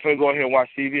 I'm finna go ahead and watch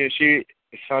TV and shit.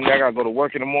 It's Sunday. I got to go to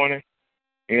work in the morning.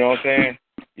 You know what I'm saying?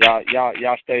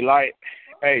 Y'all stay light.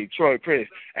 Hey, Troy Chris,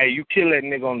 hey, you kill that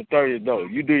nigga on the 30th, though.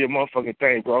 You do your motherfucking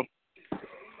thing, bro.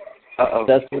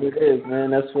 That's what it is, man.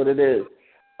 That's what it is.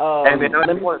 Hey, man, I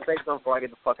just want to say something before I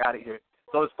get the fuck out of here.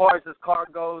 So as far as this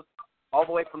card goes, all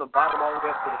the way from the bottom all the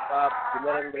way up to the top, you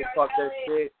let everybody talk their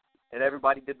shit, and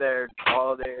everybody did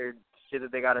all their shit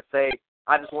that they got to say.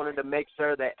 I just wanted to make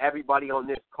sure that everybody on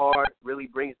this card really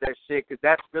brings their shit, because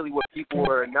that's really what people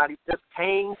are not just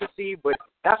paying to see, but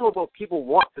that's what people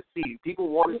want to see. People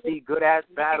want to see good-ass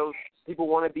battles. People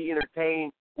want to be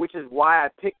entertained, which is why I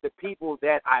picked the people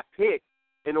that I picked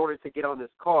in order to get on this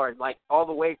card. Like, all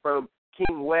the way from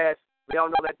King West, we all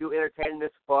know that dude entertaining as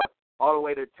fuck, all the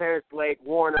way to Terrence Lake,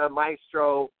 Warner,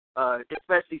 Maestro,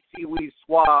 especially Seaweed,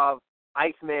 Suave,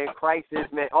 Iceman, Crisis,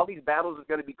 man, all these battles are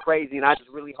going to be crazy, and I just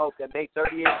really hope that May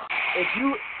 30th, if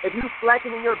you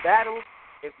slacking in your battles,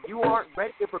 if you aren't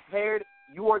ready and prepared,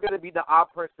 you are going to be the odd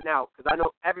person out, because I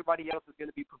know everybody else is going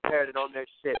to be prepared and on their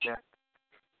shit, man.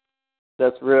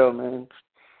 That's real, man.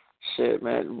 Shit,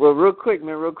 man. Well, real quick,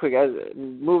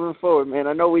 moving forward, man,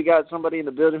 I know we got somebody in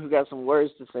the building who got some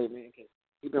words to say, man, because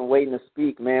he's been waiting to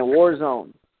speak, man.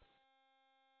 Warzone.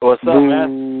 What's up,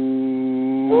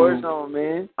 man? Warzone,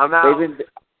 man. I'm out.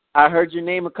 I heard your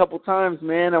name a couple times,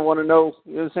 man. I want to know,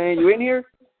 you know what I'm saying? You in here?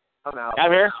 I'm out.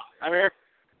 I'm here.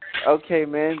 Okay,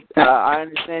 man. I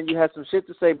understand you had some shit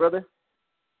to say, brother.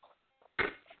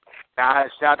 Guys,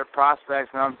 shout out to Prospects,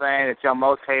 you know what I'm saying? It's your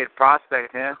most hated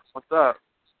prospect, man. What's up?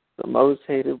 The most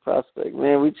hated prospect.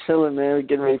 Man, we chilling, man. We're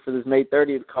getting ready for this May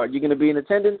 30th card. You going to be in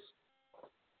attendance?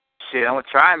 Shit, I'm gonna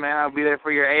try, man. I'll be there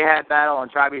for your A-hat battle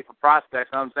and try to be for prospects.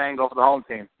 You know what I'm saying? Go for the home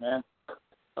team, man.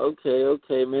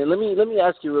 Okay, man. Let me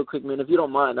ask you real quick, man. If you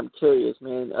don't mind, I'm curious,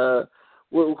 man.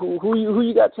 Who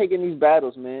you got taking these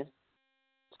battles, man?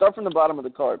 Start from the bottom of the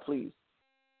card, please.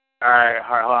 All right,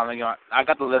 hold on. I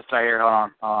got the list right here.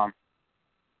 Hold on.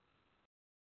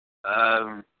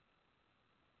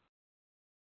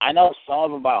 I know some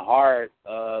of them by heart,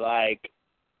 like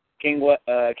King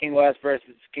West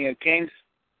versus King of Kings.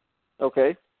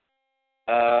 Okay.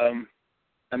 In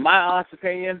my honest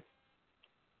opinion,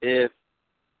 if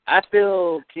I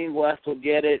feel King West will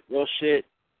get it, real shit,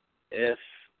 if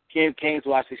King of Kings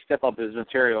will actually step up his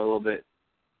material a little bit.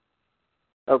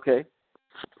 Okay.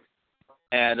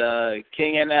 And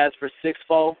King NS for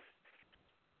 6-4.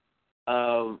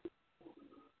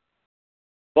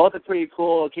 Both are pretty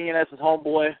cool. King NS is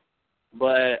homeboy,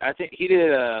 but I think he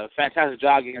did a fantastic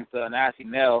job against Nasty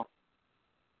Nell.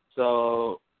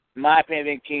 So, in my opinion, I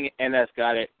think King NS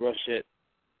got it. Real shit.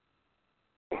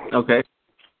 Okay.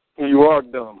 You are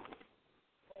dumb.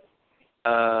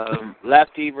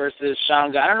 Lefty versus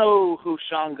Sean Gutta. I don't know who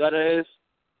Sean Gutta is.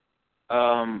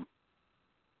 I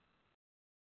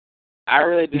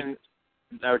really didn't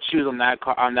choose on that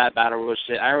battle. Real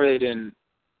shit. I really didn't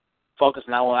focus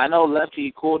on that one. I know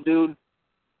Lefty, cool dude,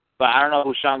 but I don't know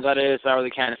who Sean Gutta is, so I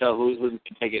really can't tell who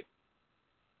can take it.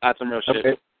 That's some real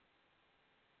shit.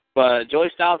 But Joey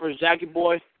Styles versus Jackie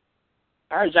Boy.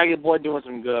 I heard Jackie Boy doing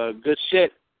some good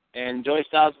shit, and Joey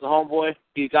Styles is a homeboy.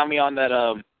 He got me on that.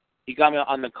 He got me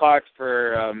on the card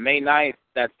for May 9th.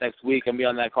 That's next week. I'm be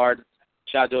on that card.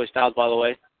 Shout out Joey Styles, by the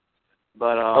way.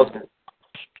 But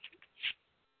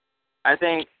I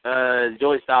think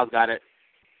Joey Styles got it.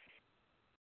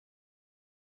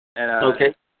 And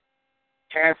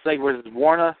Terrence Lake versus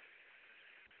Warner.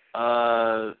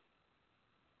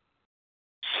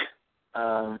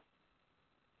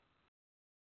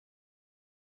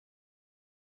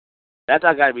 That's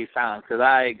all got to be found because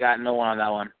I got no one on that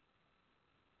one.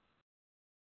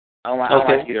 I don't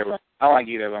like either of them. I don't like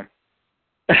either of them.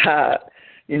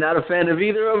 You're not a fan of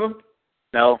either of them?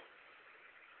 No.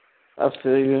 I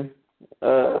feel you.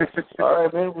 All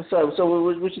right, man. What's up? So,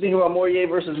 what you think about Mourier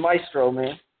versus Maestro,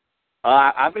 man?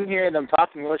 I've been hearing them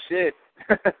talking real shit.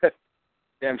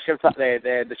 Them shit talk,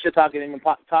 the shit talking and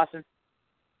tossing.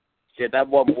 Shit, that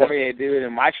boy Mourier, dude,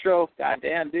 and Maestro,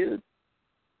 goddamn, dude.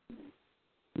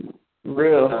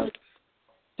 Real.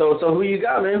 So who you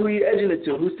got, man? Who you edging it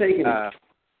to? Who's taking it?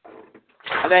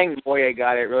 I think Mourier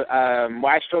got it.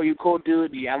 Maestro, you cool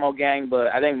dude, the Ammo Gang, but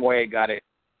I think Mourier got it.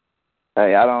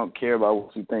 Hey, I don't care about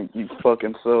what you think. You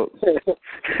fucking suck.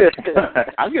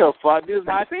 I don't give a fuck. This is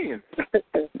my opinion.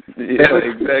 Yeah,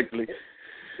 exactly.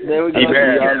 There we go.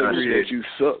 Y'all agree that you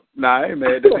suck. Nah, I ain't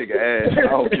mad. That nigga ass. I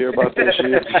don't care about that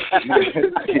shit.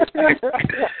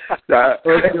 That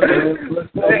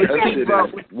shit is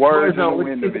words in the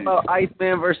wind to me. About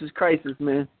Iceman versus Crisis,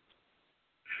 man.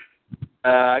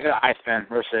 I got Iceman.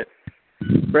 Real shit.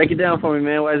 Break it down for me,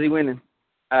 man. Why is he winning?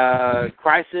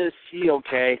 Crisis, he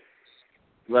okay.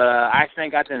 But Iceman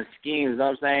got them schemes, you know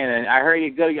what I'm saying? And I heard he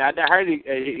good. I heard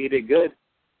he did good.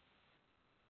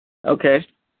 Okay.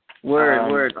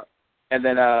 Word. And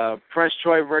then Prince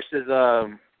Troy versus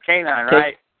K9,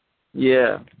 right?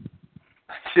 Yeah.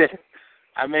 Shit.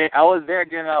 I mean, I was there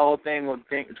during that whole thing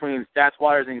between Stats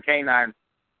Waters and K9.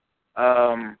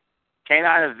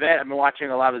 K9 is vet. I've been watching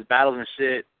a lot of his battles and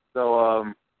shit. So,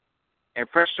 and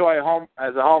Prince Troy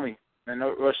as a homie. And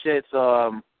real shit,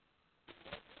 so,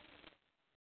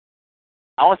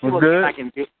 I want to see what K9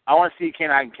 can do. I want to see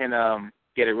K9 can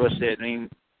get it, real shit. I mean,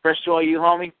 Prince Troy, you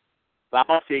homie, but I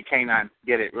want to see K9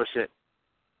 get it, real shit.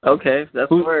 Okay, that's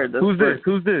word. Who's this?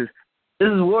 Who's this? This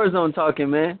is Warzone talking,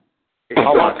 man.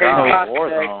 Oh my God,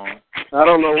 Warzone. I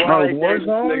don't know why.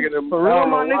 Warzone? For real,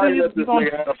 my nigga, you on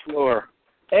the floor.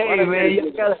 Hey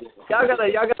man, y'all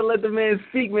gotta let the man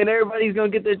speak, man. Everybody's gonna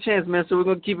get their chance, man. So we're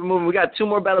gonna keep it moving. We got 2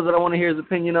 more battles that I want to hear his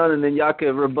opinion on, and then y'all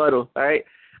can rebuttal. All right.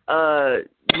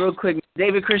 Real quick,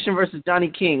 David Christian versus Johnny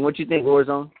King. What you think,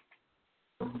 Warzone?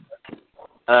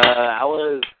 I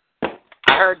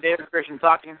heard David Christian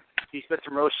talking. He spit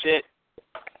some real shit.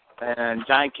 And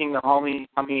Johnny King, the homie,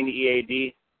 coming in the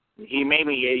EAD. He made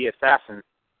me EAD assassin.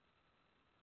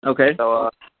 Okay. So,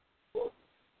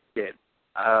 shit.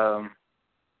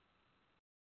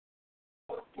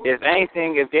 If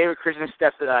anything, if David Christian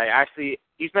steps it up,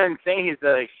 he's been saying he's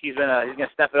gonna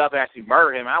step it up and actually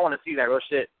murder him. I want to see that real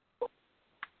shit.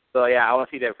 So yeah, I want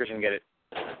to see David Christian get it.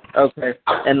 Okay.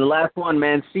 And the last one,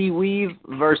 man, C-Weave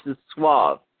versus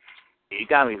Suave. You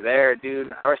got me there,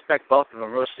 dude. I respect both of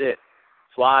them, real shit.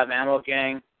 Suave, Ammo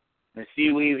Gang, and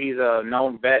C-Weave, he's a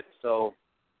known vet, so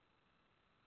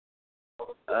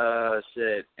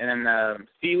Shit. And then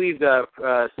C-Weave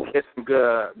hit some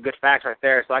good facts right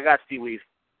there. So I got C-Weave.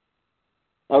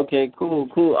 Okay, cool.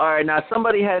 All right, now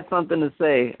somebody had something to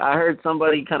say. I heard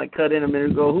somebody kind of cut in a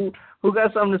minute ago. Who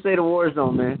got something to say to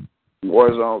Warzone, man?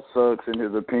 Warzone sucks, and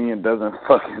his opinion doesn't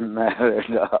fucking matter,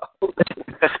 dog.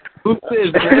 Who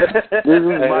says that? This is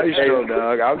my show,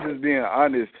 dog. I'm just being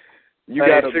honest. You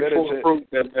got a better proof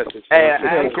that message. Hey,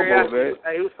 out of curiosity.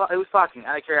 Hey, who's talking?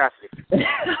 Out of curiosity.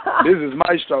 This is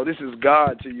my show. This is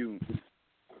God to you.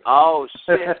 Oh,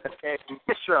 shit. Okay,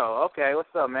 Mistro. Okay,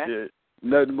 what's up, man? Yeah.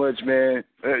 Nothing much, man.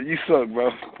 You suck, bro.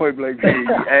 Point blank, period.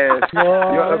 You ass.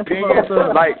 Your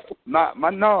opinion, like,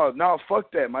 no,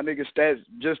 fuck that. My nigga Stats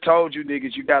just told you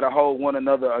niggas you gotta hold one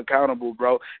another accountable,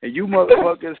 bro. And you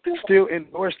motherfuckers still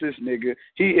endorse this nigga.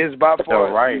 He is by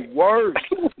far the worst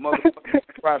motherfucking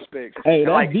prospect. Hey,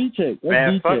 that's D-Check.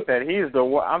 Man, fuck that. He's the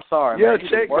worst. I'm sorry, yeah, man.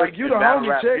 Check. Like, you the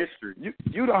homie, Check.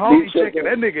 You the homie, Check, and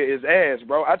that nigga is ass,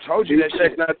 bro. I told you that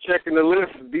shit. D-Check not checking the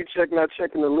list. D-Check not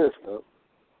checking the list, bro.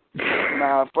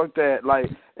 Nah, fuck that. Like,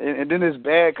 and then it's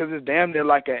bad because it's damn near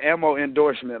like an ammo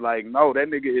endorsement. Like, no, that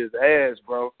nigga is ass,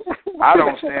 bro. I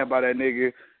don't stand by that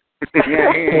nigga.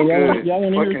 Yeah, he ain't good. Y'all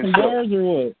want to hear some bars or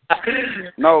what?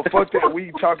 No, fuck that.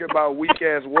 We talking about weak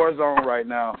ass Warzone right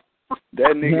now.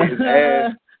 That nigga is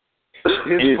ass.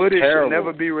 His footage should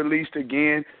never be released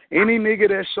again. Any nigga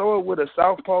that show up with a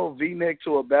Southpaw V-neck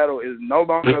to a battle is no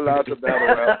longer allowed to battle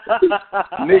rap.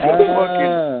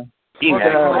 Nigga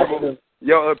fucking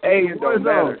your opinion don't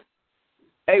matter.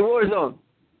 Hey, Warzone.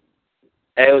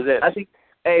 Hey, what's that?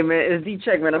 Hey, man, it's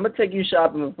D-Check, man. I'm going to take you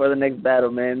shopping for the next battle,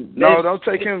 man. No, don't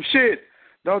take him shit.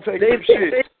 Don't take him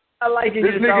shit. I like it.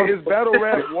 This nigga is battle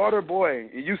rap water boy,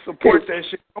 and you support that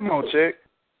shit. Come on, Check.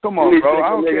 Come on, bro. I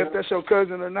don't care if that's your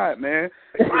cousin or not, man.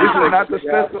 This is not the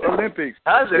Special Olympics.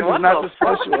 This is not the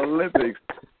Special Olympics.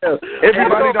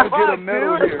 Everybody don't get a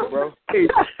medal here, bro. Hey,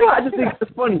 I just think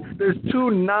it's funny. There's two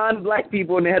non-black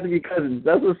people and they have to be cousins.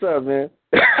 That's what's up, man.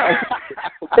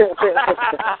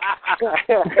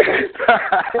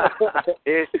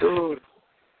 It's cool.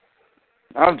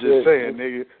 I'm just saying,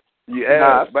 nigga. You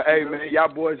ass. But hey, man, y'all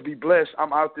boys be blessed.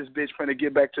 I'm out this bitch trying to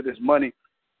get back to this money.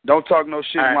 Don't talk no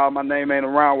shit while my name ain't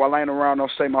around. While I ain't around,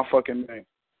 don't say my fucking name.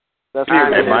 That's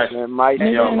right, man. Mike.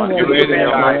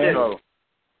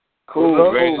 Cool.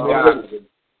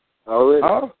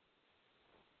 Huh?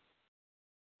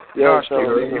 Yeah,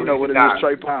 you know what it is,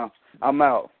 Trey Pound. I'm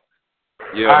out.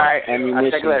 Yeah. All right. I'll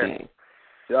check later. Gang.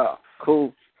 Yeah.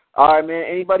 Cool. All right, man.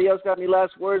 Anybody else got any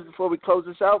last words before we close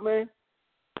this out, man?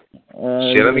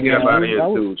 Shit, let me get up out of here,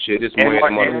 too. Shit, this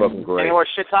motherfucking great. Any more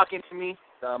shit talking to me?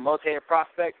 Motivated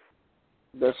prospect.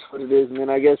 That's what it is, man.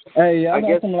 I guess. Hey, I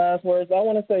got some last words. I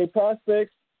want to say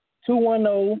prospects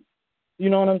 210. You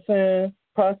know what I'm saying?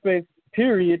 Prospects.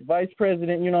 Period. Vice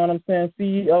president. You know what I'm saying?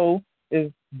 CEO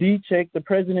is D-Check. The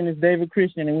president is David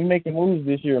Christian, and we making moves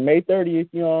this year. May 30th.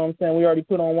 You know what I'm saying? We already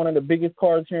put on one of the biggest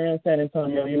cards here in San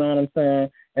Antonio. You know what I'm saying?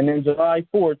 And then July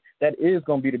 4th, that is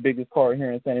going to be the biggest card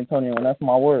here in San Antonio, and that's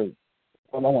my word.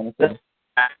 That's all I want to say.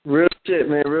 Real shit,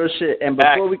 man. Real shit. And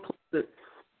before we close it,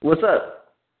 what's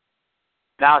up?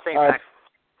 Now I'm saying back.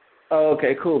 Oh,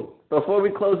 okay, cool. Before we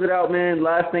close it out, man,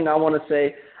 last thing I want to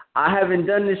say, I haven't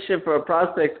done this shit for a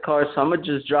prospects card, so I'm going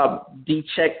to just drop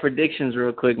D-Check predictions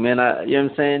real quick, man. You know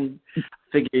what I'm saying?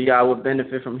 Figure y'all would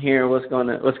benefit from hearing what's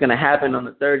gonna happen on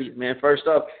the 30th, man. First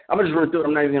up, I'm going to just run through it.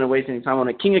 I'm not even going to waste any time on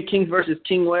it. King of Kings versus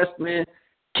King West, man.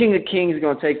 King of Kings is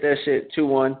going to take that shit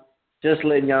 2-1. Just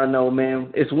letting y'all know,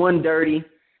 man. It's 1-30,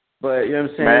 but you know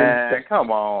what I'm saying? Man,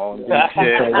 come on. That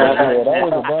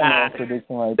was a burn-off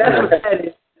prediction right there. That's what that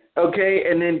is. Okay,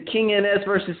 and then King NS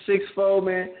versus 6-4,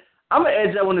 man. I'm going to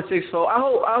edge that one to 6-4. I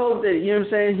hope that, you know what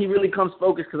I'm saying, he really comes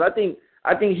focused because I think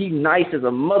he's nice as a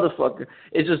motherfucker.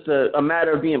 It's just a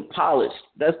matter of being polished.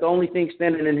 That's the only thing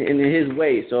standing in his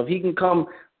way. So if he can come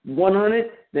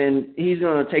 100, then he's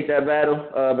going to take that battle.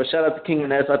 But shout out to King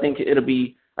NS. I think it'll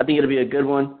be a good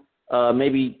one.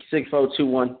 Maybe 6-4,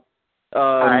 2-1.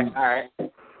 All right.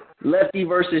 Lefty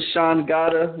versus Sean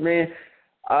Gada, man.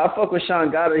 I fuck with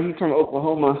Sean Gada. He's from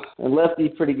Oklahoma. And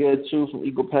Lefty's pretty good, too, from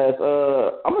Eagle Pass.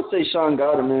 I'm going to say Sean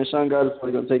Gada, man. Sean Gada's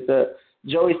probably going to take that.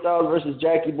 Joey Styles versus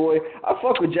Jackie Boy. I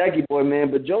fuck with Jackie Boy,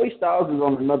 man, but Joey Styles is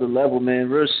on another level, man.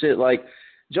 Real shit. Like,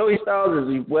 Joey Styles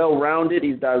is well-rounded.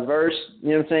 He's diverse. You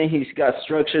know what I'm saying? He's got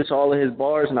structure to all of his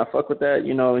bars, and I fuck with that.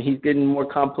 You know, he's getting more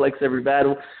complex every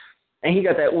battle. And he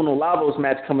got that Uno Lavos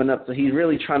match coming up, so he's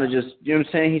really trying to just, you know what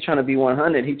I'm saying? He's trying to be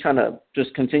 100. He's trying to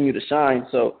just continue to shine.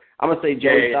 So I'm going to say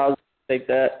Joey Styles take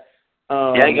that.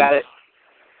 Yeah, I got it.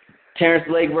 Terrence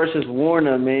Lake versus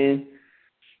Warner, man.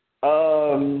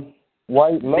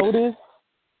 White Lotus?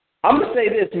 I'm gonna say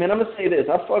this, man. I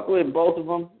fuck with both of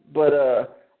them, but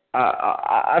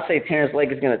I say Terrence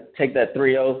Lake is gonna take that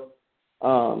 3-0.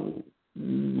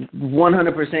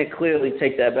 100% clearly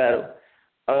take that battle.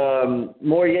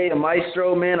 Mourier to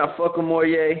Maestro, man. I fuck with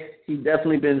Mourier. He's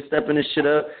definitely been stepping this shit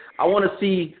up. I want to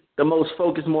see the most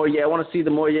focused Mourier. I want to see the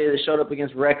Mourier that showed up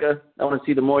against Rekka. I want to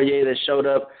see the Mourier that showed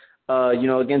up,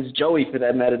 against Joey for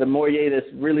that matter. The Mourier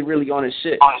that's really, really on his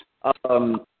shit.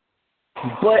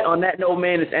 But on that note,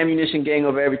 man, it's Ammunition Gang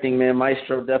over everything, man.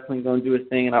 Maestro definitely going to do his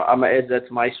thing, and I'm going to edge that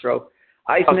to Maestro.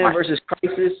 Iceman versus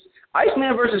Crisis.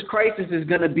 Iceman versus Crisis is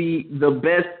going to be the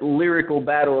best lyrical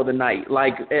battle of the night.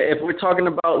 Like, if we're talking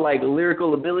about, like,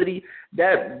 lyrical ability,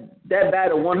 that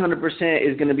battle 100%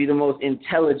 is going to be the most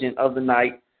intelligent of the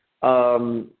night.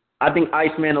 I think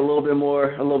Iceman a little bit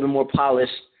more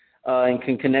polished and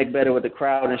can connect better with the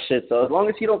crowd and shit. So as long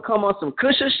as he don't come on some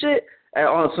cushion shit,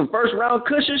 on some first round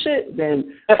cushion shit,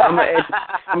 then I'm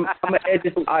gonna edge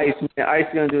it from Ice, man. Ice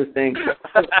gonna do his thing.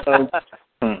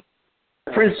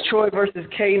 Prince Troy versus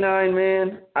K9,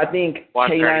 man. I think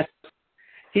K9,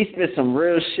 he spit some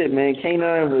real shit, man.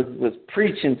 K9 was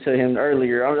preaching to him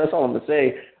earlier. That's all I'm gonna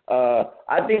say.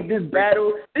 I think this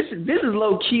battle, this is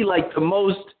low key like the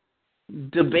most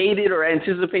debated or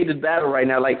anticipated battle right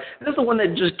now. Like, this is the one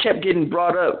that just kept getting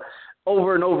brought up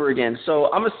over and over again. So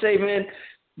I'm gonna say, man,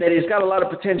 that it's got a lot of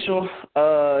potential.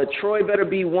 Troy better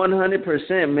be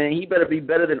 100%, man. He better be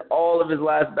better than all of his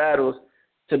last battles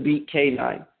to beat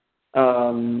K9.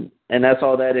 And that's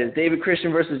all that is. David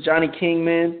Christian versus Johnny King,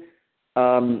 man.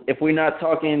 If we're not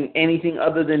talking anything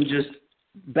other than just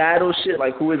battle shit,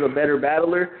 like who is a better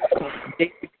battler,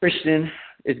 David Christian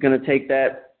is going to take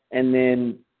that. And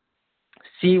then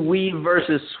C-Weave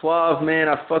versus Suave, man.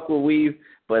 I fuck with Weave,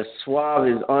 but Suave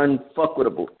is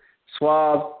unfuckwittable.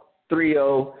 Suave,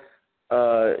 3-0,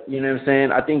 you know what I'm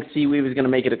saying? I think C-Weave is going to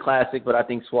make it a classic, but I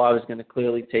think Suave is going to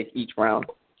clearly take each round.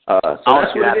 So that's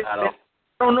what it is, man.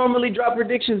 I don't normally drop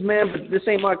predictions, man, but this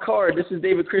ain't my card. This is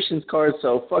David Christian's card,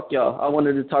 so fuck y'all. I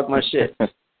wanted to talk my shit. So,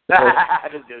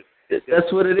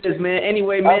 that's what it is, man.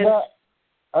 Anyway, man.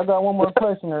 I got one more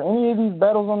question. Are any of these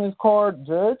battles on this card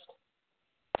judged?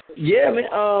 Yeah,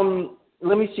 man.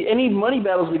 Let me see. Any money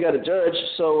battles we got to judge.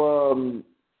 So,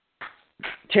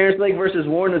 Terrence Lake versus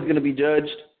Warren is going to be judged.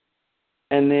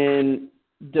 And then,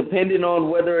 depending on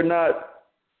whether or not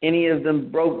any of them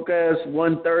broke-ass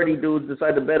 130 dudes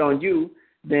decide to bet on you,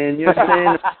 then you know what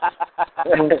I'm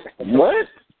saying? What?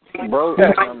 Bro,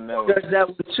 judge that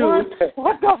one too.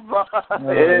 What the fuck?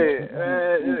 Hey,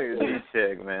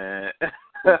 check, man.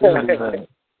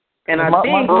 And I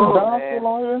think... Don still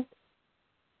on here?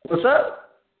 What's up?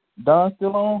 Don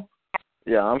still on?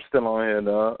 Yeah, I'm still on here,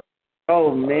 dog.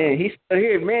 Oh, man, he's still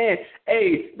here, man.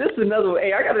 Hey, this is another one.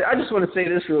 Hey, I just want to say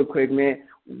this real quick, man.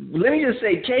 Let me just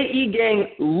say, KE Gang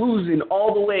losing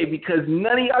all the way because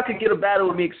none of y'all could get a battle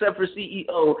with me except for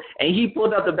CEO, and he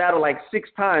pulled out the battle like 6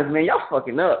 times, man. Y'all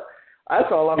fucking up.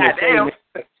 That's all I'm going to say, man.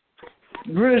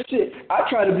 Real shit. I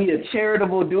try to be a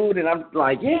charitable dude, and I'm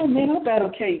like, yeah, man, I'll battle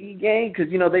KE Gang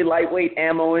because, you know, they lightweight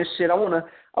ammo and shit. I want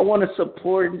to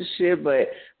support and shit, but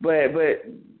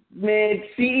man,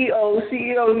 CEO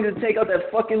needs to take out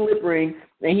that fucking lip ring,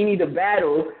 and he need to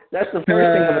battle. That's the first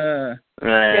thing.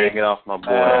 Man, get off my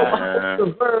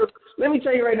boy. Let me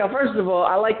tell you right now, first of all,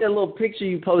 I like that little picture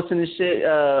you posted and shit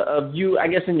of you, I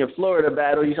guess, in your Florida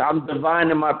battle. You said, I'm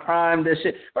divine in my prime, that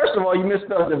shit. First of all, you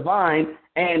misspelled divine,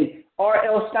 and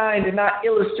R.L. Stein did not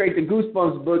illustrate the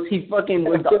Goosebumps books. He fucking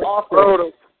was the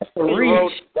author. That's a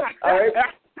reach. All right?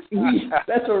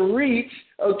 That's a reach.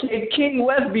 Okay, King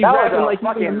Westby rapping like he's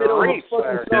in the middle of a fucking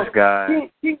song. This guy.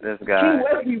 King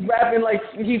Westby rapping like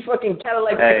he fucking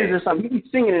Cadillac Records or something.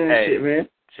 He's singing in this shit, man.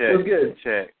 Check. What's good?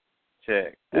 Check.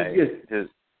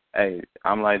 Hey,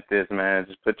 I'm like this, man.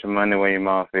 Just put your money where your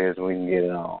mouth is and we can get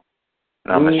it on.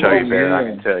 And I'm going to show you better than I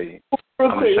can tell you. I'm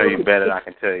going to show you better than I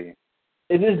can tell you.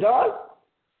 Is this Don?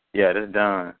 Yeah, this is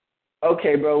Don.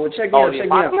 Okay, bro. Well, check me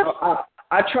out.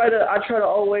 I try to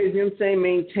always, you know what I'm saying,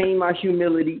 maintain my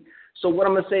humility. So what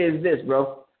I'm going to say is this,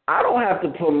 bro. I don't have to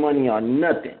put money on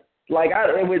nothing. Like,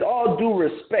 with all due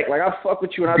respect, like, I fuck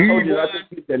with you, and I told you that I think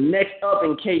you're the next up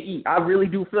in KE. I really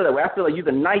do feel that way. I feel like you're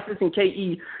the nicest in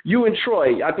KE. You and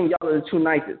Troy, I think y'all are the 2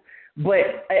 nicest.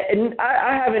 But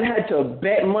I haven't had to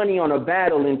bet money on a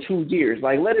battle in 2 years.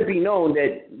 Like, let it be known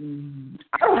that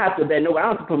I don't have to bet no. I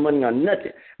don't have to put money on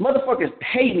nothing. Motherfuckers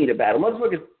pay me to battle.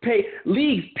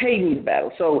 Leagues pay me to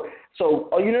battle. So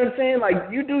you know what I'm saying? Like,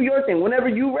 you do your thing. Whenever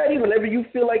you ready, whenever you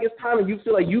feel like it's time and you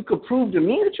feel like you could prove to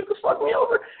me that you could fuck me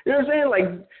over, you know what I'm saying?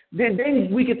 Like,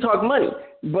 then we could talk money.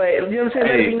 But, you know what I'm saying?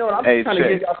 Let me know. I'm just trying to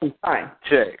give y'all some time.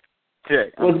 Check.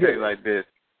 I'm going to tell you like this.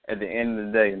 at the end of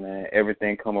the day, man,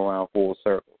 everything come around full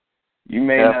circle. You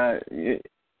may not,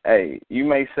 you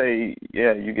may say,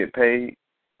 yeah, you get paid,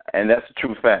 and that's a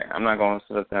true fact. I'm not going to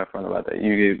sit up there in front about that.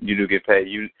 You do get paid.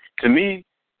 To me,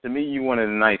 you one of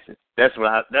the nicest. That's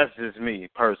just me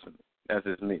personally. That's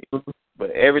just me.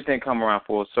 But everything come around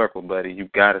full circle, buddy. You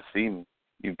gotta see me.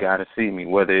 You gotta see me.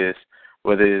 Whether it's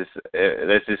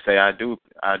let's just say I do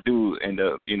end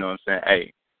up, you know what I'm saying?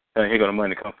 Hey, here go the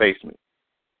money. Come face me.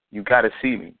 You gotta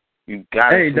see me. You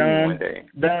gotta see me one day.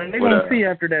 Don, they gonna see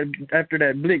after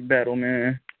that Blick battle,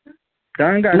 man.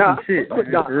 Don got some shit.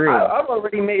 Don, for real. I've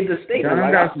already made the statement.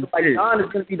 Don is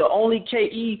gonna be the only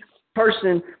KE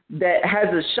person that has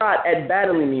a shot at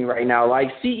battling me right now. Like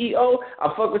CEO,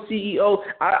 I fuck with CEO.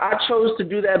 I chose to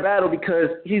do that battle because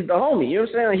he's the homie. You know what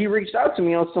I'm saying? Like, he reached out to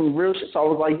me on some real shit, so I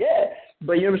was like, yeah.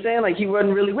 But you know what I'm saying? Like, he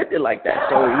wasn't really with it like that.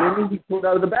 So maybe he pulled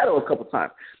out of the battle a couple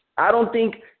times. I don't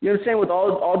think, you know what I'm saying, with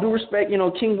all due respect, you know,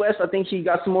 King West, I think he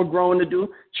got some more growing to do.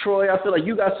 Troy, I feel like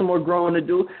you got some more growing to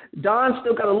do. Don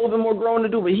still got a little bit more growing to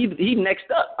do, but he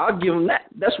next up. I'll give him that.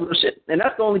 That's real shit. And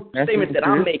that's the only statement that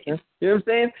I'm making. You know what I'm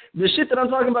saying? The shit that I'm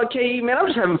talking about, KE, man, I'm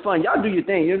just having fun. Y'all do your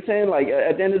thing. You know what I'm saying? Like,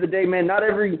 at the end of the day, man, not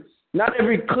every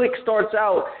click starts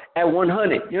out at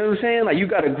 100. You know what I'm saying? Like, you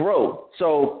got to grow.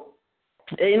 So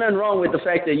ain't nothing wrong with the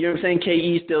fact that, you know what I'm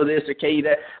saying, KE still this or KE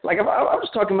that. Like, I'm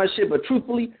just talking my shit, but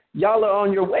truthfully, y'all are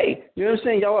on your way. You know what I'm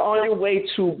saying? Y'all are on your way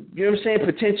to, you know what I'm saying,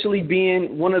 potentially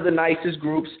being one of the nicest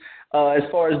groups as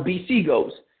far as BC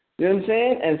goes. You know what I'm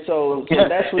saying? And so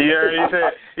that's what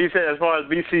he said as far as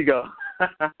BC goes.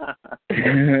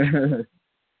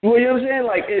 Well, you know what I'm saying?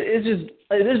 Like,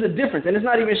 there's a difference, and it's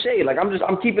not even shade. Like,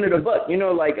 I'm keeping it a buck. You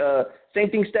know, like, same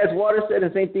thing Stats Water said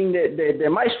and same thing that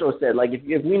Maestro said. Like,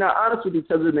 if we're not honest with each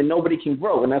other, then nobody can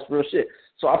grow, and that's real shit.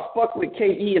 So I fuck with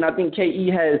KE, and I think KE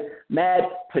has mad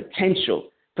potential.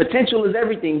 Potential is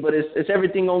everything, but it's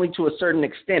everything only to a certain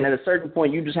extent. At a certain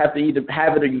point, you just have to either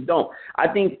have it or you don't. I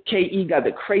think KE got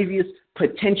the craziest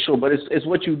potential, but it's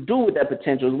what you do with that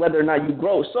potential, is whether or not you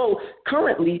grow. So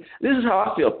currently, this is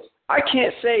how I feel. I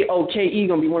can't say, KE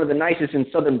gonna be one of the nicest in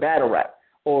Southern battle rap,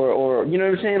 or you know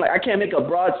what I'm saying? Like, I can't make a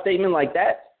broad statement like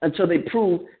that until they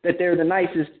prove that they're the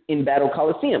nicest in Battle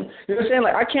Coliseum. You know what I'm saying?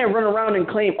 Like, I can't run around and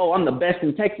claim, I'm the best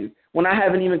in Texas when I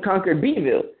haven't even conquered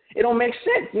Beeville. It don't make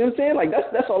sense. You know what I'm saying? Like,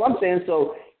 that's all I'm saying.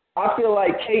 So I feel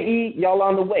like KE, y'all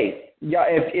on the way. Y'all,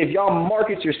 if y'all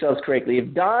market yourselves correctly,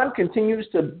 if Don continues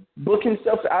to book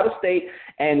himself out of state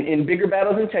and in bigger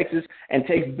battles in Texas and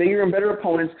takes bigger and better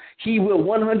opponents, he will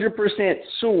 100%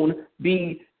 soon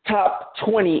be top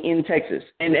 20 in Texas.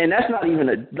 And that's not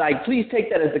even please take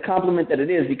that as the compliment that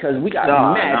it is, because we got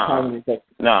mad talent in Texas.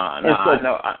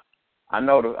 I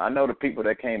know the people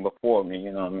that came before me,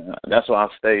 you know what I mean? That's why I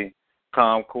stay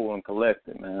calm, cool, and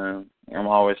collected, man. I'm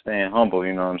always staying humble,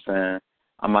 you know what I'm saying?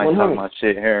 I might talk my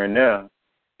shit here and there,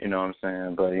 you know what I'm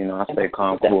saying? But, you know, I stay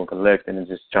calm, cool, and collected and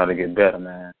just try to get better,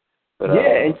 man. But,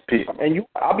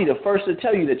 I'll be the first to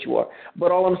tell you that you are.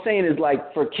 But all I'm saying is,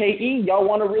 like, for KE, y'all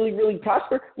want to really, really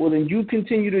prosper? Well, then you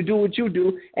continue to do what you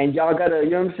do, and y'all got to,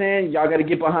 you know what I'm saying? Y'all got to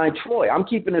get behind Troy. I'm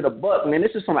keeping it a buck, man.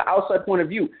 This is from an outside point of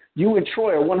view. You and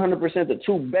Troy are 100% the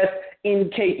two best in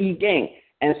KE gang.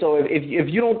 And so if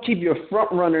you don't keep your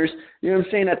front runners, you know what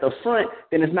I'm saying, at the front,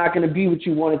 then it's not going to be what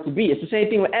you want it to be. It's the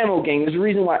same thing with Ammo Gang. There's a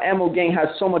reason why Ammo Gang has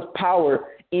so much power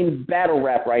in battle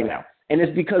rap right now. And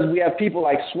it's because we have people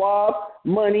like Suave,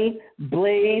 Money,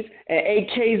 Blaze, and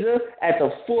AKza at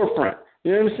the forefront.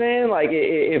 You know what I'm saying? Like,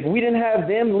 if we didn't have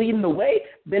them leading the way,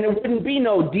 then there wouldn't be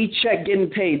no D-Check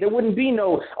getting paid. There wouldn't be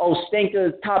no,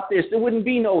 Stanka top this. There wouldn't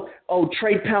be no,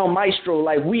 Trade Pound Maestro.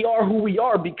 Like, we are who we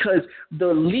are because the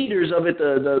leaders of it,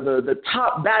 the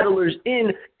top battlers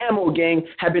in Ammo Gang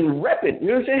have been repping, you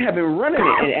know what I'm saying, have been running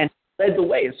it and led the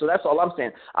way. So that's all I'm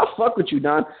saying. I fuck with you,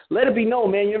 Don. Let it be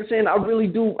known, man. You know what I'm saying? I really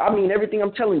do. I mean everything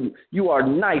I'm telling you. You are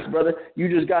nice, brother. You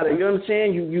just got to, you know what I'm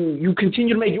saying? You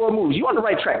continue to make your moves. You're on the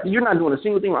right track. You're not doing a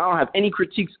single thing where I don't have any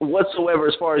critiques whatsoever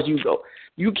as far as you go.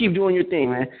 You keep doing your thing,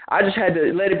 man. I just had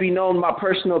to let it be known my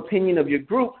personal opinion of your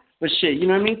group. But shit, you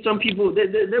know what I mean? Some people,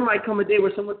 there might come a day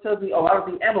where someone tells me, I don't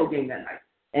think Ammo Gang that night.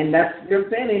 And that's, you know what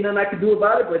I'm saying? Ain't nothing I can do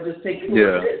about it but just take it for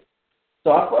what it is.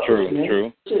 So I fuck with you, man.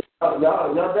 True. Shit,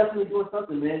 y'all definitely doing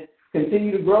something, man.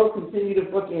 Continue to grow, continue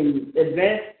to fucking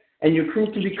advance, and your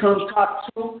crew can become top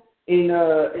 2 in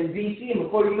DC. And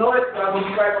before you know it, y'all gonna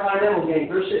be right behind Ammo Gang.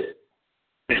 Real shit.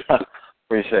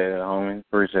 Appreciate it, homie.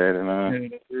 Appreciate it, man.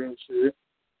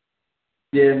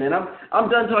 Yeah, man. I'm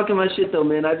done talking my shit though,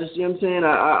 man. I just, you know what I'm saying?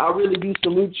 I really do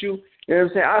salute you. You know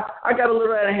what I'm saying? I got a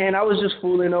little out of hand. I was just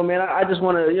fooling though, man. I just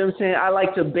want to, you know what I'm saying? I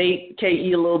like to bait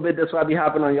KE a little bit. That's why I be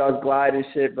hopping on y'all's glide and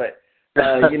shit. But,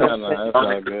 you know. That's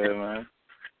all good, man.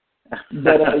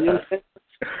 But you know,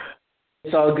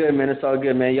 it's all good, man. It's all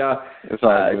good, man. Y'all. It's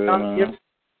all good, man.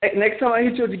 Next time I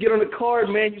hit you to get on the card,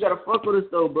 man, you gotta fuck with us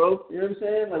though, bro. You know what I'm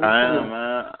saying? Like, I am,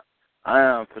 man. I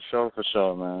am for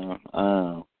sure, man. I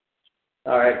am.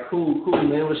 All right, cool,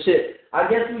 man. Well, shit. I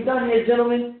guess we done here,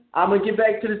 gentlemen. I'm gonna get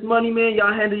back to this money, man.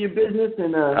 Y'all handle your business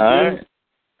and All right.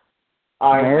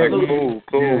 All right, cool.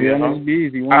 Yeah, that's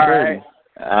easy. 130.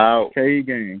 Out. K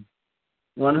game.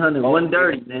 100,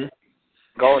 130, man.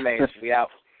 Gold names, we out.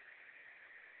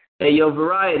 Hey, yo,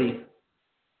 Variety.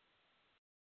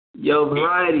 Yo,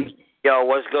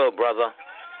 what's good, brother?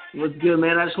 What's good,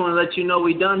 man? I just want to let you know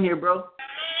we done here, bro.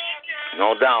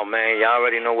 No doubt, man. Y'all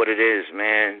already know what it is,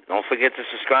 man. Don't forget to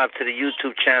subscribe to the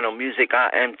YouTube channel, Music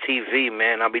IMTV,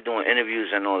 man. I'll be doing interviews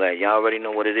and all that. Y'all already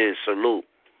know what it is. Salute.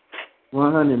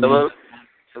 100, man.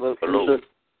 Salute.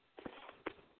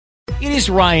 It is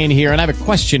Ryan here, and I have a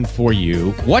question for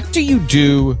you. What do you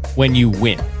do when you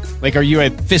win? Like, are you a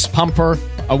fist pumper,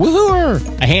 a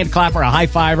woohooer, a hand clapper, a high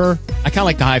fiver? I kind of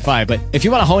like the high five, but if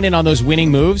you want to hone in on those winning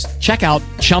moves, check out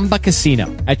Chumba Casino.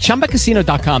 At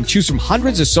ChumbaCasino.com, choose from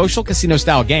hundreds of social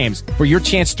casino-style games for your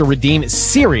chance to redeem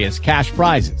serious cash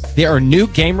prizes. There are new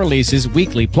game releases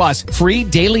weekly, plus free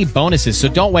daily bonuses, so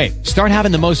don't wait. Start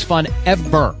having the most fun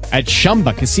ever at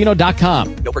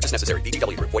ChumbaCasino.com. No purchase necessary.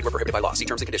 VGW. Void where prohibited by law. See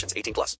terms and conditions. 18+.